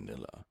for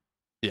vanilla.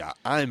 Yeah,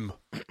 I'm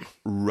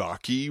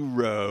Rocky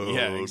Road.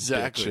 Yeah,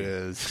 exactly.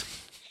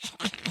 Bitches.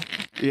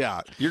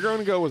 Yeah, you're going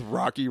to go with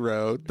Rocky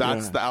Road.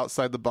 That's the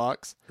outside the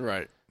box.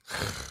 Right.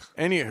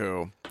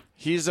 Anywho,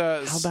 he's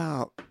How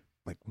about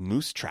like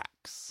Moose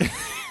Tracks?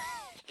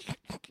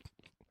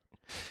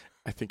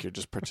 I think you're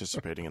just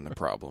participating in the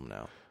problem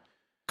now.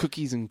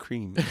 Cookies and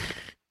cream.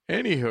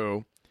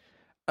 Anywho,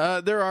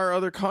 there are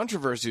other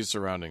controversies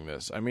surrounding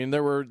this. I mean,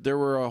 there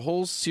were a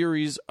whole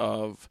series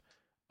of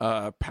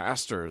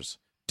pastors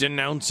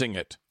denouncing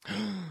it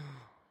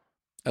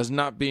as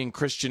not being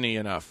Christian-y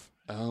enough,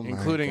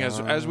 including,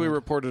 as we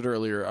reported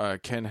earlier,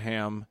 Ken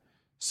Ham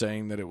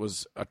saying that it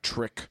was a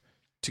trick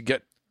to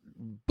get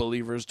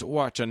believers to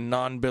watch a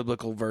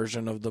non-biblical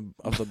version of the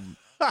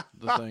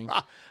thing.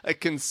 A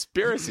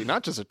conspiracy,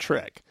 not just a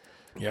trick.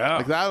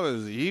 Yeah.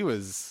 Like he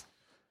was,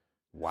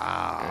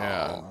 wow.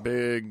 Yeah,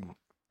 big,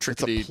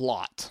 trickety. It's a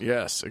plot.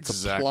 Yes, exactly.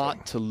 It's a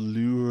plot to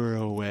lure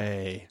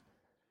away.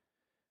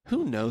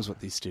 Who knows what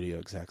these studio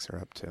execs are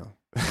up to?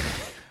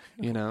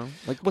 You know,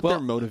 like what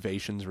their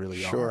motivations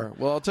really are. Sure.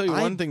 Well, I'll tell you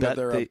one thing that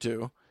they're up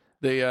to.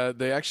 They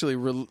actually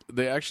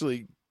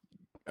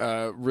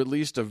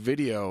released a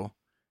video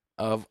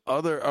of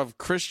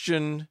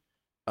Christian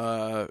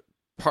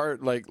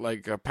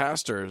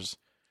pastors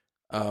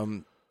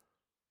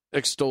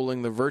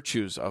extolling the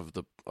virtues of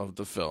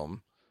the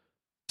film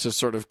to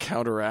sort of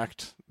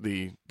counteract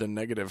the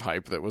negative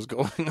hype that was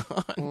going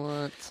on.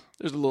 What?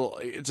 There's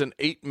it's an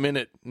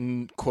 8-minute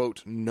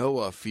quote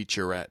Noah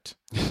featurette.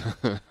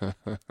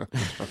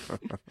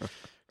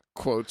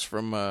 Quotes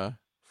from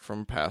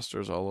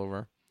pastors all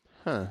over.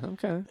 Huh,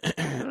 okay.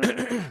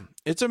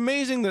 It's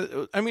amazing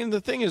that, I mean,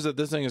 the thing is that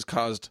this thing has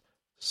caused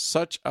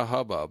such a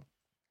hubbub.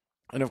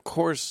 And of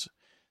course,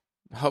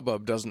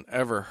 hubbub doesn't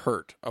ever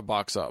hurt a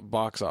box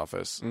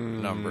office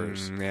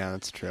numbers. Yeah,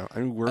 that's true. I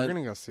mean, we're going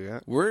to go see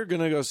it. We're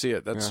going to go see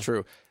it. That's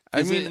true.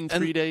 Is it in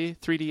 3D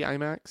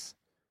IMAX?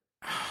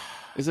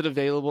 Is it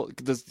available?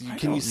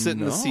 Can you sit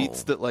in the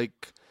seats that go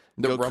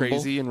rumble?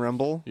 crazy and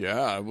rumble?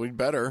 Yeah, we'd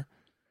better.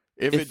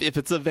 If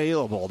it's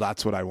available,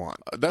 that's what I want.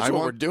 That's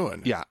what we're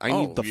doing. Yeah, I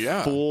need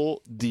the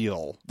full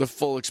deal. The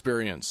full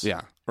experience.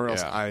 Yeah, or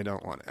else I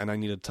don't want it. And I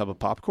need a tub of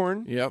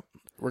popcorn. Yep.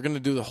 We're going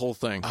to do the whole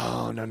thing.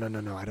 Oh, no.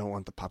 I don't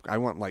want the popcorn. I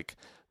want,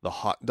 the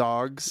hot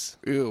dogs.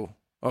 Ew.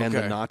 Okay. And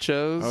the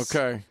nachos.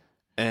 Okay.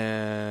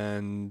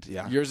 And,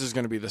 yeah. Yours is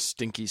going to be the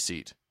stinky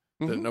seat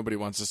that nobody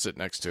wants to sit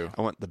next to.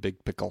 I want the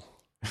big pickle.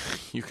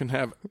 You can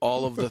have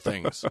all of the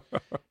things.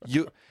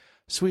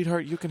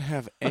 Sweetheart, you can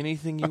have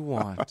anything you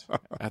want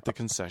at the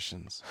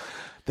concessions.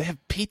 They have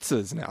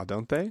pizzas now,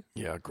 don't they?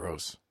 Yeah,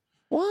 gross.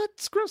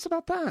 What's gross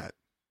about that?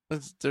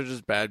 They're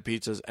just bad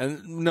pizzas.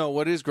 And no,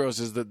 what is gross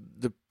is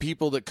that the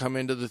people that come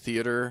into the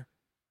theater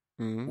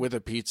with a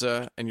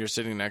pizza and you're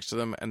sitting next to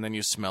them and then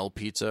you smell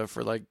pizza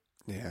for the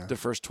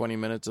first 20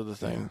 minutes of the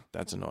thing. Yeah.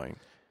 That's annoying.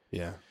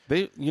 Yeah.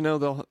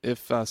 They'll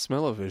if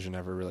smell-o-vision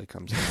ever really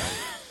comes out,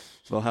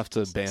 they'll have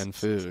to ban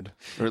food,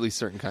 or at least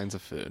certain kinds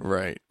of food.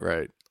 Right.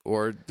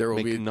 Or there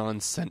will be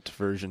non-scent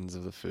versions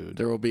of the food.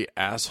 There will be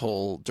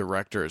asshole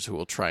directors who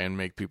will try and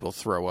make people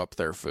throw up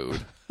their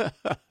food.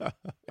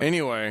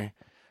 Anyway,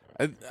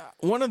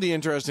 one of the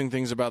interesting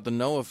things about the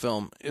Noah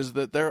film is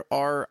that there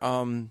are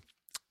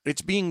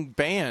it's being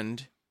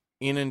banned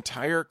in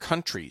entire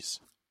countries.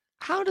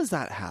 How does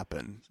that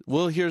happen?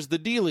 Well, here's the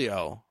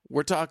dealio.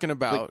 We're talking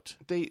about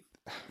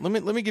Let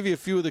me give you a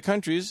few of the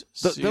countries.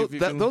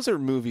 Those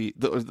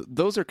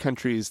are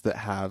countries that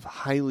have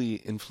highly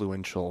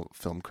influential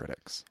film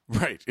critics.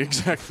 Right,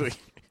 exactly.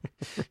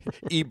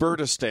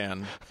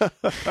 Ebertistan,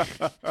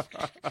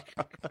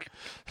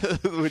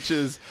 which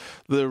is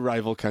the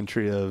rival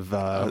country of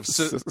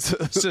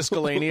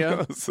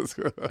Ciscalania.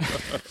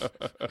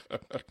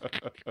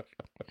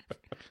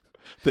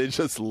 They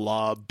just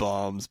lob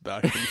bombs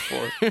back and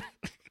forth.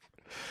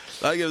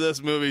 I give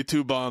this movie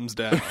 2 bombs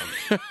down.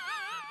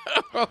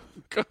 Oh,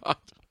 God.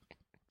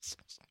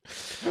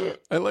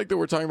 I like that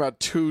we're talking about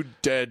 2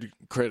 dead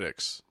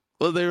critics.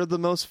 Well, they were the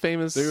most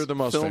famous film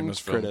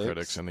critics.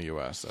 critics in the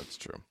U.S., that's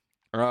true.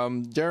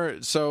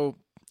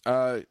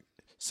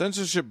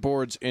 Censorship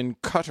boards in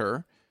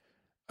Qatar,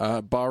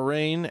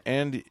 Bahrain,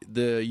 and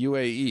the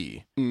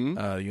UAE,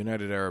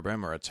 United Arab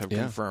Emirates, have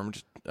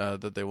confirmed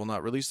that they will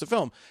not release the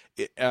film.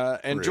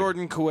 And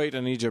Jordan, Kuwait,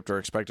 and Egypt are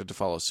expected to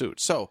follow suit.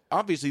 So,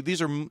 obviously,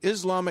 these are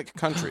Islamic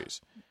countries.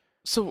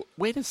 So,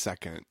 wait a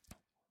second.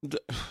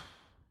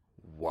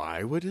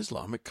 Why would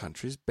Islamic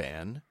countries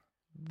ban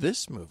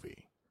this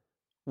movie?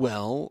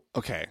 Well,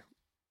 okay.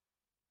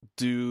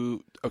 They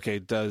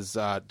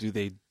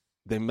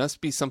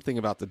must be something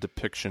about the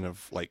depiction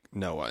of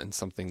Noah and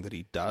something that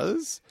he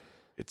does?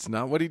 It's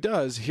not what he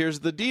does. Here's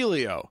the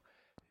dealio.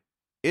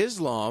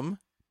 Islam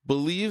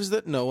believes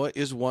that Noah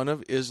is one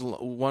of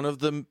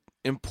the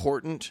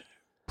important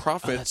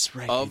prophets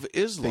of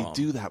Islam. They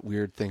do that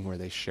weird thing where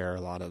they share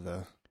a lot of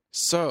the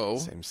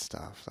same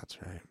stuff.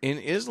 That's right. In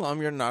Islam,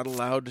 you're not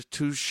allowed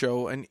to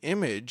show an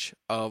image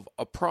of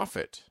a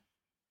prophet,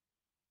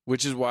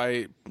 which is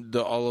why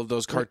all of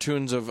those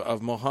cartoons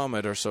of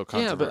Muhammad are so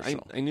controversial. Yeah,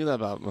 but I knew that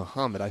about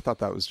Muhammad. I thought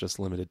that was just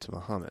limited to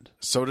Muhammad.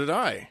 So did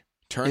I.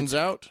 Turns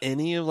out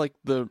any of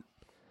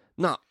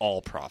not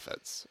all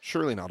prophets.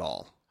 Surely not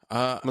all.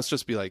 Must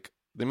just be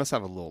they must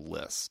have a little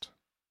list.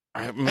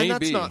 Maybe. And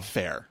that's not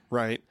fair,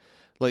 right?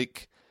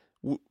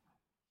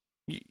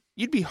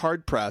 You'd be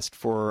hard pressed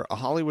for a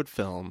Hollywood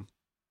film,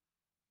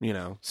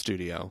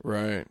 studio,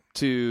 right?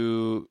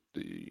 They're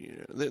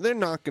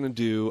not going to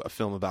do a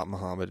film about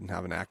Muhammad and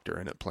have an actor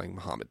in it playing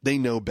Muhammad. They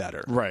know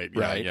better, right?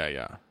 Right?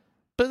 Yeah.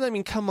 But I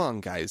mean, come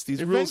on, guys.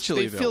 These rules.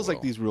 It feels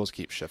like these rules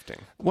keep shifting.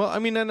 Well, I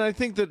mean, and I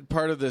think that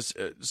part of this.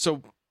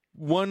 So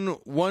one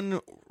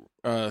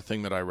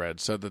thing that I read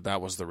said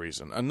that was the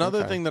reason.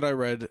 Another thing that I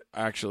read,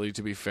 actually,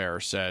 to be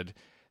fair, said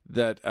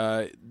that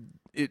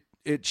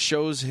it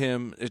shows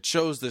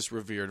this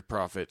revered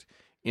prophet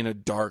in a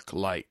dark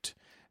light,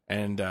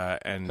 and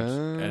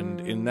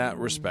in that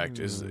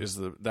respect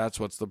that's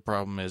what the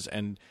problem is,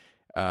 and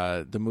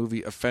the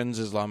movie offends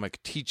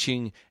Islamic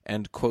teaching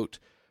and quote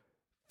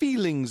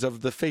feelings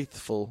of the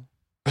faithful.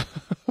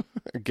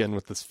 Again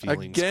with this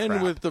feelings.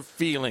 Again with the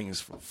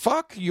feelings.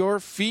 Fuck your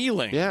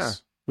feelings. Yeah,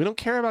 we don't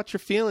care about your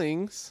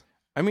feelings.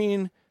 I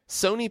mean,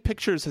 Sony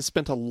Pictures has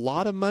spent a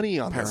lot of money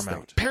on this thing.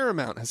 Paramount.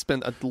 Paramount has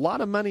spent a lot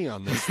of money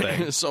on this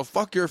thing. So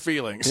fuck your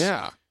feelings.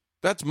 Yeah.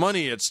 That's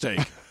money at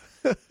stake.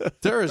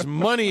 There is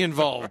money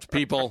involved,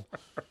 people.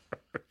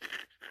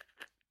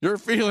 Your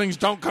feelings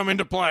don't come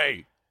into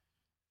play.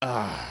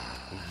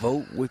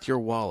 Vote with your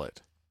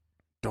wallet.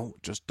 Don't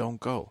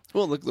go.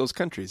 Well, look, those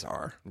countries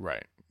are.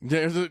 Right.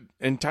 There's the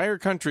entire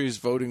countries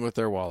voting with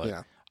their wallet.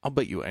 Yeah. I'll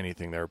bet you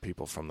anything there are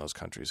people from those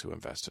countries who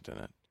invested in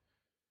it.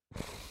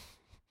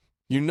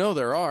 You know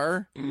there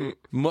are.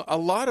 A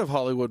lot of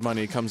Hollywood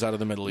money comes out of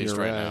the Middle East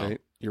right now.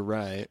 You're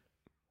right.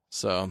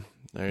 So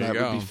there you That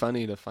go. would be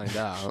funny to find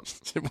out.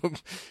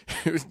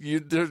 There's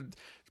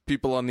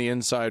people on the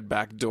inside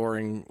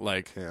backdooring,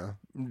 like Yeah.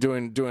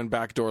 doing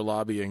backdoor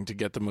lobbying to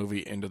get the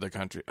movie into the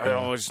country.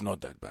 Oh, it's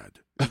not that bad.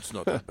 It's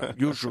not that bad.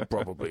 You should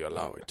probably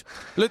allow it.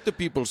 Let the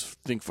people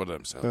think for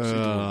themselves. It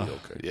will be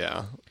okay.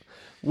 Yeah.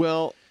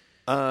 Well,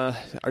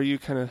 are you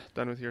kind of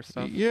done with your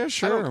stuff? Yeah,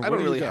 sure. I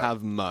don't really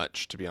have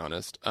much, to be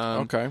honest.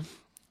 Okay.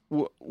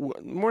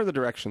 More the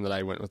direction that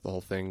I went with the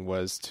whole thing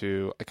was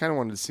I kind of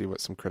wanted to see what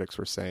some critics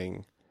were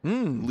saying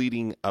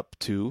leading up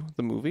to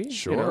the movie.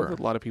 Sure. You know,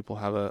 a lot of people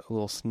have a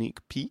little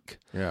sneak peek.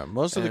 Yeah,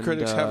 most of the And,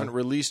 critics haven't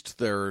released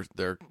their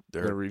Their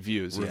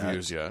reviews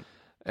yet.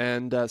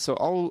 And so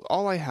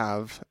all I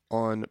have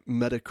on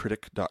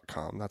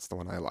Metacritic.com, that's the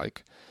one I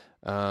like,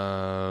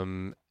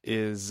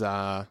 is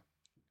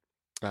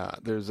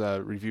there's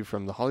a review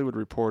from The Hollywood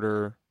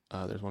Reporter,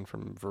 there's one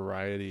from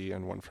Variety,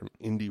 and one from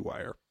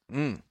IndieWire.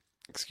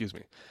 Excuse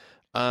me.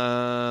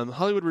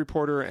 Hollywood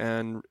Reporter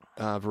and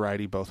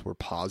Variety both were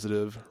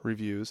positive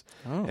reviews,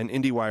 and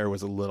IndieWire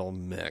was a little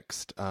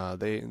mixed.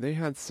 They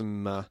had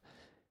some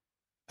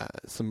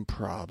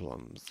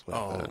problems with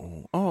it.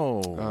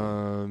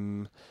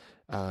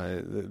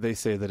 They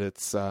say that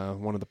it's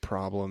one of the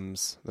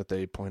problems that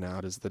they point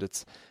out is that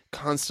it's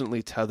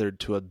constantly tethered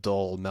to a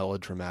dull,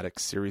 melodramatic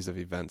series of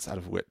events out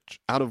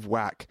of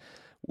whack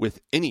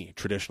with any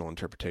traditional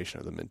interpretation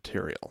of the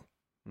material.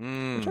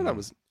 Which I thought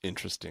was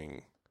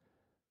interesting.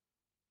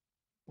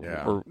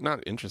 Yeah. Or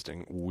not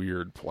interesting,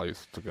 weird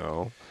place to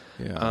go.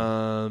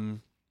 Yeah.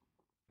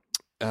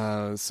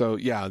 So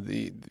yeah,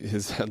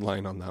 his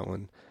headline on that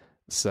one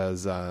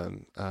says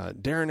Darren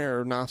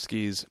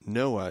Aronofsky's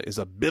Noah is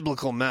a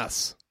biblical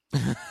mess.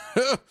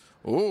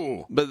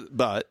 Ooh.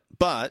 But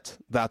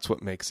that's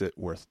what makes it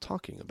worth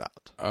talking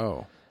about.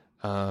 Oh.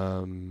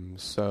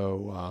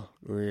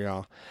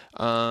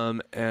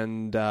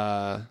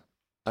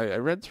 I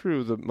read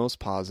through the most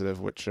positive,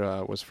 which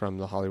was from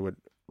The Hollywood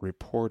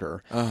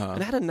Reporter,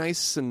 and had a nice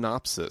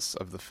synopsis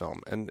of the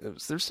film. And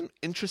there's some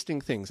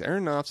interesting things.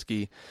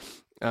 Aronofsky,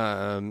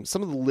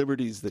 some of the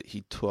liberties that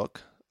he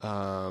took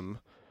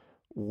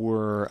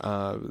were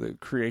the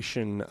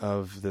creation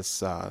of this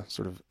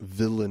sort of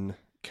villain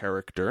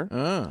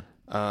character,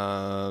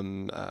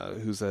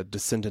 who's a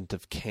descendant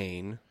of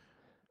Cain.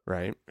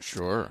 Right?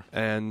 Sure.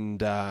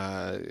 And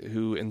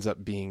who ends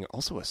up being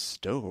also a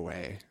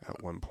stowaway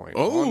at one point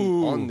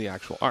Oh! on the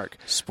actual ark.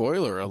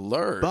 Spoiler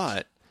alert.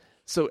 But,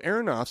 so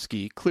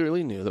Aronofsky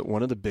clearly knew that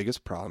one of the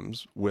biggest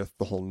problems with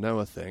the whole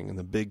Noah thing and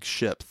the big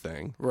ship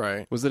thing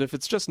Right. was that if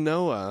it's just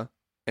Noah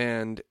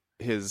and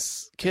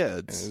his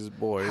kids, His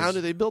boys. how do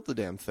they build the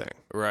damn thing?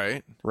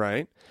 Right.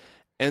 Right?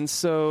 And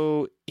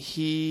so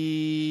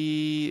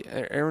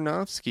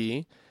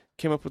Aronofsky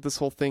came up with this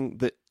whole thing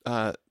that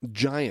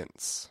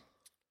giants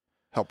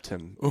helped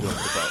him build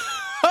the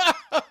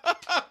boat.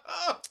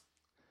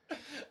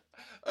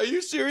 Are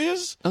you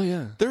serious? Oh,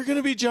 yeah. There are going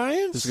to be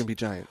giants? There's going to be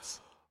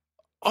giants.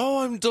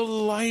 Oh, I'm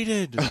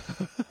delighted.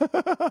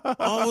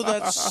 Oh,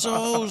 that's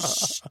so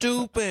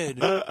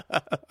stupid.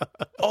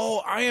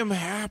 Oh, I am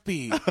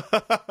happy.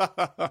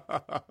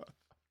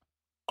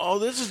 Oh,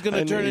 this is going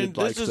to turn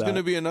into this is going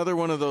to be another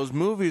one of those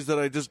movies that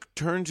I just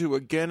turn to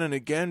again and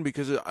again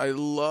because I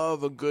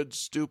love a good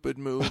stupid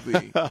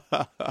movie.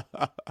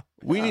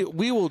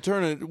 We will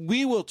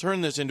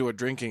turn this into a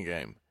drinking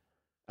game.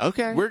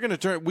 Okay. We're going to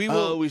turn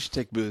we should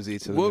take Boozy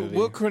to the movie.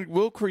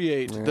 We'll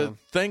create the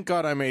Thank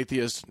God I'm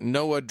Atheist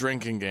Noah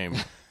drinking game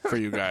for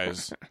you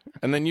guys.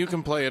 And then you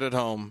can play it at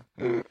home.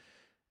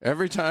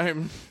 Every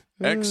time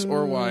X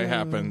or Y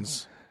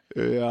happens.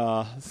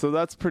 Yeah, so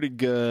that's pretty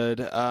good.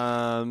 What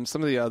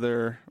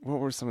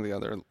were some of the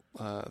other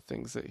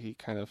things that he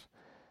kind of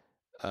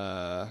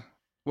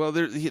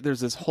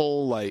there's this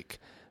whole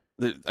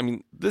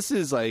this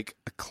is like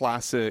a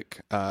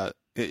classic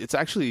it's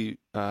actually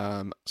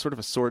sort of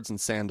a swords and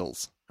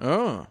sandals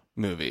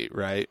movie,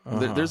 right?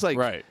 There's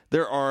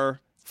there are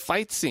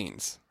fight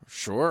scenes.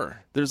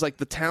 Sure. There's like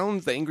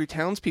the angry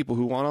townspeople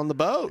who want on the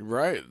boat.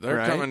 Right.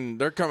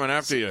 They're coming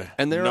after you.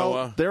 And they're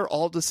Noah.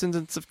 all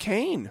descendants of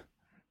Cain.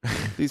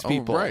 These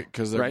people. Right,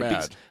 because they're bad.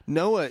 Because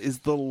Noah is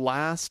the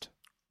last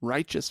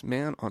righteous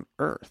man on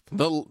earth.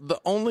 The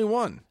only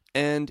one.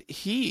 And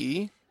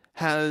he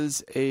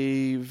has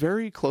a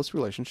very close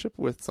relationship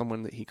with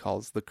someone that he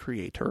calls the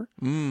Creator,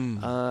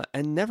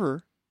 and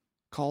never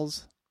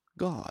calls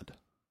God.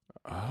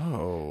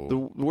 Oh. The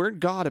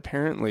word God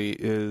apparently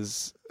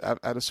is,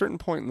 at a certain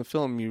point in the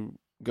film, you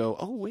go,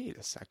 oh, wait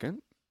a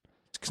second.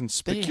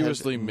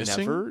 conspicuously they have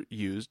missing? never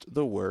used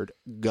the word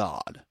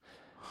God.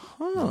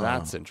 Well,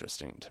 that's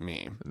interesting to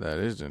me. That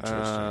is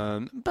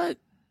interesting. But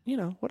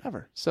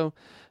whatever. So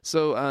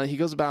he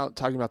goes about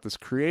talking about this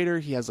creator.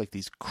 He has like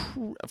these,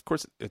 of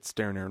course, it's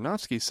Darren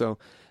Aronofsky. So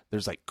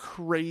there's like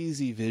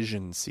crazy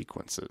vision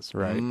sequences,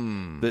 right?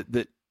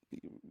 That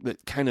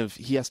kind of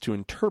he has to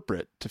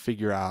interpret to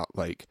figure out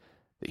like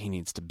that he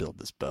needs to build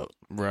this boat,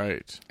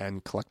 Right.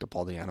 and collect up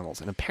all the animals.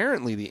 And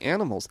apparently, the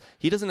animals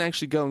he doesn't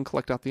actually go and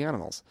collect out the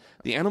animals.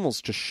 The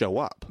animals just show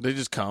up. They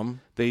just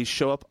come. They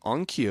show up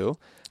on cue.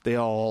 They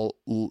all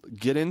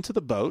get into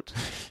the boat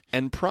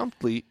and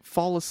promptly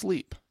fall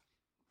asleep.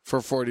 For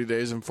 40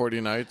 days and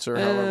 40 nights or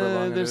however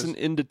long it there's is. an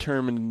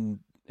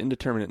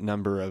indeterminate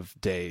number of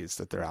days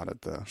that they're out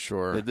at the...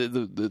 Sure.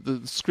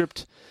 The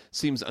script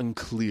seems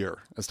unclear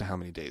as to how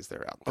many days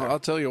they're out there. Well, I'll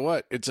tell you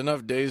what. It's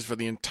enough days for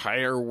the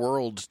entire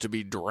world to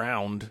be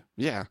drowned.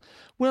 Yeah.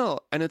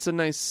 Well, and it's a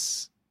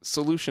nice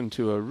solution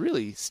to a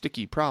really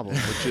sticky problem,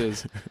 which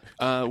is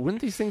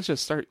wouldn't these things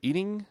just start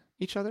eating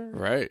each other?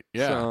 Right.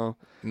 Yeah. So,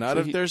 Not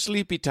if they're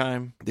sleepy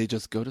time. they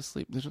just go to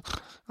sleep. They just,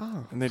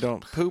 And they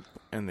don't poop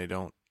and they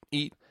don't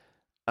eat.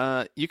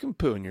 you can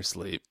poo in your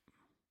sleep.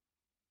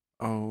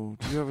 Oh,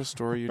 do you have a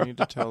story you need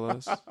to tell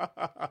us?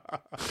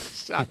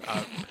 Shut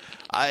up.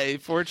 I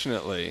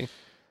fortunately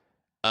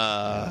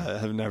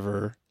have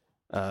never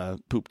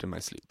pooped in my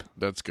sleep.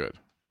 That's good.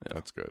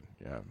 That's good.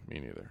 Yeah, me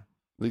neither.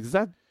 Because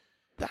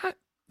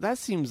that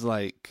seems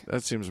like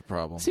That seems a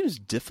problem. seems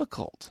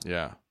difficult.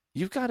 Yeah.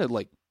 You've got to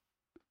like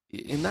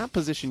in that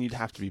position you'd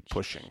have to be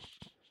pushing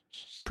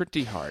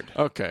pretty hard.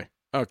 Okay.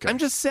 I'm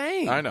just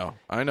saying. I know.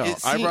 I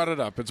See, brought it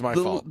up. It's my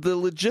fault. The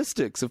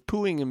logistics of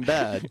pooing in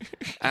bed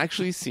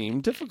actually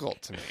seem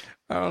difficult to me.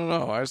 I don't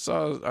know. I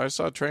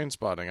saw Train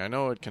Spotting. I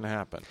know it can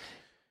happen.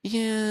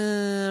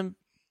 Yeah.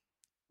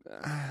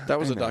 That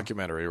was I a know.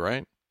 documentary,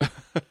 right?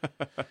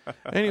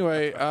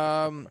 Anyway,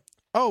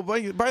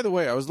 by the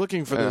way, I was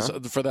looking for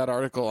for that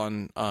article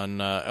on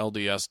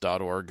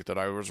LDS.org that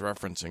I was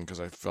referencing because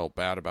I felt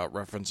bad about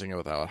referencing it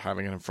without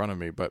having it in front of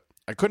me, but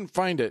I couldn't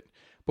find it.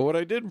 But what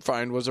I did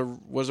find was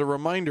a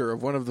reminder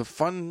of one of the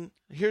fun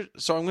here.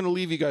 So I'm going to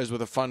leave you guys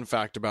with a fun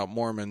fact about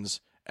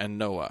Mormons and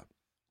Noah.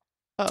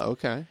 Oh,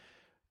 okay.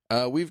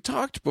 We've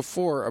talked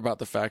before about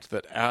the fact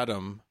that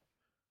Adam,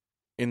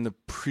 in the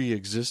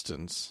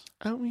pre-existence,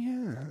 Oh,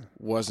 yeah.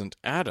 wasn't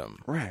Adam,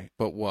 Right.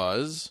 but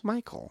was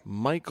Michael,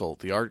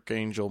 the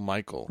archangel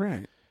Michael.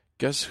 Right.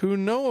 Guess who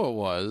Noah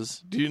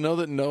was? Do you know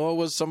that Noah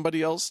was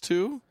somebody else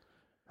too?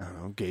 I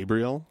don't know.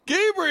 Gabriel?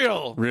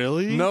 Gabriel!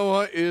 Really?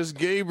 Noah is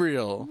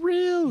Gabriel.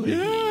 Really?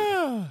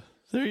 Yeah.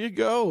 There you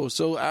go.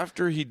 So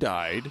after he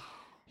died,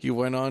 he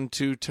went on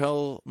to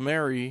tell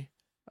Mary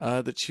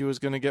that she was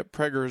going to get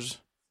preggers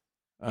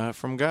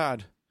from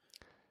God.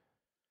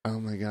 Oh,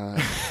 my God.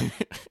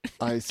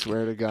 I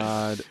swear to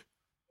God.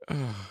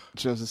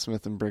 Joseph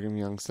Smith and Brigham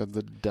Young said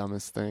the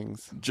dumbest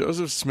things.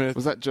 Joseph Smith.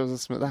 Was that Joseph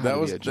Smith? That had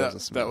to be a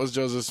Joseph Smith. That was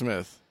Joseph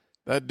Smith.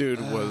 That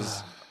dude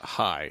was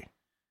high.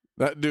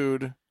 That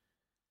dude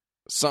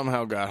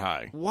somehow got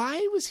high.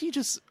 Why was he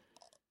just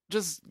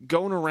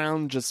going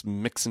around just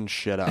mixing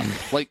shit up?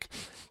 Like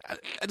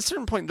at a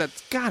certain point,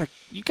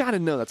 you gotta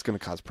know that's gonna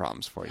cause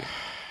problems for you.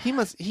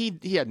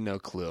 He had no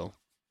clue.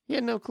 He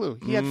had no clue.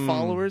 He had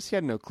followers. He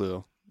had no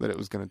clue that it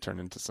was gonna turn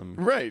into some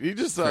Right. He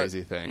just thought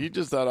crazy thing. He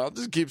just thought I'll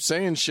just keep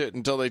saying shit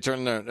until they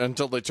turn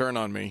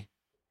on me.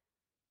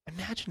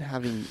 Imagine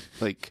having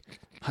like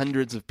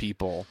hundreds of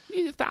people,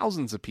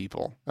 thousands of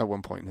people at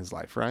one point in his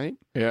life, right?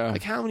 Yeah.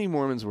 Like how many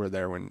Mormons were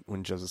there when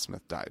Joseph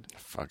Smith died?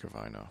 Fuck if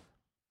I know.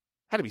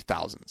 Had to be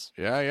thousands.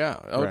 Yeah.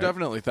 Oh, Right.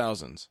 definitely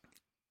thousands.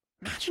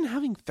 Imagine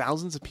having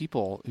thousands of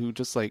people who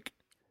just like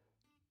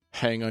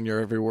Hang on your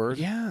every word.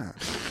 yeah.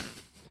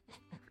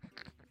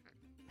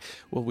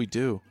 Well, we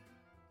do.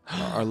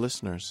 Our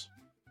listeners.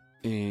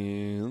 A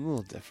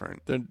little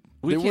different. They're-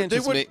 We they can't would-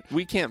 just they make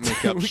we can't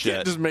make up we shit.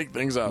 can't just make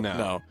things up.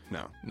 No.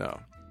 No.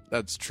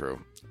 That's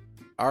true.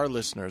 Our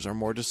listeners are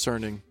more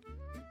discerning.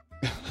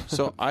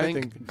 So I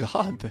Thank think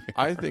God.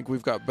 I think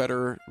we've got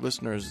better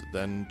listeners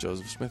than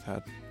Joseph Smith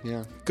had.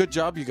 Yeah. Good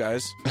job, you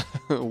guys.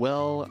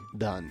 Well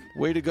done.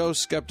 Way to go,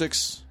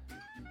 skeptics.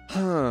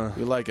 Huh.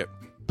 We like it.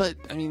 But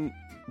I mean,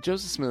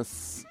 Joseph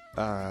Smith's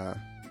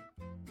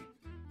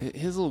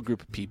his little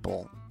group of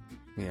people.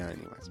 Yeah.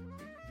 Anyways,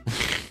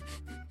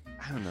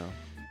 I don't know.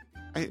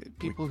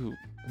 People who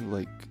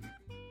like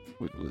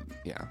would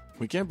yeah.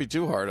 We can't be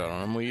too hard on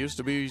them. We used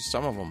to be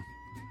some of them.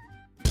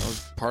 That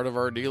was part of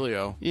our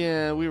dealio.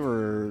 Yeah, we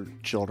were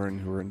children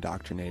who were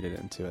indoctrinated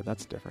into it.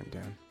 That's different,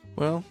 Dan.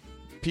 Well,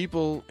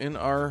 people in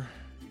our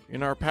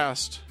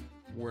past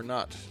were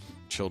not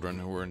children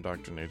who were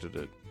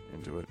indoctrinated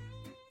into it.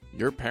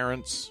 Your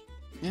parents,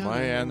 Yeah, my I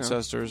know.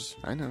 ancestors,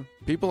 I know.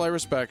 people I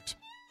respect,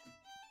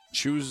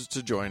 choose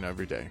to join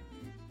every day.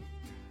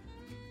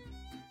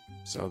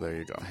 So there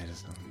you go. I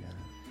just don't get it.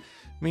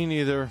 Me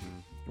neither.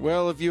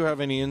 Well, if you have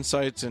any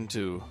insights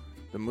into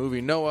the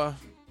movie Noah,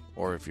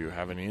 or if you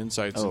have any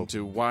insights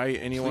into why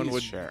anyone please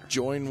would share.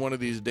 join one of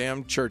these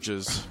damn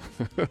churches,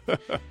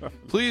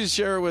 please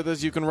share it with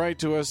us. You can write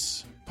to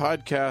us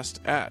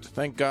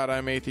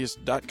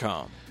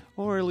podcast@thankgodimatheist.com.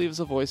 Or leave us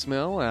a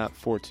voicemail at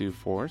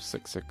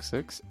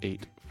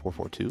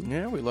 424-666-8442.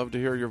 Yeah, we love to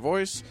hear your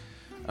voice.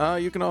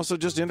 You can also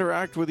just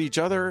interact with each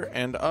other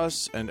and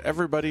us and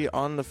everybody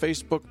on the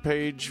Facebook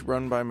page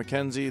run by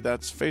Mackenzie.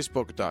 That's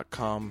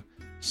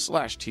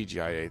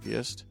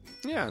facebook.com/TGIAtheist.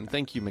 Yeah, and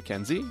thank you,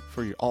 Mackenzie,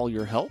 for all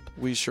your help.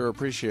 We sure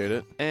appreciate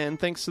it. And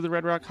thanks to the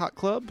Red Rock Hot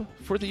Club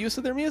for the use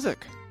of their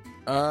music.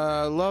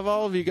 Love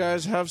all of you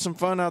guys. Have some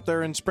fun out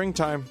there in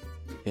springtime.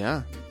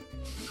 Yeah.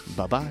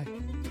 Bye-bye.